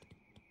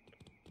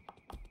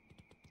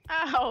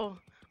 Ow!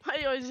 Why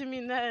you always hit me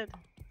in the head?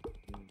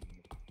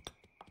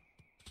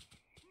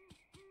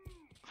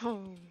 Oh.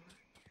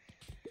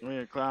 Come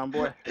here, clown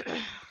boy.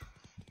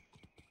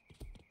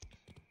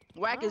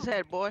 Whack his Oh.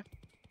 head, boy.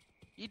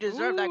 You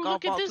deserve that Ooh,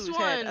 golf look at ball to this his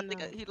head. I one.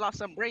 think he lost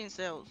some brain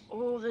cells.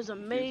 Oh, there's a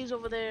maze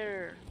over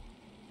there.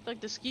 Like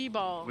the ski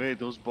ball. Wait,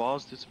 those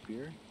balls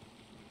disappear?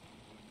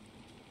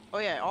 Oh,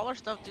 yeah, all our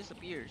stuff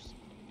disappears.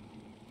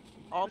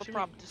 All What the you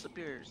prop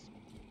disappears.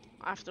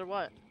 After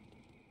what?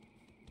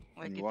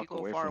 Like, When if you you walk go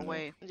away far from them.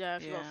 away. Yeah,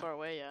 if you go Yeah. far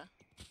away, yeah.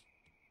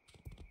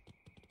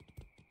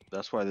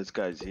 That's why this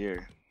guy's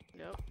here.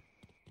 Yep.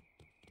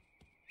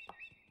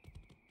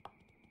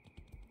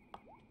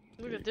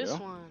 There Look you at this go.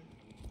 one.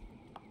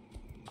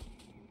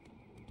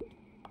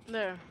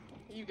 There.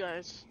 You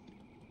guys.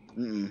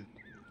 Mm-mm.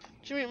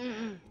 What you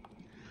mean,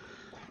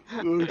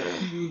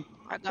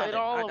 I got Played it.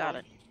 all I of got them.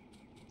 it.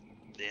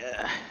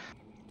 Yeah.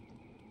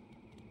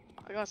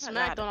 I got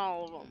smacked it. on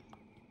all of them.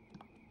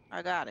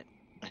 I got it.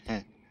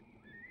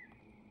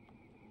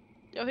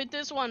 Yo, hit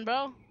this one,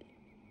 bro.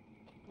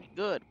 We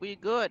good. We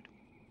good.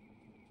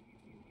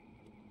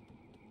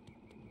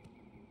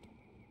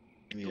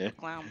 Yeah. Stupid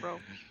clown, bro.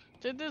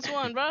 Hit this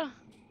one, bro.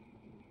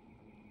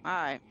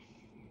 Alright.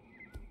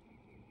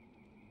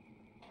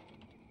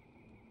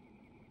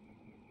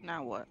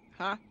 Now what?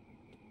 Huh?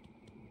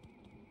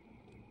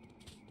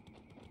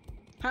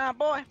 Huh,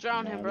 boy?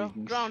 Drown him, Not bro.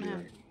 even Drown sure.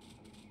 him.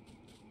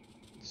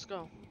 Let's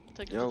go.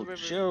 Take him to Yo, the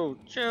river. chill.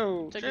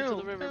 Take him to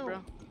the river,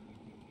 bro.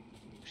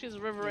 She's a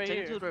river right Take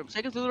here. it to the river.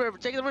 Take it to the river.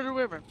 Take it to the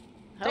river.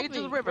 Help take it to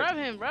me. the river. Grab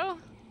him, bro.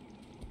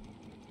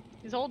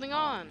 He's holding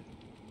on.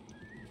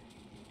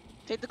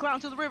 Take the clown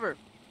to the river.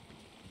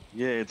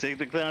 Yeah, take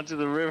the clown to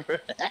the river.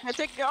 And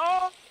take it.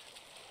 Oh!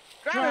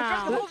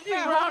 Grab him. Hold him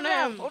down. Hold him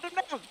down. Drown Hold him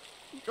down.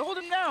 Hold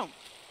him down.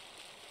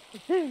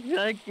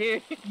 I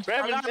can't.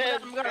 Grab his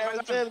head. Grab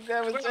his head.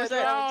 Grab his head.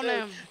 Drown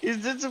him. He's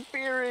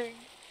disappearing.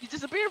 He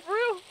disappeared for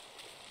real?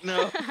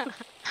 No.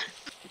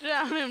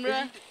 Drown him,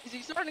 bro. Is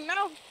he starting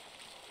now?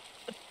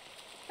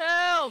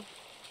 Help!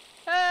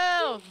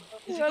 Help!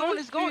 Is he going?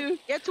 Is he going?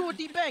 Get to a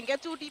deep end.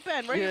 Get to a deep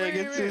end. Right Yeah,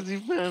 here. get to the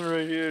deep end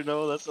right here.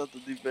 No, that's not the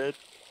deep end.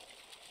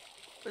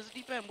 Where's the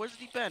deep end? Where's the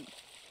deep end?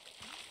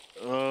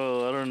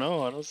 Oh, I don't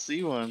know. I don't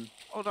see one.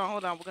 Hold on.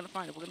 Hold on. We're gonna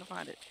find it. We're gonna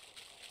find it.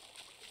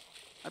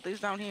 I think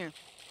it's down here.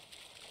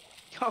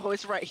 Oh,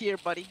 it's right here,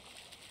 buddy.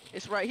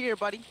 It's right here,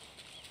 buddy.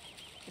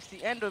 It's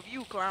the end of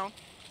you, clown.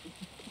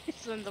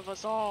 It's the end of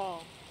us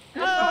all.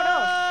 No, no.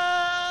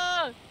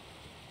 Ah!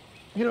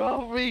 Get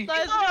off me.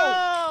 Let's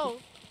go!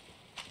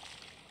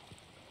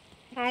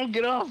 Don't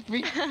get off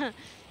me.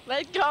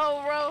 Let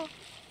go, bro.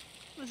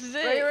 This is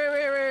it.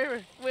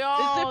 Right. We all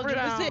This is it, drown. bro.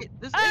 This is it.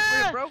 This is it for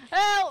you, bro.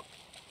 Help!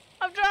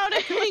 I'm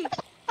drowning!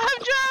 I'm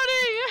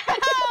drowning!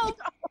 Help!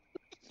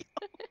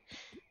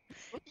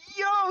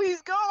 Yo,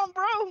 he's gone,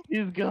 bro.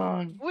 He's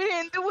gone. We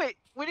didn't do it.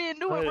 We didn't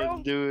do I it, bro.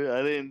 didn't do it.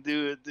 I didn't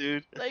do it,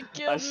 dude. They killed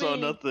me. I saw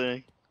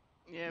nothing.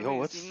 Yeah, Yo, we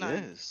what's didn't see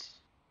nothing. this?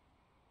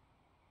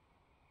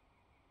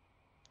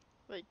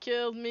 They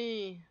killed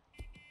me.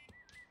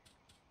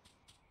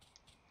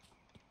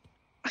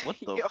 What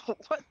the? Yo,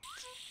 what?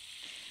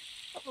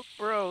 Oh,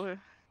 bro.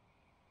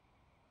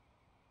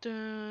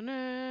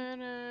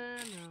 Da-na-na-na.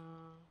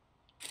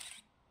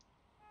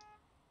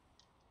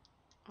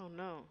 Oh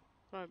no.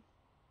 Right.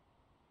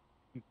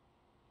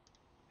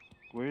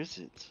 Where is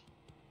it?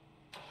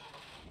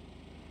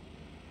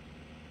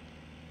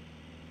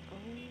 Oh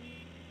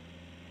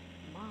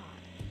my.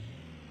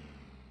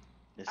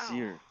 It's Ow.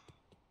 here.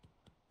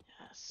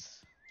 Yes.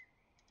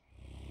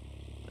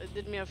 It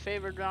did me a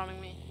favor drowning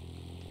me.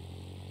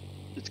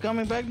 It's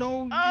coming back.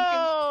 No.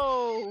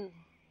 Oh!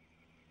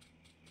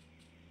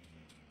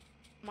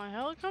 My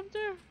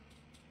helicopter?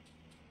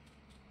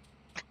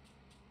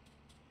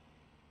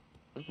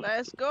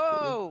 Let's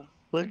go.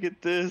 Look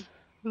at this.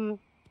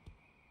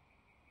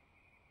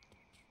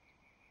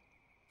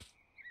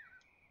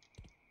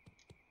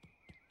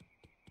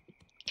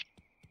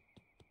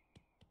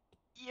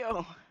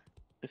 Yo.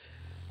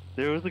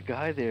 There was a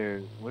guy there.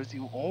 Where's he?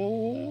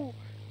 Oh,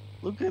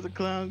 look at the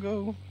clown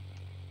go.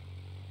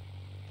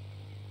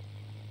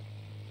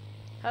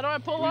 How do I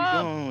pull Where you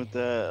up? going with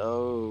that?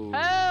 Oh.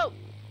 Help!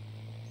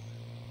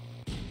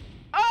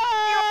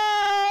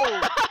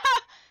 Oh!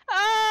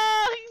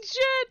 Ah,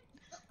 shit!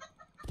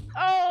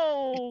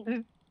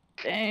 Oh!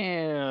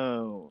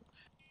 Damn.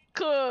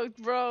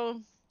 Cooked,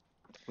 bro.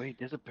 Wait,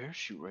 there's a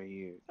parachute right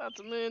here.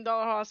 That's $1 million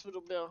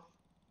hospital bill.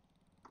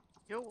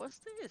 Yo, what's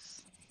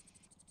this?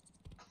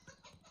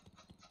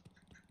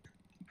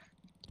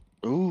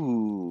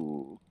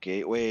 Ooh.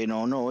 Okay. Wait,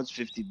 no, it's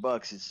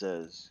 $50. It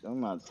says.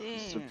 Come on.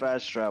 It's a Damn.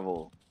 fast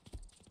travel.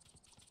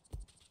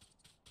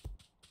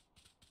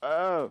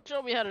 Oh.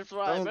 Show me how to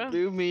fly, Don't bro.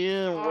 do me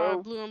in, Oh, I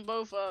bro. blew them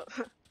both up.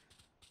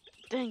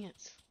 Dang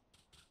it.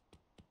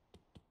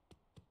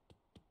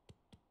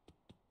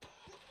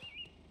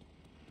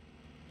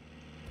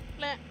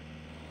 Blah.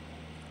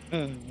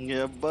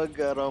 Yeah, bug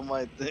got on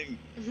my thing.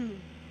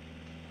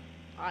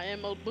 I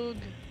am a bug.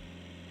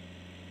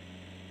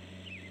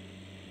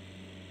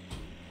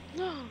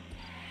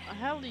 A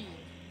heli.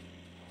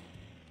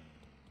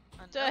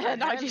 Another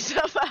Knock heli.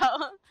 yourself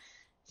out.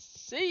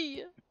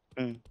 See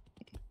ya.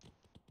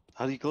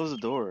 How do you close the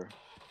door?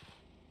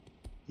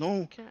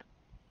 No, Can't.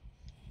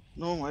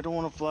 no, I don't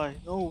want to fly.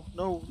 No,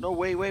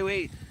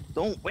 wait.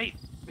 Don't wait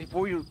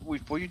before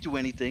you do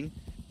anything.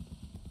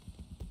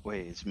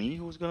 Wait, it's me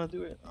who's gonna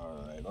do it?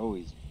 Alright,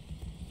 always.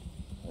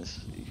 Let's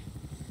see.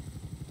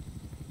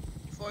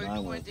 Before you I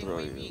do won't anything, throw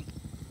what do you you. mean?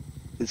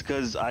 It's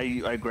cause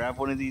I grabbed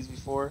one of these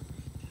before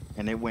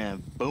and it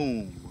went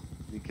boom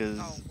because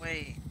Oh,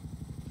 wait.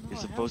 you're No,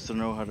 supposed to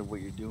know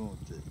what you're doing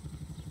with it.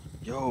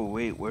 Yo,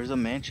 wait, where's the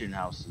mansion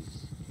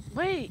houses?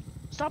 Wait,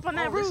 stop on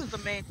that Oh, roof. this is the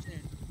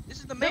mansion. This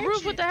is the The mansion.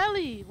 roof with the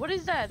heli. What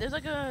is that? There's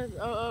like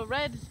a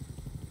red.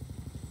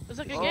 There's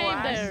like a Oh, game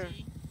I there.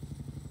 see.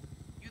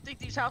 You think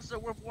these houses are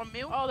worth 1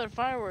 mil? Oh, they're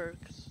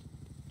fireworks.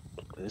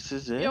 This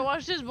is it? Yo,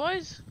 watch this,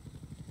 boys.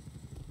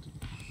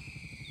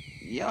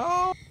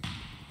 Yo!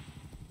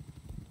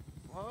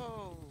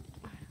 Whoa.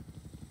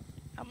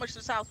 How much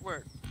this house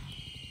worth?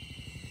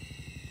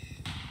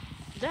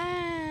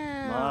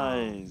 Damn.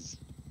 Nice.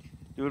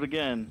 Do it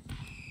again.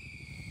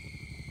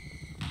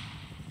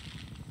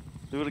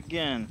 Do it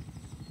again.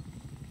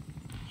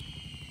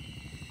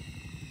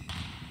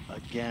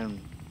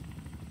 Again.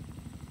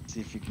 See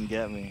if you can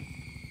get me.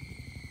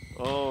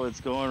 Oh, it's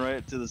going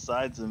right to the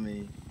sides of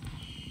me.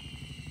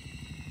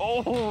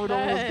 Oh, it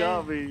almost Hey.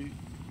 got me.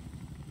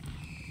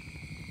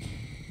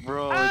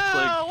 Bro, Oh, it's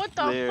like what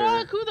the there.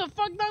 fuck? Who the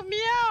fuck knocked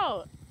me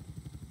out?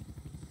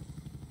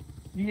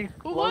 He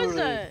Who was exploded.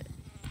 that?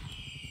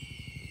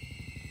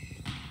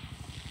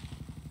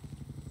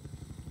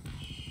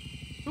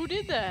 Who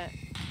did that?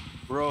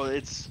 Bro,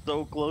 it's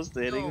so close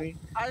to hitting Yo, me.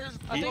 I just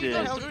I He blew did.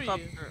 the Through you.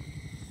 helicopter.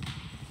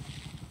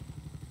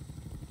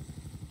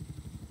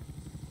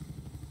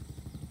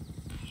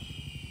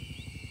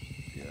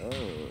 Yo.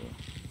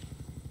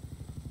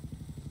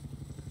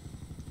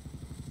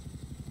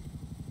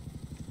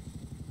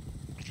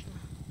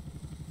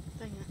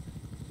 Dang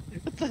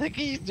it. What the heck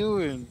are you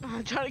doing?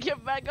 I'm trying to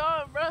get back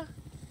on, bro.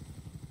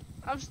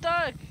 I'm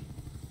stuck.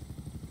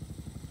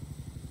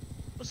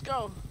 Let's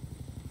go.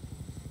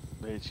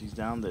 Wait, she's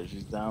down there.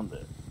 She's down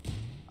there.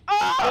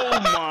 Oh, Oh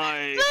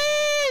my!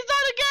 Please,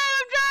 not again!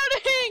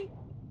 I'm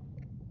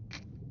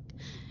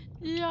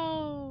drowning!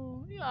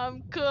 Yo,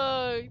 I'm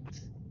cooked.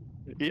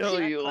 Yo,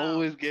 That you clown.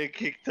 always get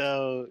kicked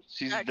out.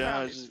 She's That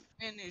down. clown is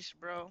finished,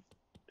 bro.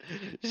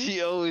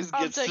 She always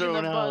I'm gets taking the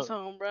thrown bus out.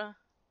 home, bro.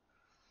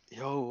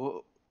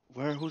 Yo,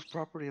 whose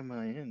property am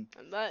I in?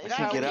 And that is I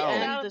how can't we get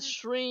out. end the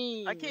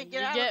stream. I can't get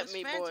you out get of this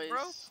me, fence, boys.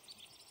 bro.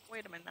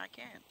 Wait a minute, I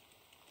can't.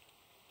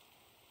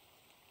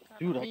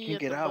 Dude, I Me can't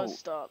at get the out. bus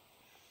stop.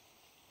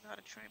 Got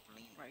a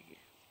trampoline right here.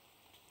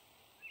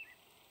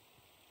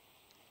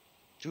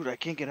 Dude, I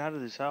can't get out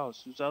of this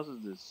house. Whose house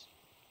is this?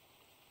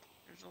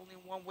 There's only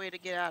one way to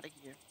get out of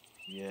here.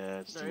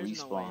 Yeah, it's There the is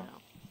no way respawn.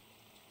 out.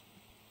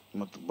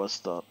 I'm at the bus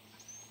stop.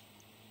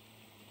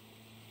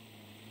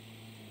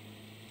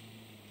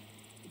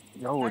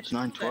 Yo, How'd it's you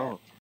do 9:12. that?